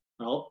smart.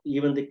 Now,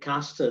 even the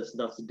casters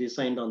that's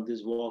designed on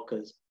these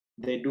walkers,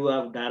 they do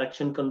have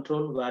direction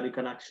control where you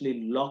can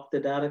actually lock the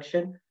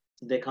direction.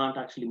 So they can't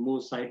actually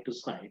move side to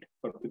side,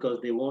 but because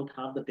they won't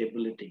have that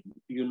ability,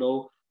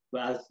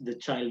 as the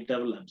child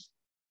develops,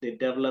 they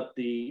develop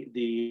the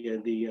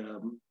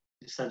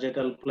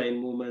sagittal plane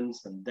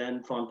movements, and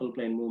then frontal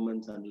plane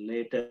movements, and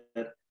later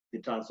the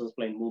transverse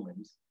plane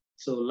movements.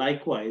 So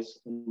likewise,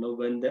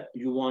 when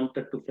you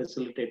wanted to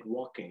facilitate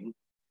walking,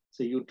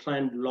 so you try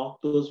and lock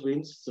those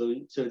wings,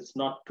 so it's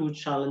not too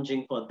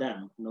challenging for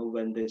them,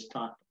 when they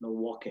start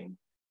walking.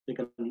 They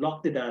can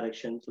lock the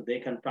direction, so they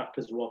can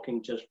practice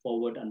walking just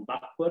forward and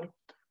backward.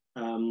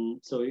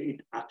 So it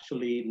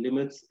actually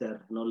limits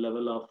their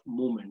level of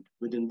movement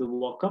within the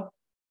walker.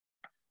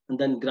 And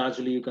then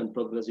gradually you can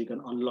progress, you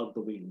can unlock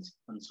the wheels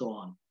and so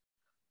on.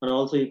 And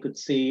also you could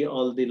see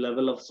all the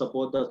level of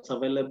support that's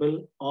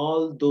available,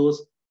 all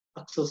those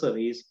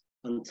accessories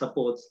and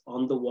supports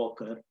on the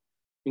walker,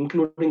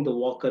 including the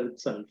walker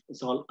itself,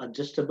 is all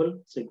adjustable.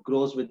 So it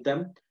grows with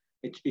them.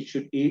 It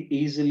should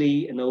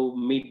easily,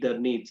 meet their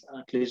needs,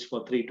 at least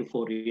for 3 to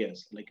 4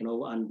 years,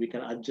 and we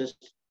can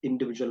adjust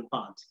individual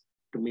parts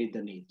to meet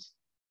the needs.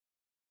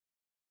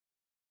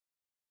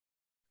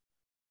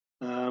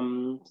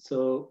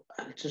 So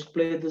I'll just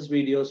play this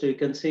video so you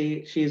can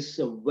see she's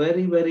a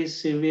very, very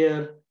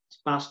severe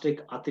spastic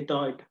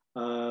athetoid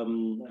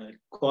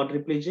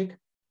quadriplegic,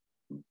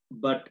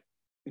 but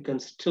you can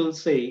still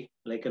see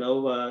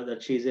that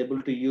she's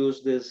able to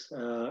use this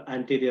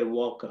anterior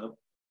walker,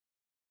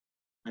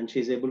 and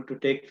she's able to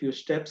take few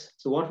steps.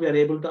 So what we are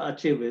able to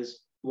achieve is,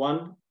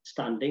 one,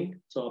 standing,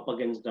 so up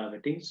against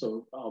gravity.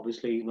 So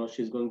obviously,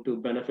 she's going to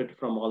benefit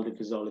from all the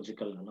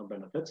physiological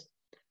benefits.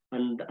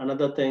 And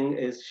another thing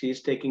is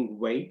she's taking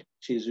weight.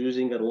 She's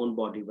using her own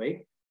body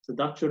weight. So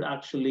that should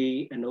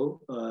actually,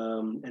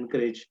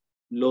 encourage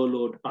low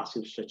load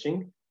passive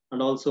stretching.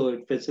 And also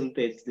it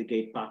facilitates the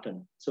gait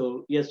pattern.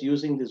 So yes,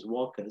 using these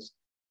walkers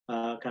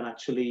can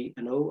actually,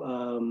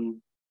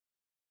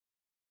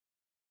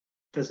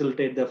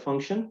 facilitate their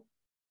function.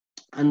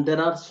 And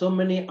there are so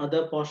many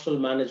other postural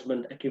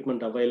management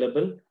equipment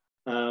available.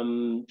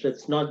 So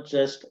it's not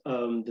just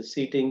the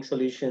seating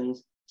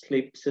solutions,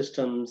 sleep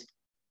systems,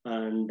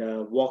 and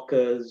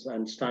walkers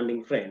and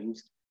standing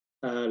frames,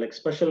 like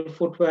special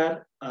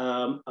footwear.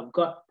 I've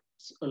got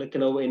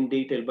in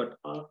detail, but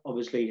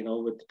obviously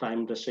with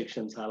time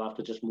restrictions, I'll have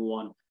to just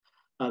move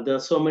on. There are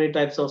so many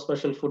types of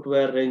special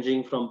footwear,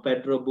 ranging from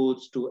Pedro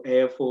boots to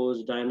Air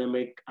Force,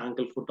 dynamic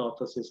ankle foot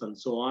orthosis, and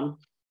so on.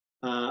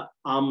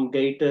 Arm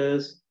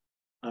gaiters.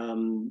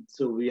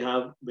 So we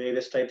have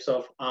various types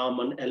of arm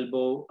and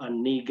elbow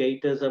and knee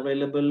gaiters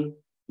available.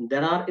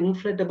 There are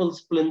inflatable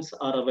splints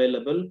are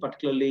available,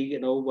 particularly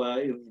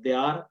if they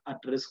are at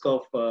risk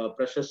of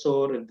pressure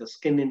sore, if the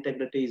skin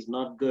integrity is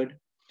not good.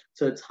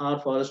 So it's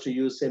hard for us to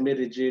use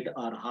semi-rigid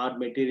or hard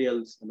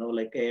materials,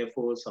 like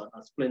AFOs or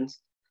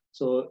splints.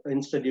 So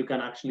instead, you can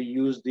actually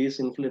use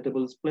these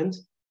inflatable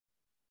splints.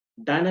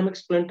 Dynamic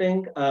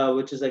splinting,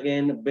 which is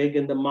again big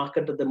in the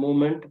market at the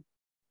moment.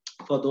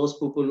 For those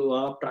people who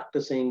are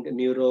practicing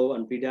neuro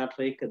and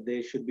pediatric,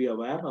 they should be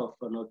aware of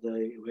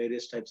the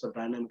various types of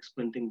dynamic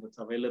splinting that's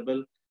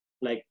available,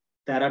 like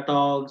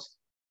Teratogs,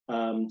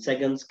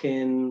 second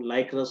skin,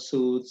 lycra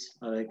suits.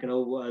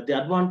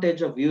 The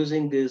advantage of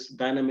using this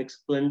dynamic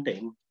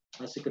splinting,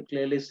 as you could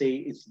clearly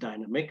see, it's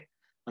dynamic.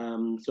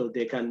 So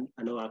they can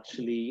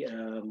actually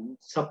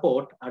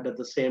support and at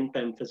the same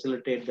time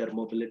facilitate their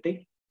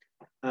mobility.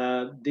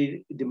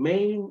 The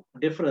main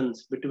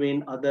difference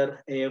between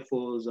other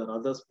AFOs or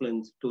other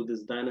splints to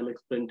this dynamic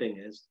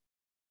splinting is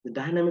the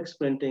dynamic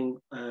splinting,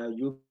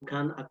 you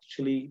can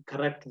actually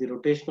correct the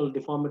rotational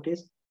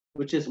deformities,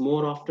 which is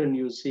more often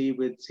you see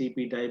with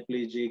CP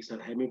diplegics or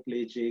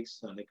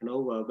hemiplegics,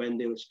 when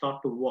they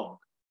start to walk,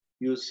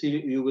 you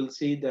will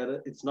see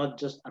that it's not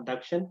just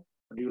adduction,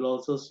 but you will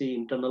also see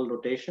internal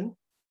rotation,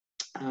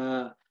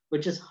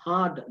 which is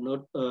hard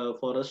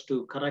for us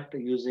to correct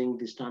using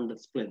the standard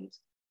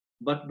splints.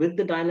 But with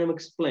the dynamic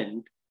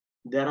splint,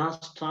 there are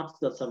straps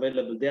that's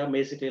available. They are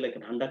basically like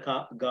an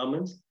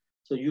undergarments.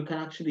 So you can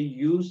actually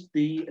use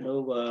the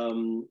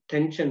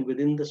tension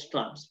within the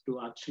straps to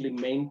actually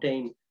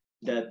maintain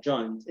their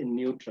joints in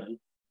neutral,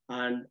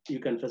 and you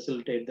can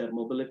facilitate their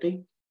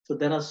mobility. So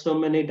there are so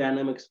many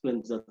dynamic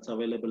splints that's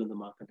available in the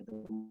market at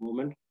the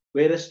moment.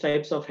 Various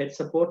types of head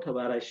support,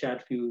 where I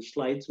shared few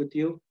slides with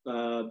you.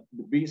 The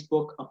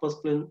bespoke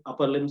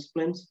upper limb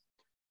splints,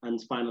 and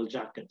spinal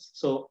jackets.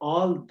 So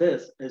all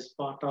this is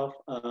part of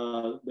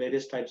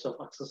various types of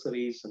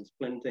accessories and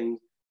splinting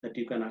that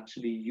you can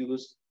actually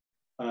use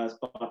as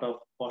part of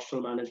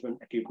postural management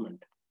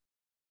equipment.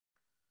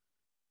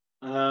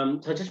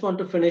 So I just want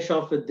to finish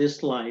off with this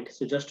slide.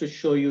 So just to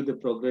show you the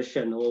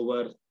progression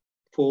over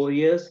 4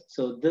 years.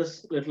 So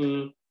this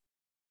little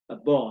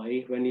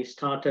boy, when he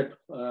started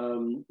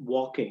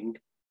walking,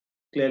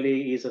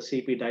 clearly he's a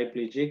CP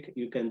diplegic.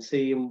 You can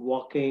see him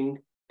walking,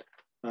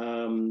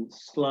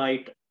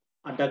 slight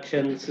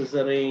adduction,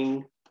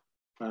 scissoring,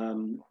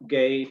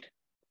 gait,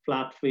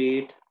 flat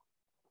feet.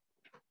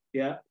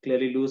 Yeah,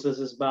 clearly loses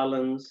his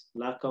balance,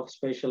 lack of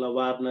spatial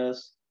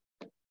awareness.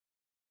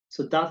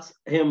 So that's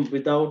him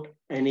without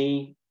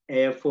any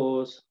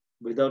AFOs,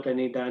 without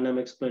any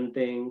dynamic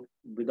splinting,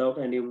 without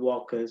any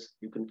walkers.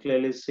 You can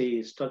clearly see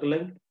he's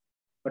struggling.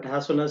 But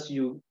as soon as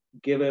you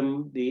give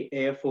him the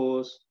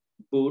AFOs,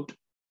 boot,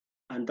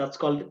 and that's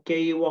called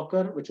KE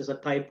walker, which is a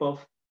type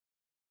of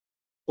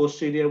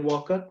posterior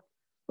walker,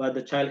 where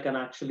the child can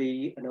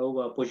actually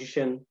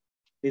position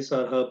his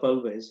or her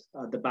pelvis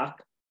at the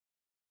back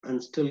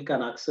and still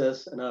can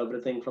access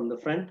everything from the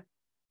front.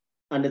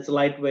 And it's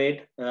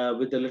lightweight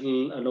with the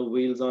little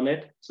wheels on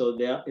it, so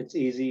it's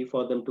easy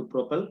for them to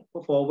propel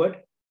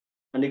forward.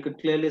 And you could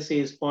clearly see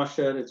his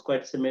posture. It's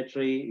quite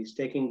symmetry. He's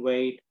taking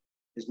weight.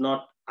 He's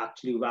not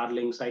actually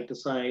waddling side to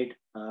side.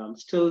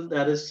 Still,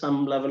 there is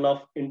some level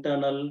of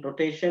internal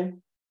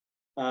rotation.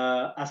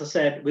 As I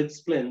said, with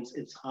splints,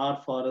 it's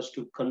hard for us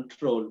to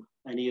control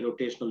any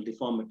rotational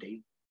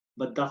deformity,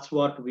 but that's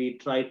what we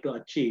try to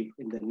achieve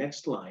in the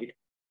next slide.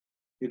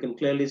 You can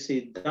clearly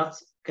see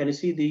can you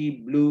see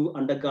the blue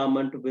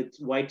undergarment with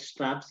white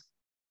straps?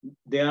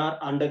 They are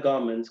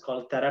undergarments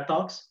called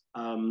Teratogs.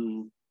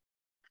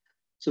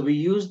 So we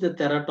use the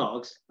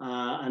Teratogs,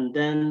 and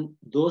then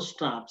those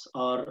straps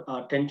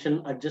are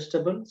tension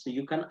adjustable. So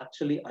you can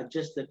actually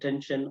adjust the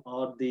tension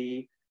or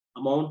the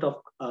amount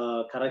of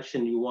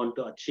correction you want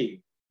to achieve.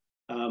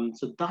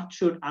 So that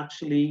should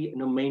actually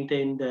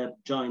maintain the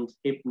joints,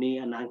 hip, knee,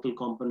 and ankle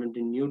component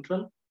in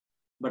neutral,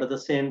 but at the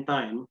same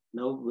time,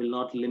 will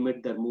not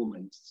limit their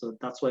movements. So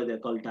that's why they're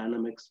called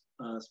dynamic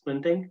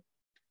splinting.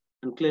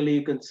 And clearly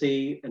you can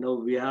see,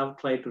 we have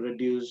tried to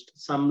reduce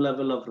some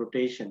level of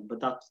rotation, but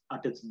that's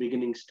at its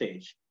beginning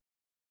stage.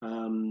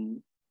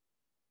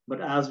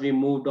 But as we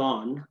moved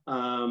on,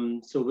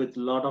 so with a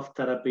lot of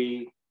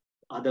therapy,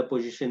 other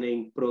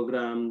positioning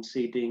programs,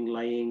 seating,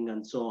 lying,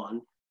 and so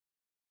on,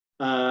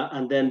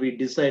 and then we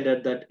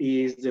decided that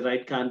he is the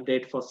right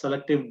candidate for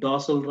selective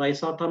dorsal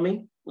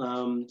rhizotomy.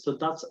 So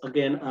that's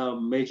again a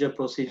major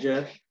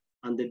procedure,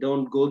 and they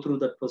don't go through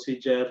that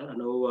procedure.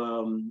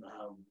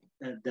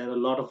 There are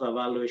a lot of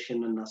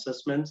evaluation and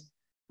assessments,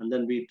 and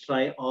then we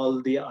try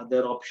all the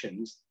other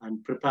options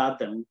and prepare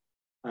them.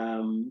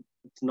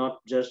 It's not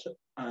just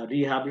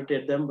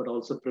rehabilitate them, but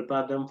also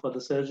prepare them for the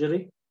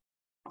surgery.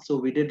 So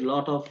we did a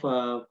lot of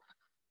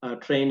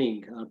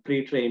training,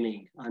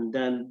 pre-training, and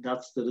then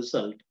that's the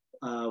result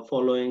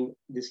following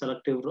the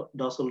selective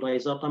dorsal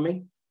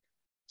rhizotomy.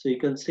 So you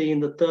can see in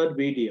the third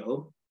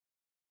video,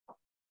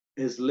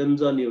 his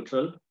limbs are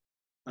neutral.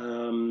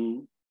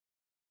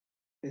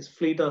 His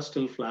feet are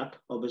still flat,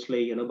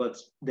 obviously, but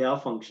they are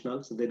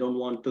functional, so they don't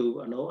want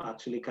to,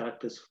 actually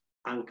correct his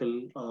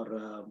ankle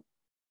or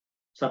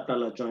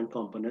subtalar joint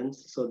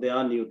components. So they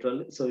are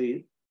neutral. So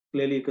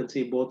clearly you can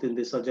see both in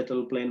the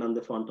sagittal plane and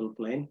the frontal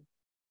plane.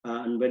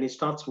 And when he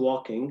starts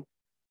walking,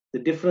 the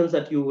difference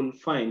that you will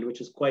find,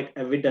 which is quite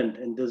evident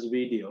in this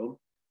video,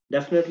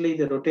 definitely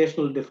the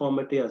rotational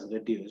deformity has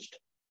reduced,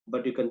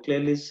 but you can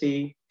clearly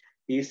see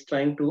he's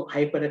trying to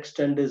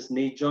hyperextend his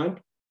knee joint.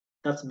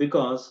 That's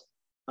because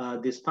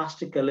the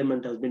spastic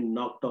element has been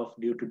knocked off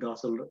due to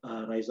dorsal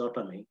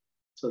rhizotomy.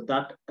 So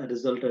that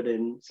resulted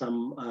in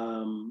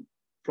some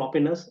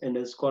floppiness in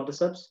his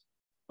quadriceps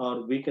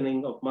or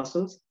weakening of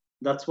muscles.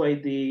 That's why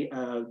the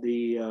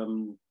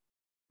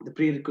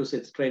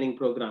prerequisites training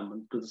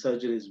program to the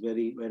surgery is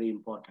very, very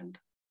important.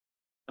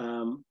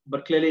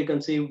 But clearly you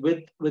can see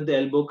with the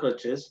elbow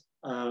crutches,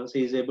 so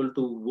he's able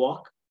to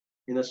walk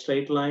in a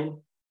straight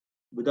line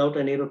without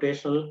any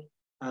rotational.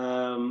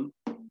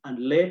 And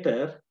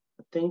later,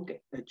 I think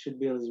it should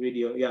be on this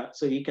video. Yeah,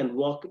 so he can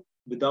walk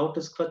without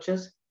his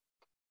crutches.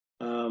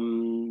 Let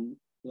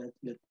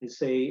me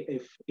say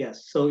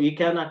yes. So he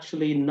can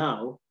actually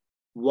now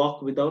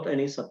walk without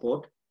any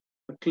support.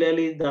 But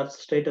clearly that's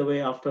straight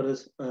away after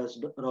his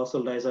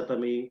dorsal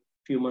rhizotomy,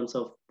 few months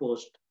of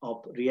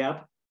post-op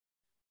rehab.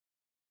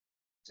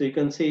 So you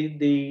can see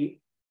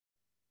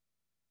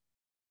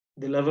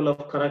the level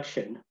of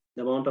correction,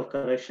 the amount of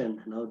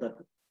correction now that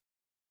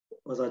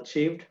was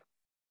achieved.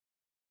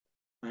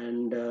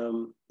 And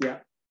yeah,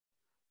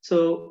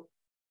 so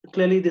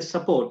clearly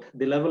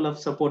the level of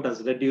support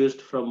has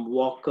reduced from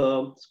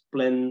walker,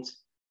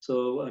 splints,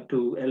 so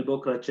to elbow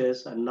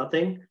crutches and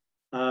nothing.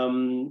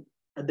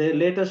 At the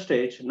later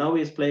stage, now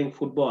he's playing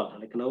football,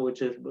 like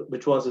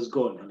which was his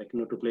goal, like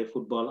to play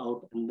football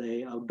out in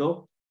the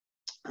outdoor.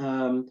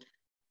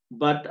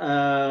 But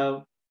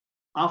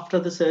after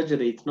the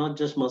surgery, it's not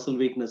just muscle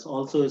weakness,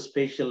 also his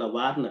spatial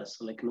awareness,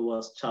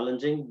 was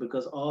challenging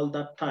because all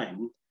that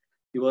time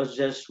he was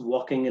just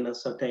walking in a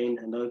certain,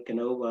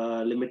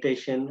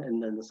 limitation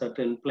and in a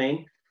certain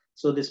plane.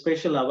 So the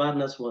spatial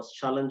awareness was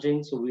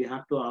challenging. So we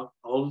had to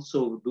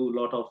also do a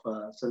lot of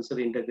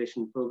sensory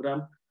integration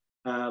program.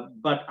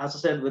 But as I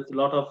said, with a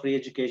lot of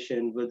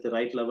re-education, with the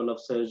right level of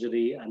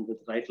surgery and with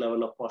the right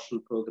level of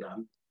postural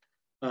program,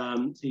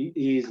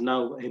 he is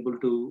now able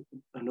to,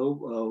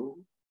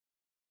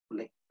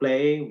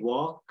 play,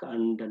 walk,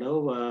 and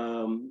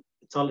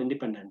it's all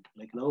independent.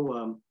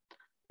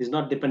 He's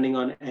not depending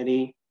on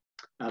any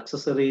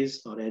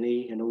accessories or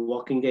any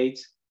walking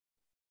aids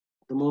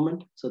at the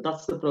moment. So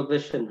that's the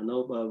progression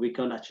we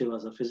can achieve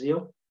as a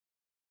physio.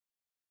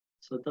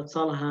 So that's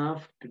all I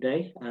have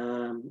today.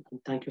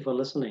 Thank you for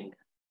listening.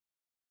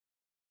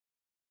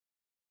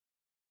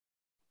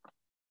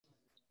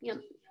 Yeah,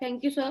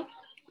 thank you, sir.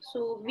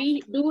 So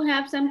we do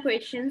have some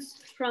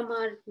questions from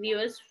our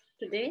viewers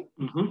today.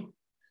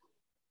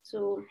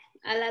 So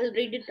I'll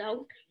read it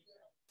out.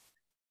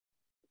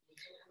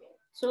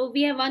 So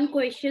we have one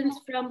question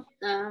from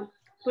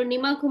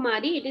Purnima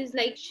Kumari. It is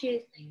like,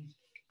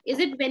 is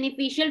it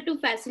beneficial to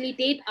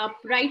facilitate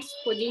upright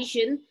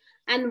position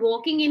and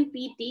walking in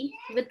PT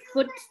with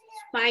foot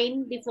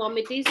spine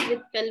deformities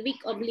with pelvic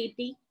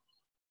obliquity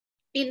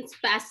in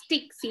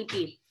spastic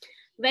CT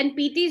when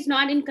PT is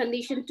not in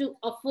condition to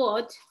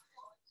afford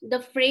the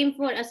frame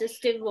for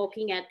assistive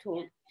walking at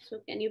home?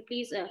 So can you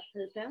please help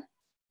her?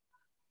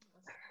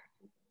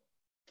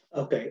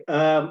 Okay,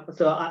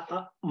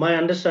 so my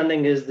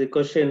understanding is the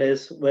question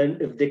is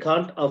if they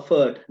can't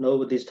afford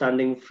the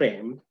standing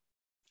frame.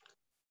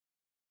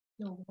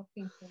 No,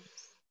 walking frames.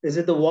 Is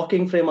it the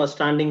walking frame or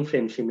standing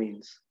frame she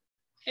means?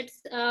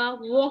 It's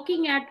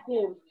walking at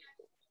home.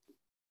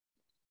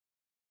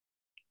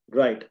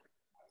 Right.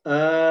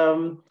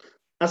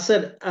 I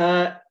said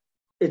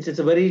it's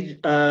a very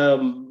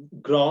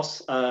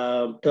gross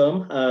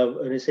term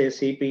when you say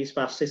CP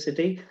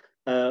spasticity.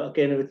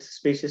 Again, with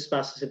species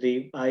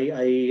spasticity,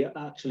 I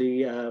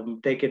actually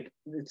take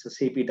it's a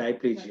CP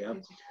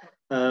diplegia.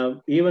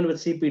 Even with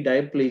CP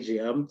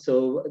diplegia,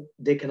 so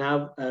they can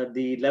have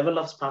the level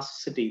of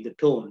spasticity, the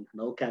tone,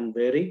 can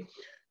vary.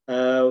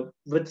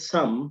 With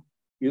some,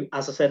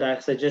 as I said,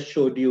 as I just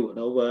showed you,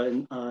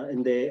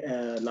 in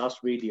the last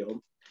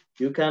video,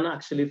 you can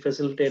actually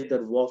facilitate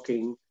their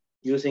walking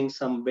using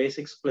some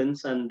basic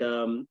splints and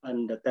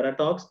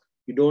theratogs.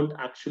 You don't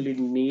actually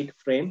need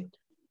frame.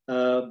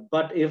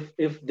 But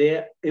if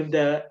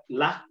they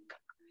lack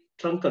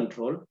trunk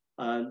control,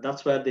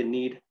 that's where they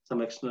need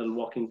some external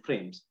walking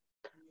frames.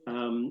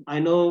 I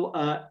know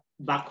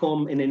back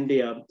home in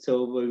India,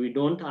 so we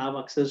don't have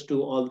access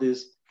to all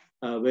these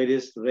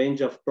various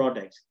range of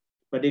products,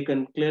 but you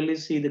can clearly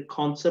see the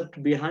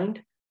concept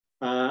behind,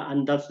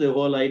 and that's the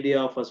whole idea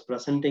of us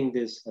presenting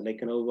this,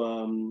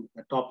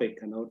 a topic,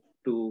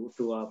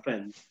 to our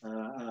friends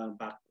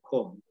back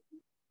home.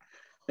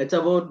 It's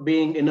about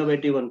being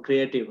innovative and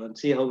creative and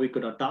see how we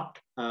could adapt.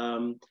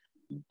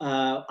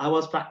 I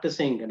was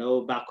practicing,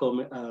 back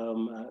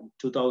home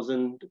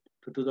 2000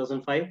 to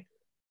 2005,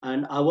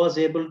 and I was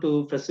able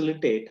to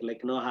facilitate, I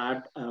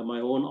had my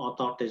own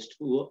orthotist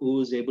who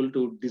was able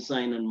to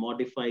design and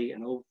modify,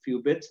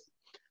 few bits.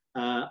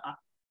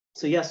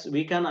 So yes,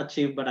 we can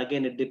achieve, but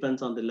again, it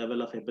depends on the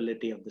level of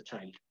ability of the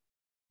child.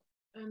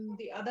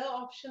 The other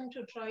option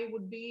to try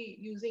would be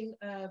using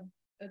a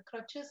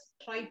crutches,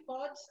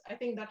 tripods. I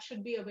think that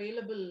should be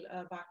available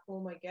back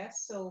home, I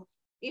guess. So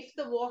if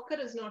the walker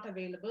is not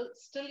available,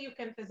 still you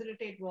can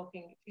facilitate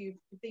walking. If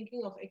you're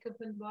thinking of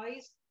equipment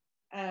wise,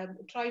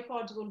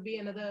 tripods will be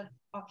another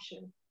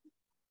option.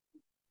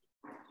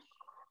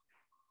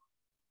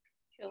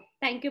 Sure.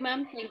 Thank you,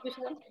 ma'am. Thank you,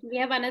 sir. We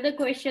have another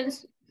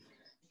questions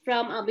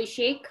from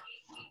Abhishek.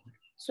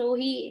 So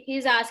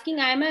he's asking,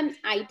 I'm an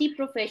IT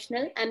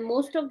professional and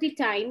most of the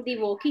time the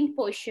walking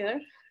posture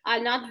are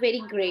not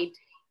very great.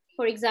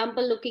 For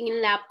example, looking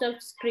in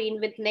laptop screen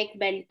with neck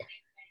bent.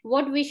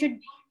 What we should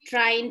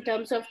try in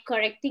terms of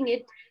correcting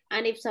it,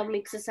 and if some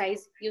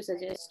exercise you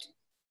suggest.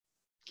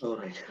 All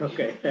right.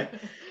 Okay.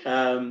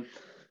 Hi,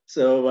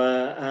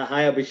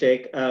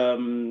 Abhishek.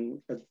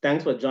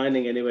 Thanks for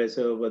joining anyway.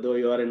 So, though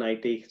you are in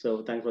IT,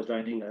 so thanks for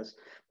joining us.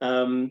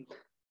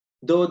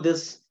 Though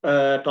this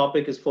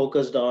topic is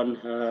focused on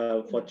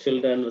for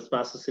children with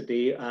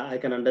spasticity, I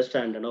can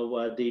understand,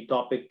 the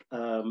topic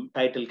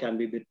title can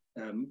be a bit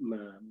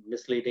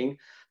misleading.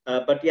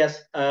 But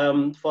yes,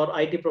 for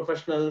IT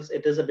professionals,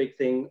 it is a big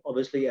thing.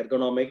 Obviously,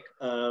 ergonomic.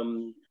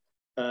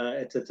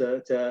 It's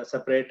a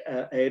separate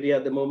area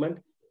at the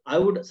moment. I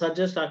would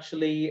suggest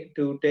actually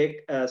to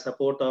take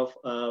support of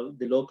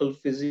the local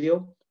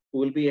physio who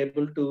will be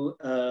able to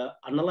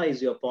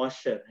analyze your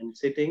posture and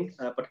sitting,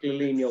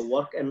 particularly in your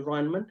work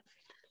environment.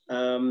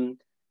 um,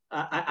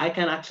 I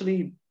can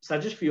actually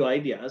suggest few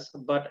ideas,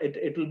 but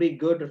it will be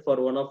good for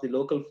one of the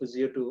local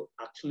physio to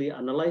actually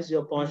analyze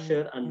your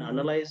posture and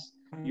analyze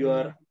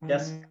your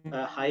desk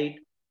height,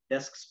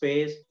 desk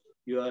space,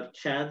 your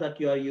chair that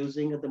you are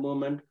using at the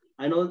moment.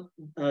 I know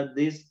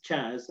these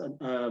chairs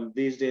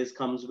these days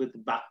comes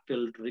with back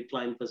tilt,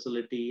 recline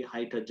facility,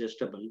 height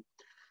adjustable.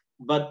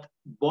 But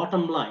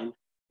bottom line,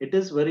 it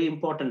is very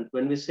important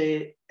when we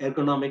say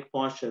ergonomic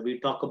posture, we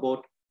talk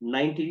about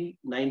 90,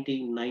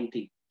 90,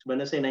 90. When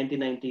I say 90,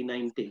 90,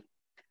 90,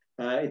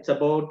 it's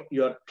about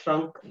your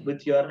trunk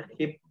with your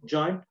hip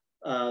joint.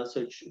 So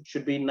it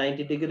should be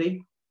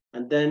 90-degree.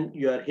 And then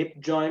your hip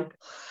joint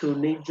to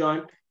knee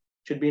joint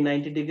should be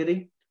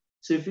 90-degree.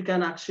 So if you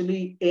can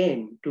actually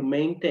aim to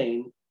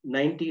maintain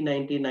 90,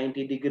 90,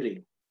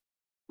 90-degree.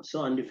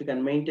 So, and if you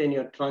can maintain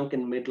your trunk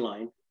in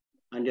midline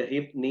and your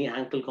hip, knee,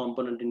 ankle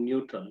component in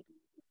neutral.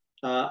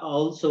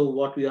 Also,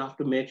 what we have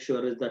to make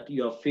sure is that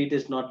your feet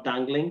is not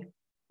dangling.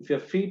 If your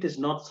feet is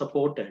not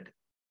supported,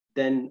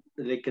 then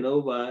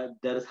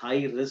there is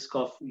high risk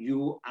of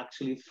you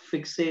actually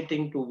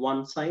fixating to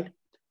one side,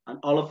 and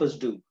all of us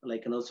do.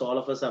 So all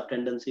of us have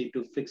tendency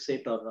to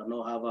fixate or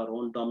have our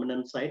own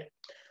dominant side.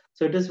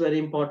 So it is very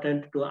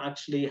important to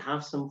actually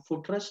have some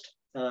footrest,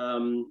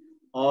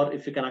 or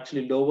if you can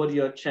actually lower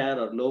your chair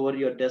or lower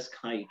your desk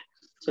height.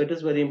 So it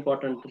is very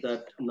important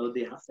that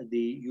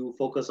you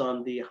focus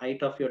on the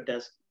height of your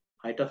desk,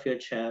 height of your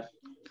chair,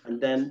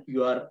 and then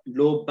your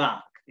low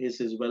back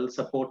is well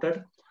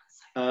supported.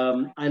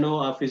 I know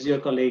our physio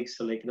colleagues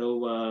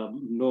know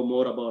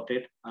more about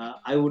it.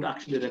 I would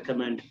actually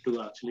recommend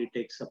to actually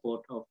take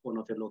support of one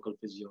of your local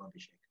physio,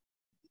 Abhishek.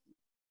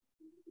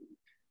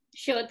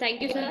 Sure,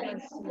 thank you, sir.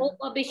 Hope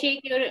Abhishek,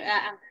 your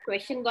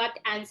question got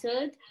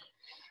answered.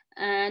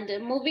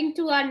 And moving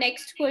to our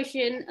next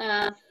question,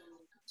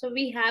 so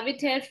we have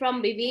it here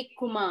from Vivek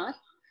Kumar.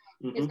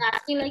 Is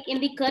asking, like, in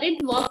the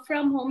current work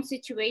from home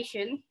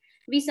situation,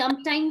 we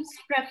sometimes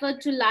prefer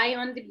to lie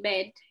on the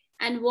bed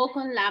and work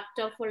on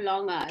laptop for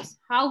long hours.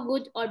 How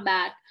good or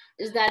bad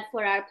is that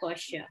for our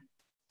posture?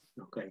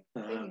 Okay.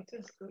 I think it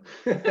is good.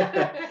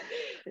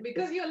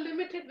 Because you're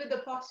limited with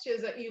the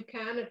postures that you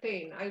can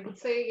attain. I would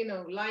say,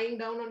 lying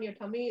down on your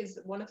tummy is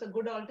one of the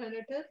good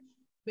alternative,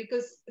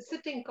 because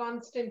sitting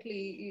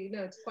constantly,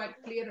 it's quite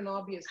clear and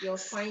obvious. Your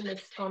spine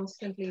is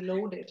constantly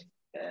loaded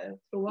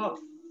throughout.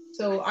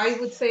 So I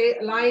would say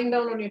lying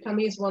down on your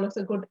tummy is one of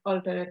the good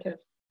alternative.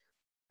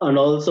 And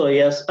also,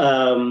 yes,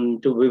 to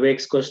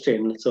Vivek's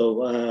question,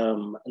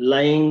 so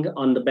lying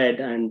on the bed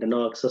and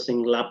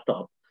accessing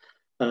laptop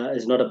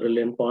is not a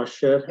brilliant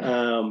posture.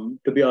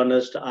 To be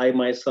honest, I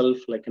myself,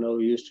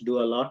 used to do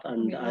a lot,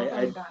 and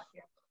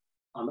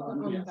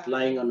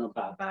lying on a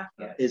back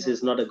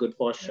is not a good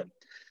posture.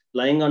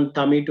 Lying on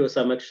tummy to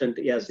some extent,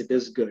 yes, it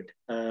is good,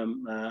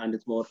 and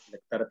it's more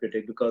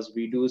therapeutic, because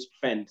we do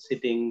spend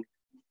sitting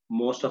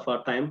most of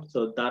our time.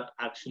 So that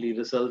actually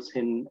results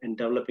in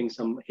developing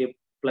some hip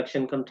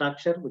flexion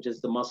contracture, which is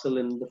the muscle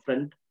in the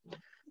front.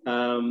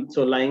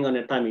 So lying on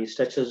your tummy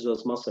stretches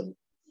those muscles.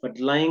 But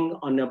lying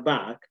on your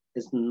back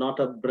is not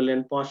a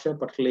brilliant posture.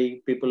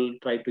 Particularly, people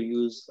try to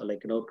use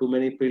too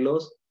many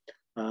pillows.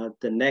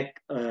 The neck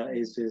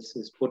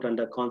is put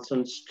under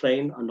constant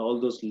strain, and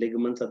all those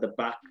ligaments at the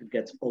back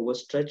gets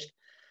overstretched.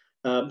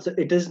 So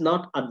it is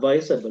not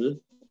advisable.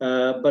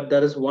 But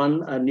there is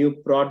one new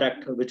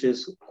product which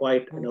is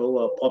quite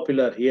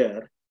popular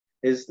here.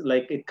 Is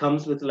it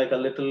comes with a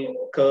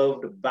little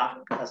curved back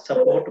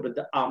support with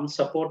the arm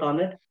support on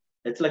it.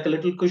 It's like a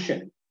little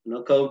cushion,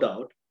 curved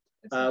out,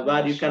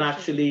 where you can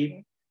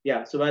actually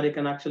where you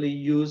can actually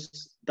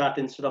use that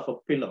instead of a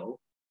pillow,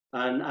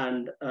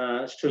 and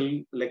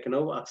still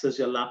access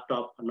your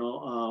laptop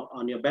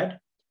on your bed.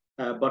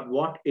 But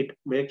what it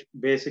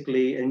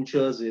basically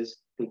ensures is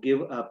to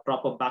give a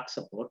proper back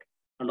support.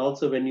 And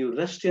also when you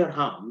rest your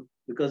arm,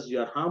 because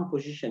your arm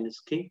position is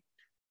key,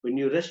 when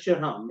you rest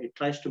your arm, it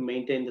tries to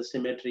maintain the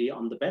symmetry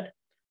on the bed.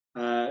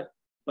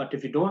 But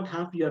if you don't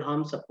have your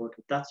arm support,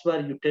 that's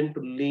where you tend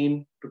to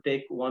lean to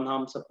take one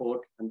arm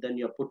support, and then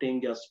you're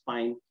putting your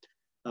spine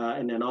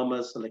in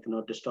enormous,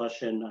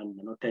 distortion and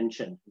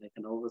tension,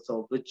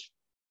 so which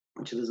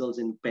results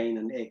in pain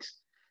and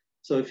aches.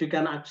 So if you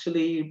can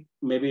actually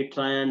maybe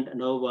try and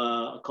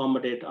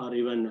accommodate, or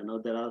even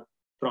there are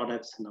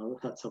products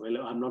that's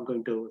available. I'm not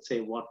going to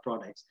say what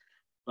products,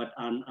 but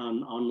on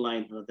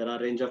online there are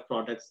a range of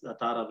products that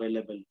are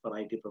available for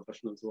IT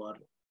professionals who are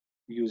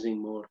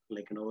using more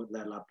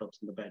their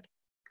laptops in the bed.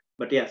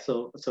 But yeah,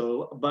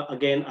 but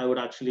again, I would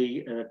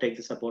actually take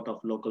the support of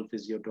local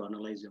physio to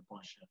analyze your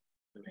posture.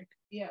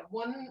 Yeah,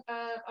 one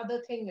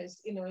other thing is,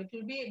 it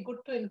will be good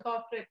to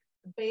incorporate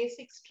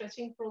basic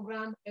stretching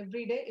program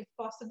every day if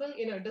possible.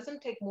 It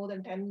doesn't take more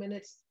than 10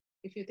 minutes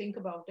if you think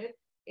about it.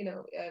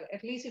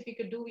 At least if you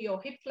could do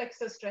your hip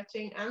flexor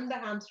stretching and the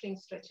hamstring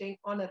stretching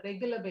on a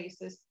regular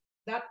basis,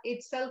 that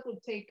itself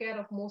would take care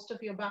of most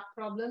of your back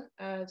problem.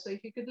 So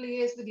if you could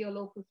liaise with your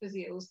local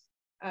physios,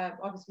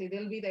 obviously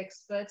they'll be the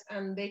experts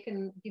and they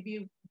can give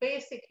you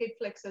basic hip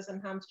flexors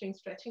and hamstring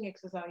stretching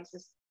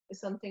exercises is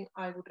something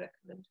I would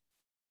recommend.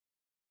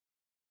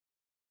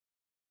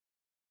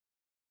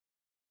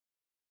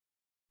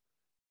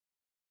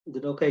 Is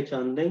it okay,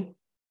 Chandni?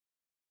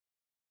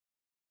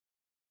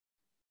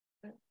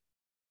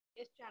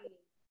 Yes, Chandni.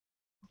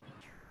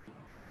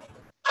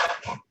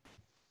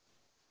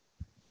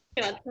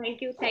 Sure,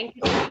 thank you, thank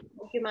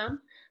you, ma'am.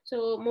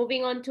 So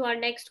moving on to our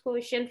next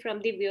question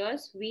from the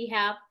viewers, we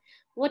have,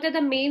 what are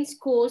the main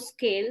score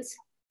scales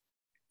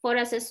for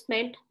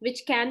assessment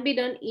which can be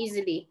done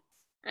easily?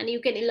 And you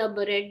can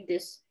elaborate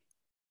this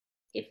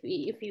if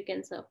you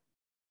can, sir.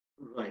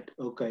 Right.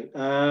 Okay.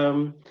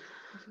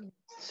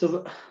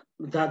 So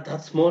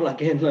that's more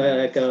again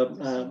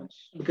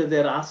because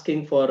they're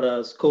asking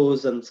for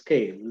scores and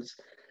scales.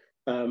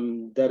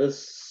 There is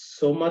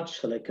so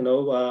much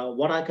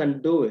what I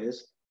can do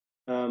is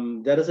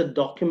there is a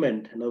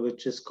document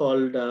which is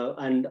called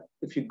and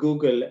if you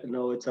Google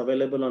it's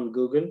available on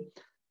Google.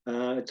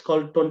 It's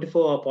called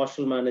 24-hour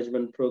Postural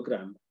Management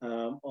Program,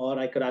 or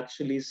I could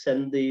actually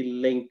send the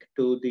link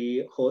to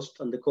the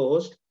host and the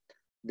co-host.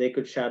 They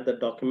could share the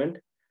document.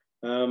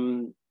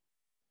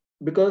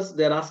 Because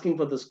they're asking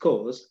for the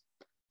scores,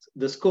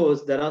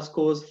 there are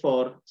scores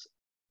for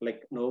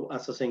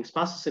assessing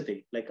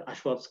spasticity, like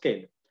Ashworth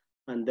scale,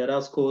 and there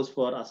are scores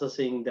for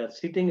assessing their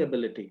seating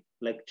ability,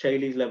 like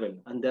Chiles level,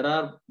 and there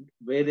are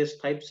various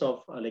types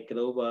of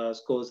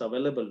scores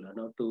available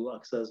to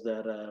access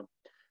their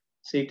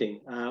seating.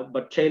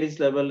 But Chiles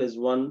level is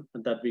one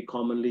that we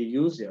commonly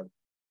use here.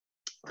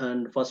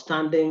 And for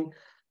standing,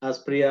 as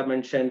Priya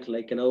mentioned,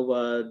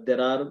 there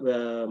are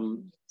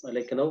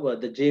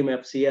the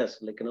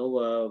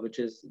GMFCS, which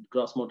is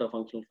gross motor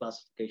functional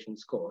classification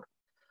score,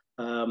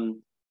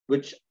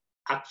 which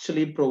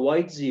actually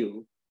provides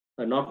you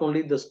not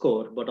only the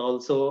score but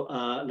also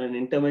an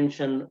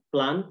intervention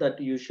plan that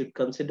you should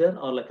consider,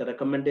 or like a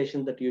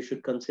recommendation that you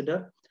should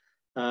consider.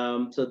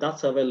 So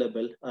that's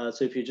available.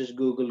 So if you just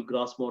Google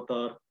gross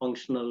motor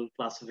functional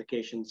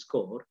classification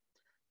score,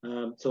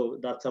 so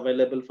that's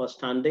available for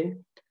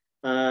standing.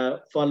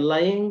 For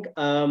lying,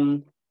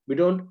 we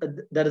don't.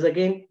 There is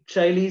again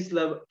Chiles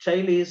level.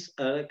 Chiles,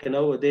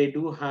 they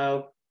do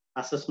have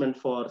assessment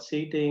for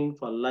seating,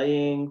 for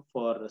lying,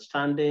 for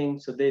standing.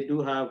 So they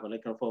do have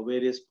for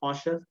various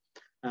postures,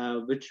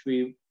 which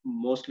we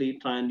mostly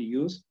try and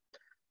use.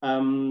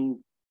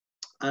 And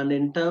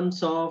in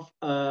terms of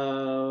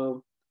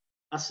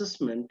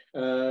assessment,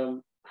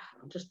 I'm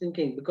just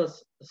thinking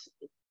because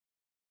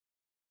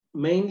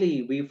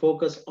mainly we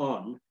focus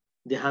on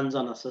the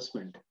hands-on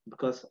assessment,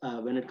 because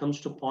when it comes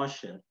to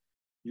posture,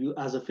 you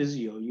as a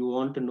physio, you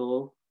want to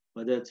know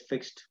whether it's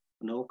fixed,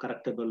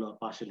 correctable or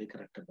partially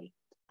correctable.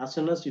 As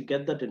soon as you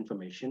get that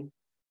information,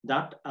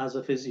 that as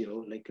a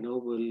physio,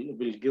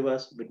 will give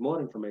us a bit more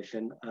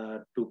information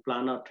to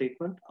plan our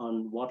treatment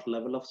on what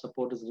level of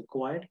support is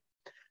required.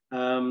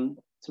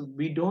 So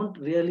we don't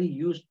really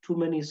use too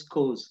many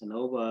scores,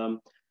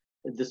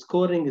 the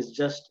scoring is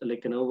just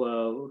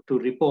to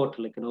report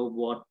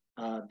what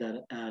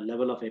their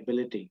level of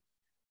ability.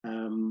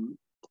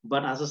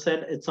 But as I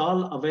said, it's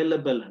all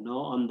available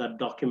on that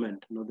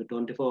document, the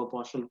 24-hour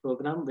postural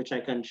program, which I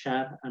can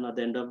share and at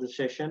the end of the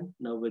session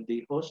with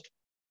the host.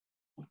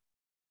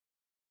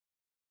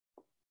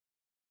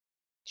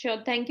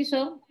 Sure, thank you,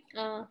 sir.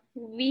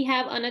 We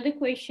have another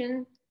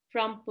question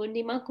from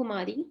Purnima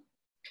Kumari.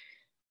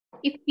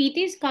 If PT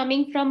is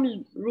coming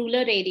from rural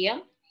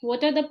area,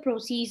 what are the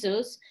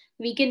procedures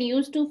we can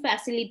use to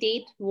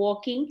facilitate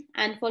walking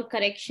and for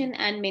correction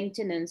and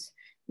maintenance?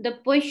 The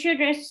posture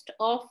rest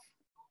of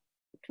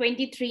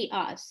 23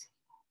 hours.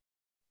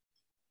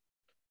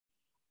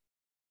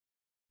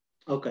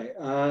 Okay,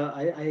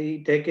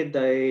 I take it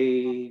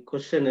the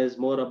question is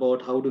more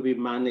about how do we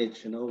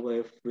manage,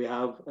 if we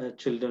have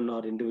children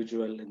or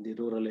individual in the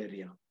rural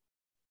area.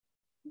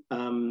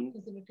 um,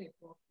 Facilitate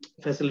walk.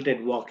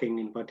 facilitate walking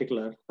in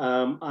particular.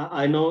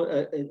 I know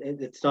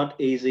it's not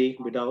easy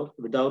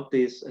without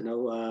these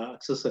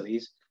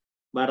accessories,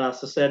 but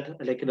as I said,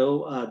 like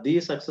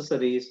these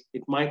accessories,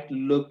 it might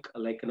look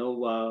like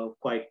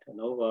quite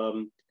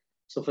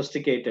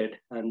sophisticated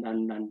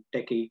and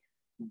techy,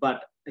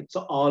 but it's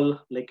all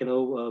like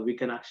we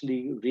can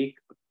actually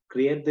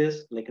recreate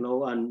this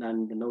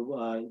and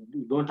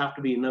you don't have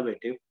to be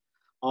innovative.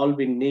 All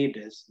we need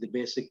is the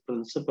basic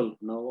principle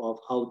of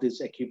how this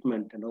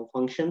equipment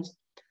functions,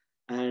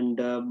 and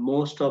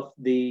most of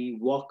the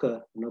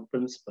walker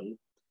principle.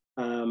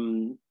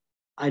 um,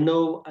 I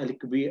know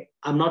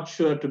I'm not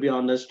sure, to be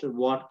honest,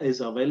 what is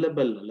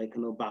available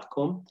back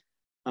home,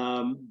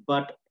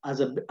 but as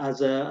a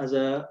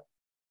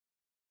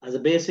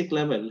basic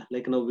level,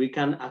 we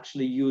can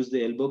actually use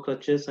the elbow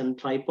crutches and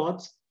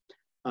tripods,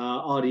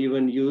 or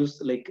even use,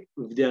 like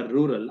if they are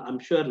rural, I'm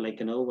sure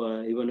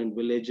even in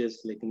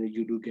villages,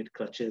 you do get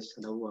crutches.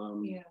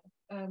 Yeah.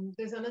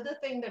 There's another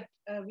thing that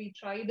we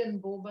tried in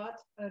Bobat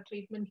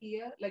treatment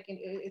here.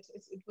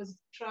 It was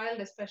trialed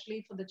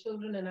especially for the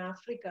children in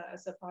Africa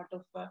as a part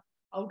of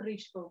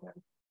outreach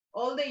program.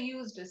 All they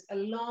used is a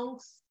long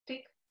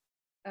stick,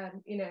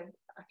 and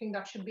I think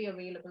that should be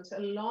available. So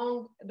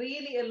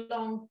really a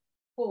long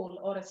pole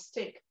or a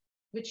stick,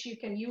 which you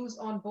can use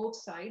on both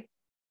sides.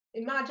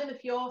 Imagine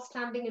if you're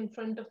standing in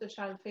front of the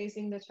child,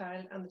 facing the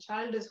child, and the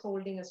child is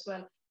holding as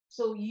well.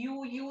 So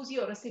you use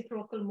your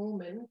reciprocal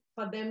movement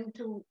for them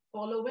to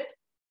follow it.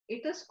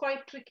 It is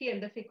quite tricky and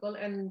difficult,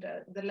 and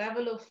the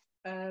level of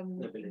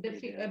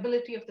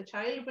ability of the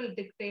child will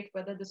dictate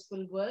whether this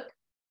will work.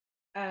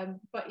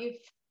 But if,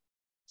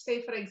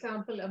 say, for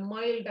example, a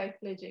mild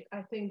diplegic,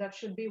 I think that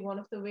should be one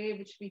of the way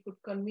which we could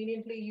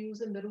conveniently use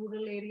in the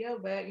rural area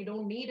where you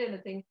don't need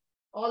anything.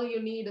 All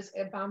you need is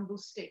a bamboo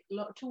stick,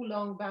 two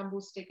long bamboo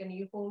stick, and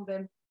you hold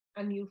them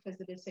and you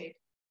facilitate.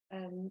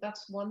 And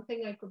that's one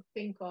thing I could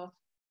think of.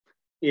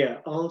 Yeah,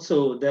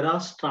 also there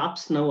are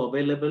straps now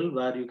available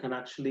where you can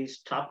actually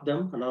strap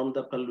them around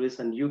the pelvis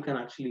and you can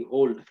actually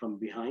hold from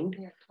behind.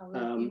 Yeah,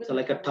 so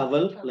like a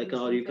towel,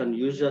 or you can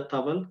use a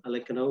towel,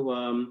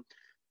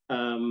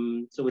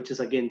 so which is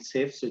again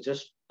safe. So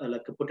just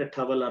put a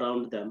towel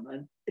around them,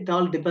 and it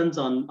all depends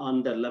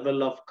on the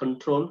level of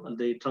control,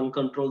 the trunk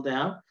control they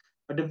have.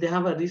 But if they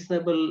have a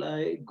reasonable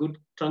good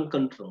trunk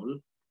control,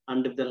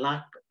 and if they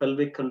lack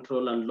pelvic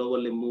control and lower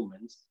limb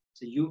movements,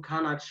 so you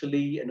can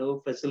actually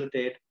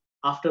facilitate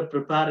after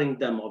preparing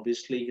them,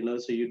 obviously.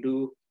 So you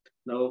do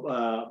so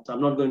I'm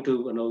not going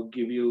to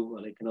give you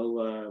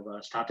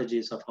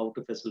strategies of how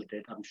to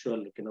facilitate. I'm sure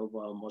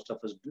most of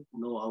us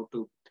know how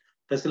to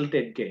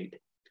facilitate gait,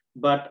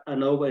 but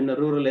in a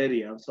rural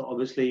area, so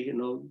obviously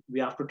we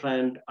have to try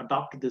and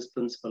adopt this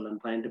principle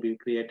and trying to be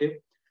creative.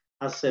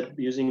 As said,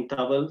 using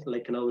towel,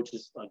 which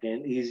is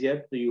again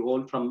easier. So you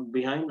hold from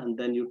behind and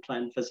then you try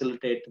and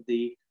facilitate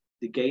the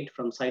gait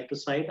from side to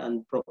side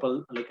and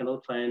propel,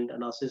 try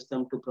and assist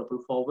them to propel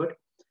forward.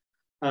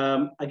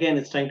 Again,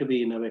 it's trying to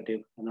be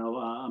innovative.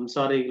 I'm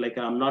sorry,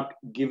 I'm not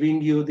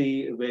giving you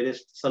the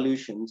various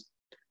solutions,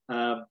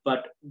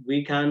 but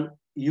we can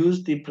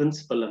use the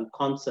principle and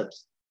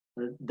concepts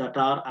that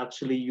are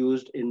actually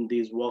used in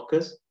these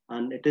walkers,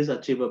 and it is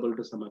achievable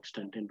to some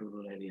extent in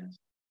rural areas.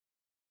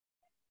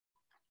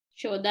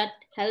 Sure, that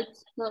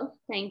helps, sir.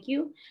 Thank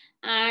you.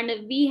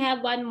 And we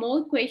have one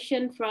more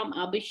question from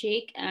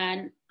Abhishek,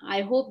 and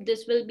I hope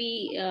this will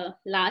be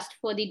last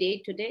for the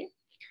day today.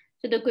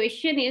 So the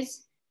question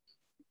is,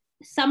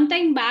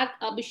 sometime back,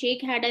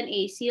 Abhishek had an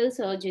ACL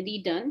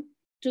surgery done,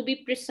 to be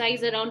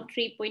precise, around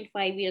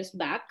 3.5 years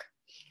back.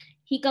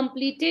 He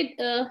completed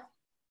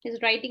his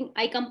writing.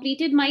 I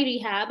completed my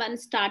rehab and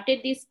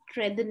started this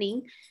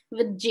strengthening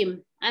with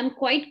gym. I'm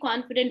quite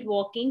confident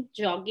walking,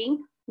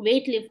 jogging,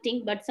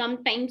 weightlifting, but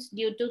sometimes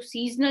due to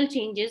seasonal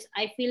changes,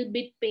 I feel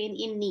bit pain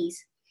in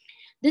knees.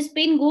 This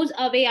pain goes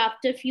away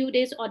after a few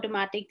days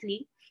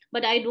automatically,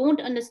 but I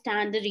don't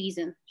understand the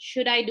reason.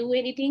 Should I do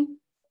anything?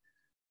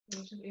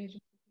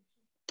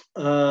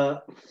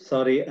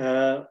 Sorry,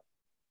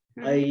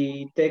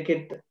 I take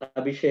it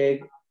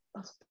Abhishek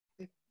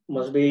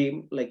must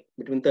be like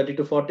between 30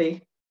 to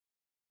 40.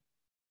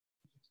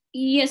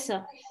 Yes,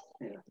 sir.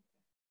 Yeah.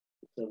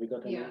 So we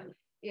got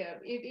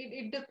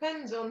It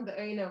depends on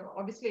the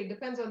obviously it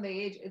depends on the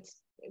age.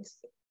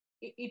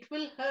 It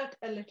will hurt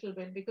a little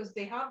bit because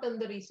they have done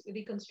the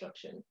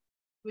reconstruction,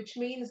 which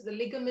means the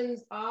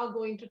ligaments are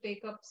going to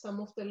take up some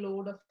of the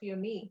load of your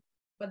knee.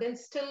 But then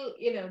still,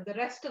 the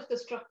rest of the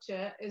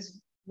structure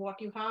is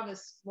what you have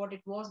is what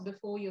it was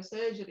before your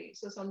surgery.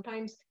 So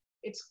sometimes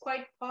it's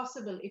quite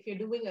possible if you're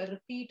doing a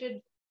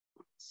repeated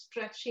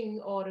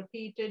stretching or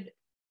repeated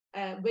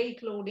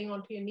weight loading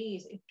onto your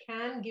knees, it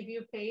can give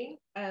you pain.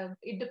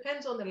 It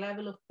depends on the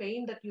level of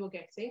pain that you're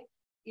getting.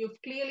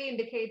 You've clearly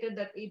indicated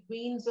that it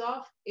weans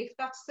off. If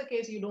that's the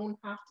case, you don't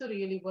have to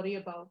really worry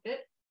about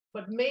it.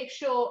 But make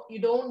sure you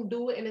don't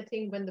do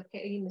anything when the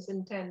pain is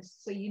intense.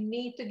 So you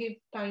need to give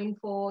time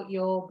for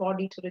your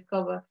body to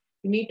recover.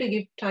 You need to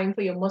give time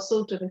for your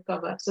muscle to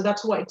recover. So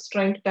that's what it's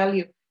trying to tell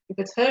you. If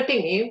it's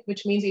hurting you,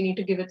 which means you need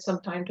to give it some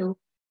time to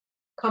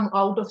come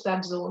out of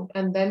that zone,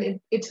 and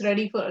then it's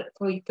ready for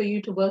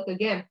you to work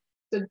again.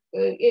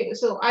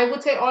 So I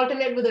would say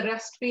alternate with the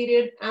rest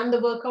period and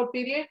the workout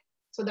period.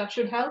 So that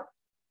should help.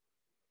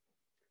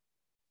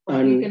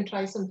 Or you can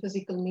try some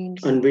physical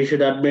means. And we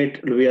should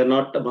admit we are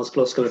not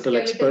musculoskeletal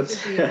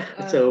experts.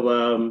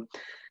 So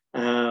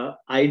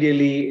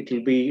ideally, it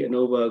will be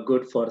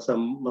good for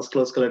some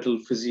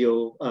musculoskeletal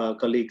physio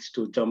colleagues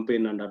to jump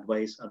in and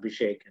advise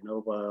Abhishek,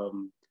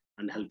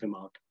 and help him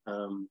out.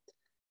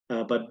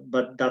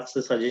 But that's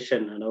the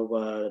suggestion,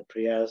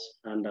 Priyas,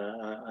 and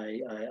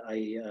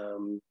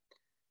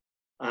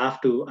I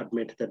have to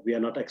admit that we are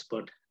not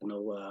expert,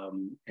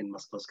 in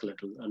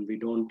musculoskeletal, and we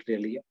don't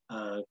really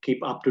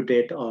keep up to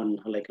date on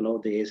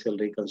the ACL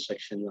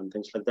reconstruction and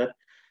things like that,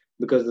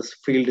 because this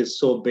field is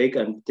so big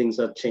and things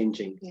are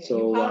changing. Yeah,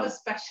 so you have a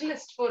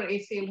specialist for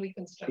ACL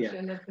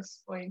reconstruction at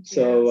this point.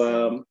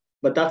 So,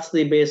 but that's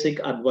the basic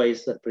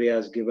advice that Priya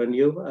has given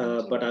you.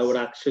 But I would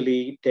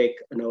actually take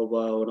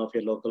one of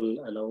your local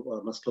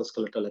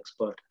musculoskeletal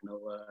expert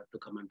to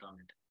comment on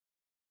it.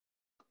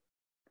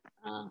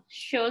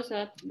 Sure,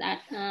 sir.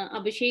 That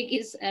Abhishek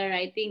is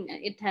writing.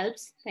 It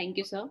helps. Thank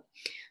you, sir.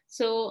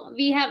 So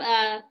we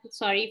have,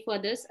 sorry for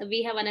this.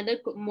 We have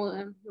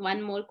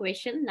one more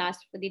question,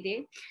 last for the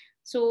day.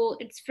 So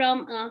it's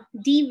from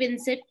D.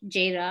 Vincent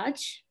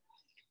Jairaj.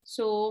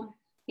 So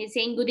he's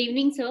saying, good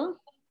evening, sir.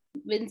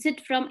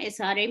 Vincent from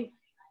SRM.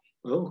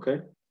 Oh,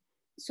 okay.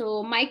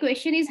 So my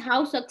question is,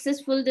 how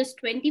successful this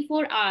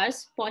 24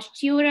 hours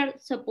postural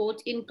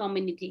support in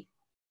community?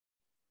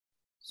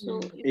 So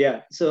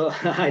yeah, so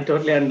I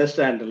totally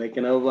understand. As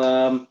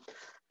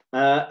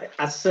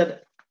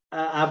said,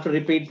 I have to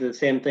repeat the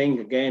same thing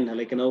again.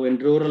 In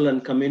rural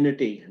and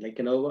community,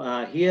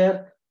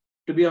 here,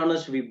 to be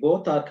honest, we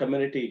both are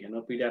community,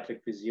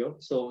 pediatric physio.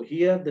 So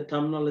here, the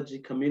terminology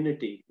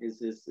community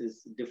is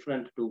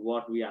different to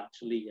what we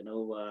actually,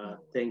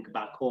 think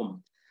back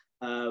home.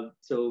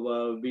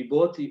 So we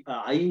both.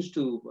 I used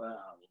to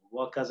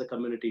work as a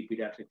community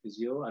pediatric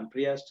physio, and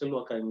Priya is still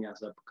working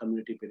as a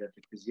community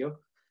pediatric physio.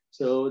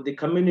 So the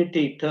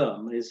community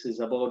term is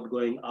about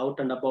going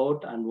out and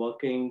about and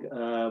working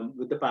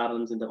with the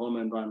parents in the home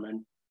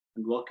environment,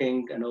 and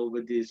working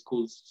with the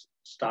school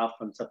staff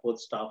and support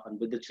staff and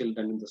with the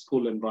children in the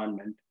school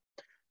environment.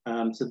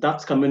 So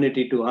that's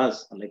community to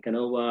us. Like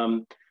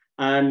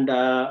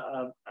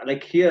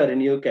here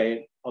in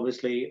UK,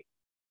 obviously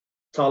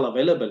it's all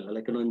available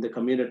in the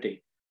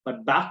community.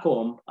 But back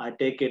home, I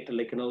take it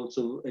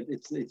so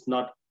it's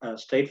not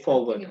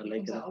straightforward.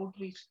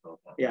 Outreach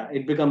program. Yeah,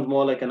 it becomes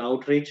more like an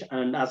outreach.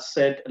 And as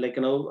said,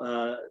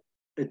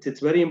 it's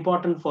very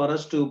important for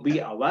us to be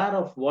aware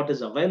of what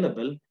is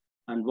available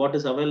and what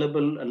is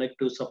available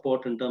to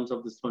support in terms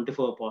of this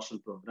 24-hour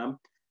postural program.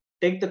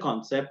 Take the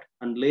concept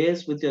and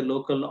liaise with your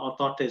local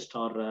orthotist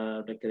or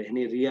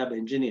any rehab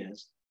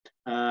engineers.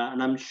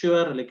 And I'm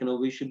sure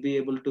we should be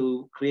able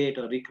to create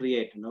or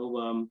recreate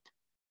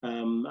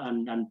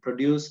and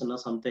produce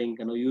something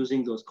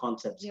using those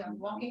concepts. Yeah,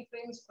 walking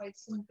frame is quite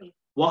simple.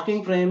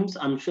 Walking frames,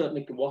 I'm sure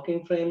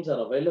walking frames are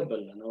available.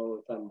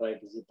 If I'm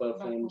right, zipper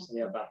frames,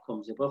 back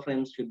home zipper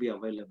frames should be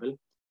available.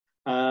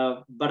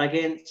 But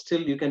again,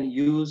 still you can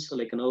use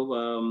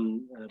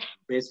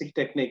basic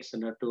techniques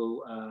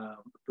to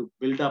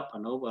build up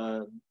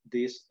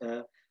these.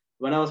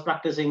 When I was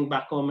practicing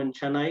back home in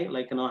Chennai,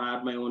 I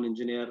had my own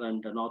engineer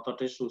and an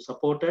orthotist who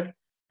supported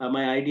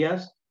my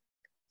ideas.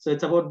 So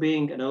it's about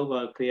being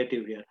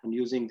creative here and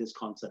using these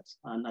concepts,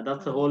 and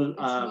that's the whole. It's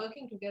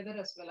working together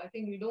as well. I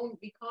think we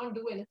can't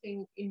do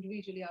anything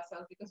individually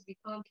ourselves, because we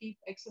can't keep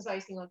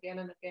exercising again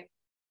and again.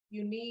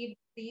 You need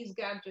these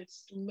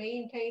gadgets to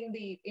maintain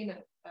the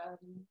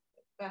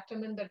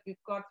betterment that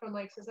we've got from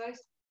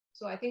exercise.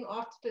 So I think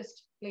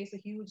orthotist plays a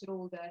huge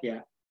role there.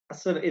 Yeah,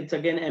 so it's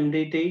again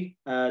MDT.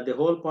 The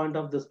whole point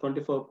of this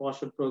 24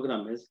 posture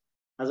program is,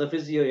 as a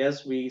physio,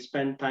 yes, we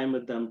spend time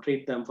with them,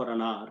 treat them for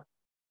an hour,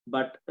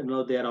 but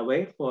they are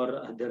away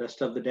for the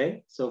rest of the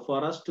day. So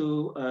for us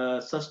to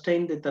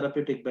sustain the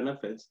therapeutic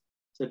benefits,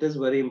 so it is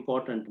very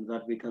important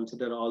that we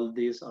consider all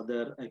these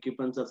other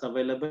equipments that's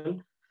available.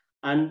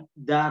 And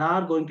there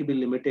are going to be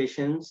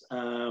limitations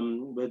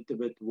with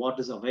what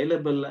is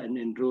available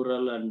in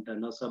rural and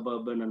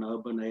suburban and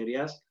urban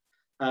areas.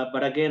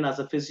 But again, as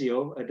a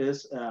physio, it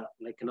is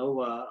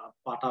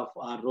part of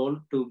our role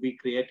to be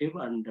creative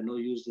and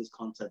use these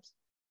concepts.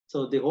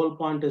 So the whole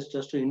point is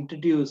just to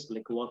introduce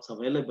what's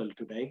available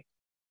today.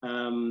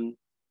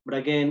 But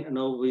again,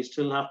 we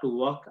still have to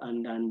work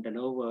and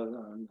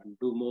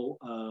do more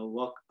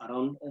work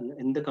around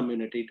in the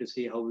community to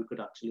see how we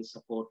could actually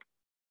support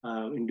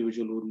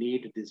individuals who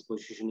need these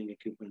positioning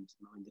equipment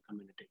in the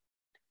community.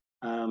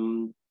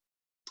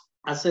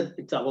 As said,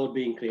 it's about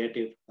being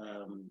creative.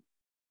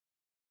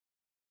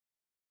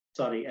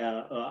 Sorry,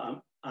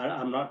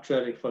 I'm not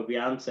sure if we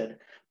answered,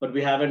 but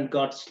we haven't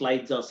got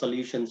slides or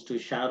solutions to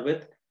share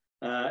with.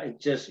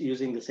 It's just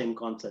using the same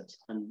concepts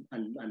and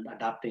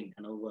adapting,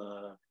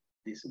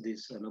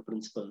 these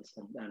principles,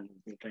 and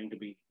we're trying to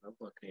be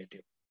more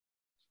creative.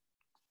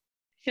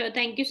 Sure,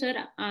 thank you, sir.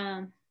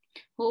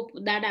 Hope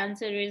that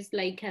answer is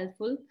like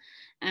helpful.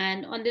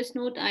 And on this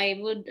note, I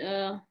would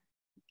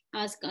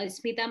ask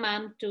Smita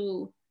ma'am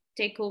to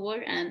take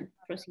over and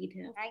proceed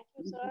here. Thank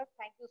you, sir.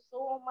 Thank you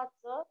so much,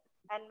 sir.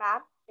 And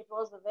ma'am, it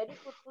was a very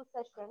fruitful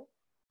session.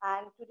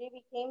 And today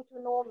we came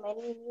to know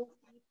many new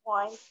key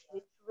points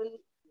which will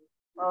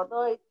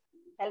further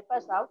help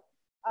us out.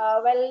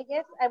 Well,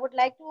 yes, I would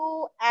like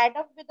to add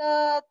up with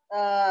a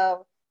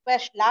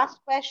last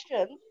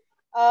question.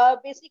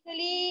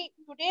 Basically,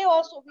 today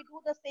also we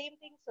do the same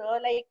thing, sir.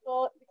 Like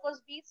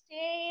because we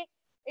stay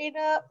in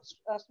a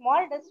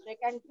small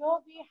district, and here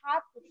we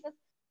have to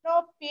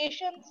because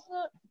patients,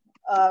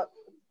 uh,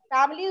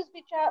 families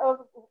which are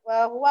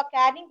who are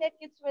carrying their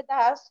kids with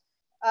us,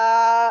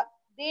 uh,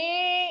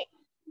 they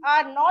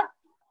are not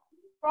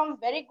from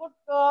very good,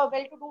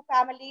 well-to-do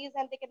families,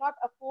 and they cannot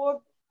afford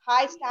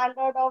high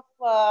standard of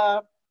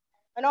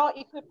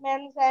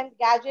equipments and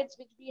gadgets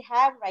which we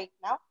have right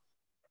now.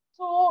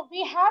 So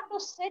we have to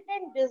sit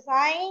and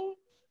design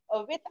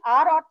with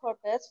our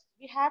authorities.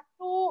 We have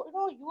to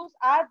use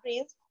our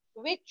brains,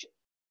 which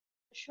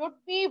should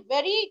be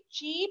very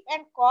cheap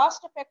and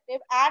cost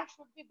effective and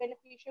should be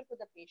beneficial to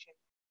the patient.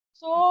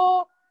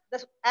 So,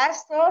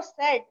 as sir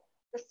said,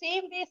 the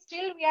same way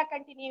still we are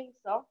continuing,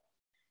 sir,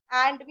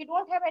 and we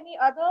don't have any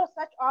other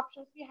such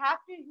options. We have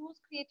to use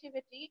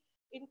creativity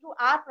into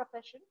our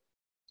profession.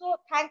 So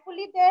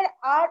thankfully there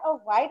are a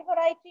wide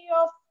variety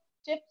of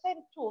tips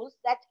and tools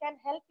that can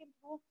help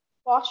improve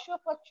posture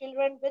for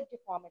children with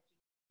deformity,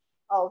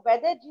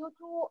 whether due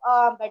to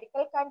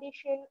medical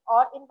condition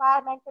or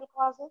environmental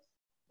causes.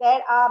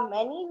 There are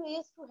many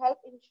ways to help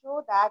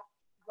ensure that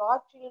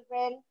your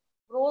children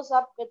grows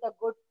up with a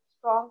good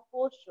strong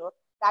posture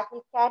that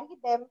will carry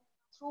them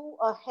through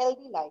a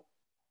healthy life.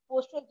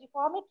 Postural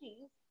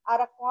deformities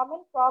are a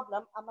common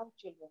problem among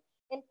children.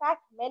 In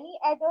fact, many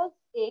adults'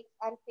 aches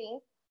and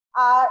pains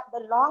are the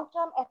long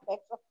term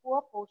effects of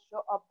poor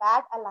posture or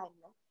bad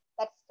alignment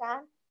that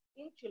stand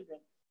in children.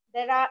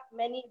 There are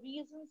many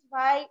reasons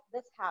why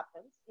this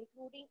happens,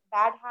 including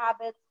bad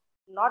habits,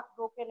 not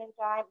broken in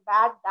time,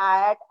 bad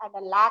diet, and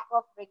a lack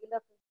of regular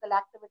physical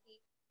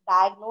activity.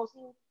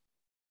 Diagnosing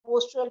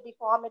postural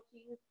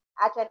deformities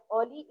at an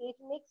early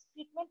age makes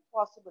treatment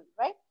possible,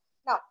 right?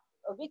 Now,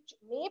 which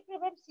may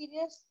prevent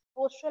serious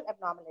postural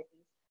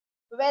abnormalities.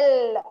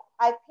 Well,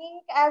 I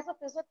think as a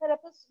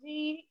physiotherapist,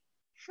 we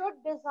should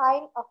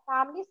design a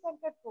family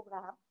centered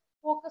program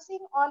focusing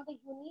on the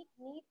unique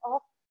need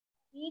of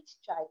each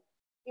child,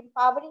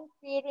 empowering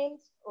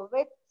parents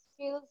with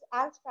skills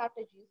and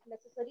strategies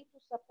necessary to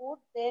support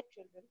their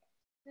children's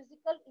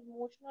physical,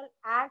 emotional,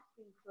 and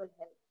spiritual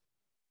health.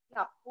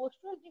 Now,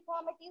 postural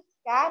deformities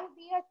can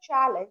be a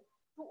challenge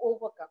to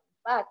overcome,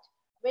 but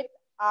with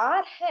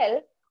our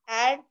help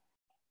and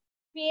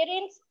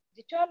parents'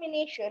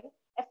 determination,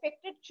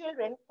 affected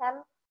children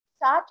can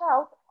start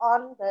out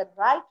on the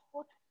right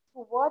foot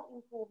toward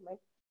improvement,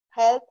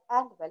 health,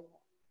 and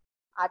wellness.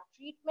 Our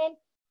treatment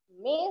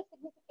may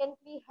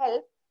significantly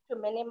help to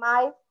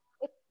minimize,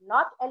 if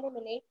not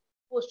eliminate,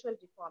 postural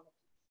deformity.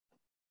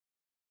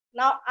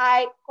 Now,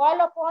 I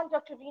call upon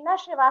Dr. Reena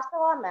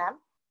Srivastava, ma'am,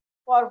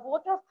 for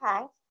vote of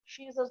thanks.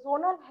 She is a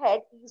zonal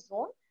head, East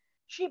Zone.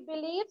 She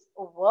believes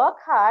work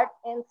hard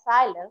in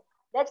silence.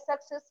 Let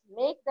success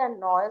make the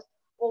noise.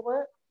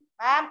 Over,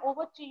 ma'am,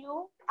 over to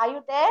you. Are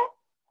you there?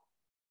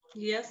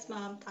 Yes,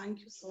 ma'am. Thank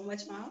you so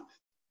much, ma'am.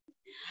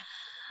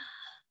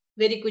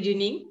 Very good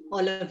evening,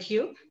 all of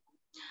you.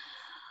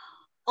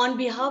 On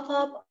behalf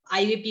of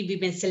IVP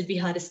Women Cell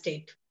Bihar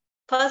State,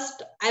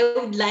 first, I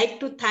would like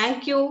to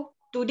thank you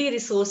to the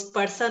resource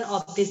person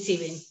of this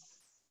event,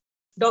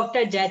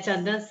 Dr.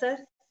 Jayachandran sir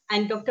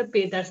and Dr.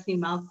 Priyadarshini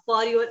ma'am,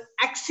 for your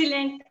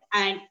excellent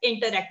and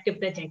interactive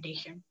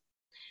presentation.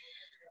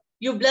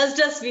 You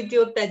blessed us with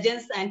your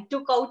presence and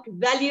took out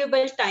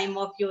valuable time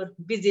of your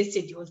busy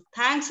schedule.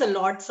 Thanks a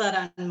lot,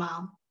 sir and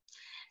ma'am.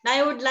 Now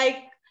I would like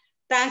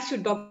thanks to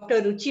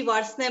Dr. Ruchi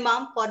Varsne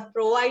ma'am for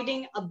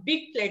providing a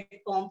big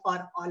platform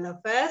for all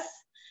of us.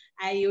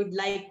 I would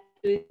like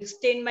to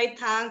extend my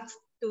thanks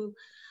to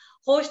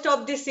host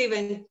of this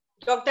event,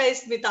 Dr.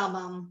 Smita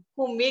ma'am,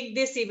 who make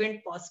this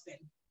event possible.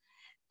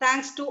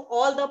 Thanks to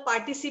all the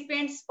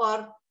participants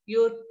for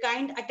your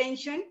kind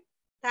attention.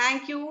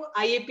 Thank you,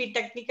 IAP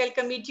Technical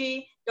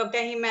Committee, Dr.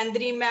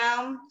 Himandri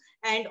ma'am,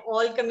 and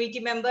all committee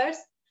members.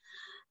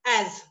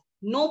 As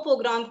no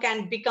program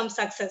can become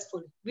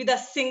successful with a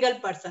single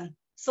person.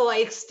 So I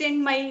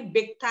extend my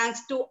big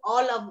thanks to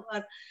all of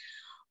our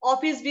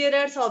office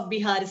bearers of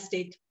Bihar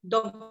State,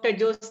 Dr.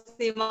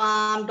 Joshi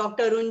ma'am,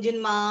 Dr.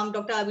 Runjin ma'am,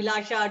 Dr.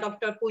 Abhilasha,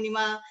 Dr.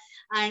 Purnima,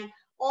 and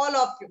all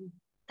of you.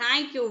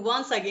 Thank you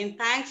once again.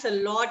 Thanks a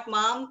lot,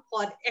 ma'am,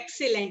 for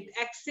excellent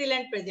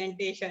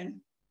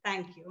presentation.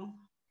 Thank you.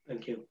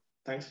 Thank you.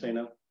 Thanks,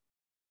 Reena.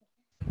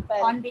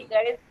 Well, On the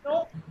there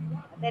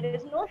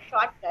is no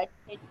shortcut.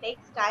 It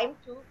takes time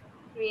to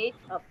create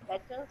a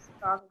better,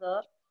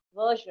 stronger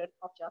version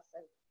of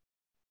yourself.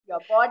 Your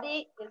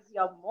body is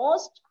your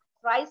most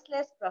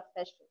priceless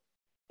profession.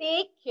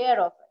 Take care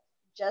of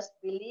it. Just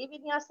believe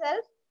in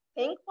yourself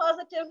Think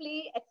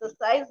positively,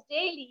 exercise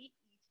daily, eat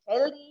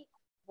healthy,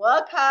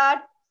 work hard,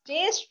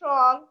 stay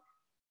strong,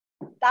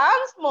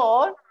 dance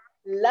more,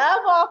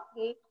 love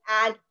often,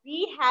 and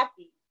be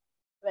happy.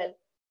 Well,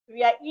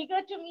 we are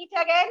eager to meet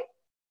again.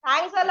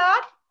 Thanks a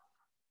lot.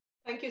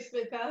 Thank you,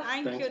 Smita.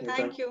 Thank Thanks, you. Smita.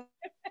 Thank you.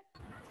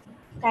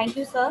 Thank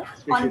you, sir.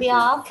 Speak to On you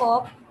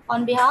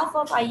soon. behalf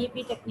of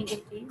IAP technical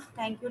team,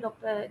 thank you,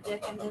 Dr.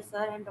 Jayachandra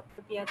sir and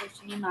Dr.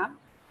 Priyadarshini ma'am,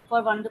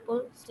 for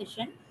wonderful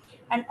session,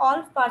 and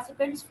all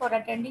participants for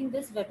attending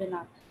this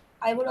webinar.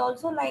 I would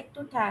also like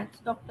to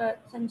thank Dr.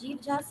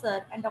 Sanjeev Jha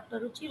sir and Dr.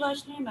 Ruchi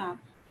Vashne ma'am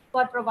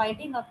for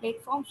providing a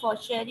platform for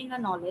sharing a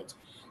knowledge.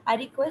 I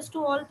request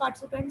to all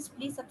participants,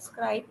 please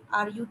subscribe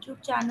our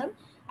YouTube channel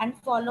and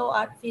follow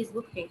our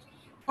Facebook page.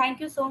 Thank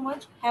you so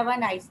much. Have a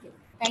nice day.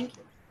 Thank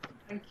you.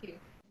 Thank you.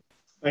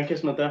 Thank you,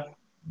 Smita.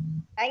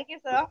 Thank you,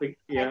 sir. Thank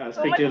I'll you so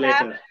speak much, to you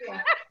ma'am. later.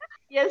 Yeah.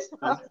 Yes, sir.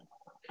 I'll,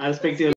 I'll speak to you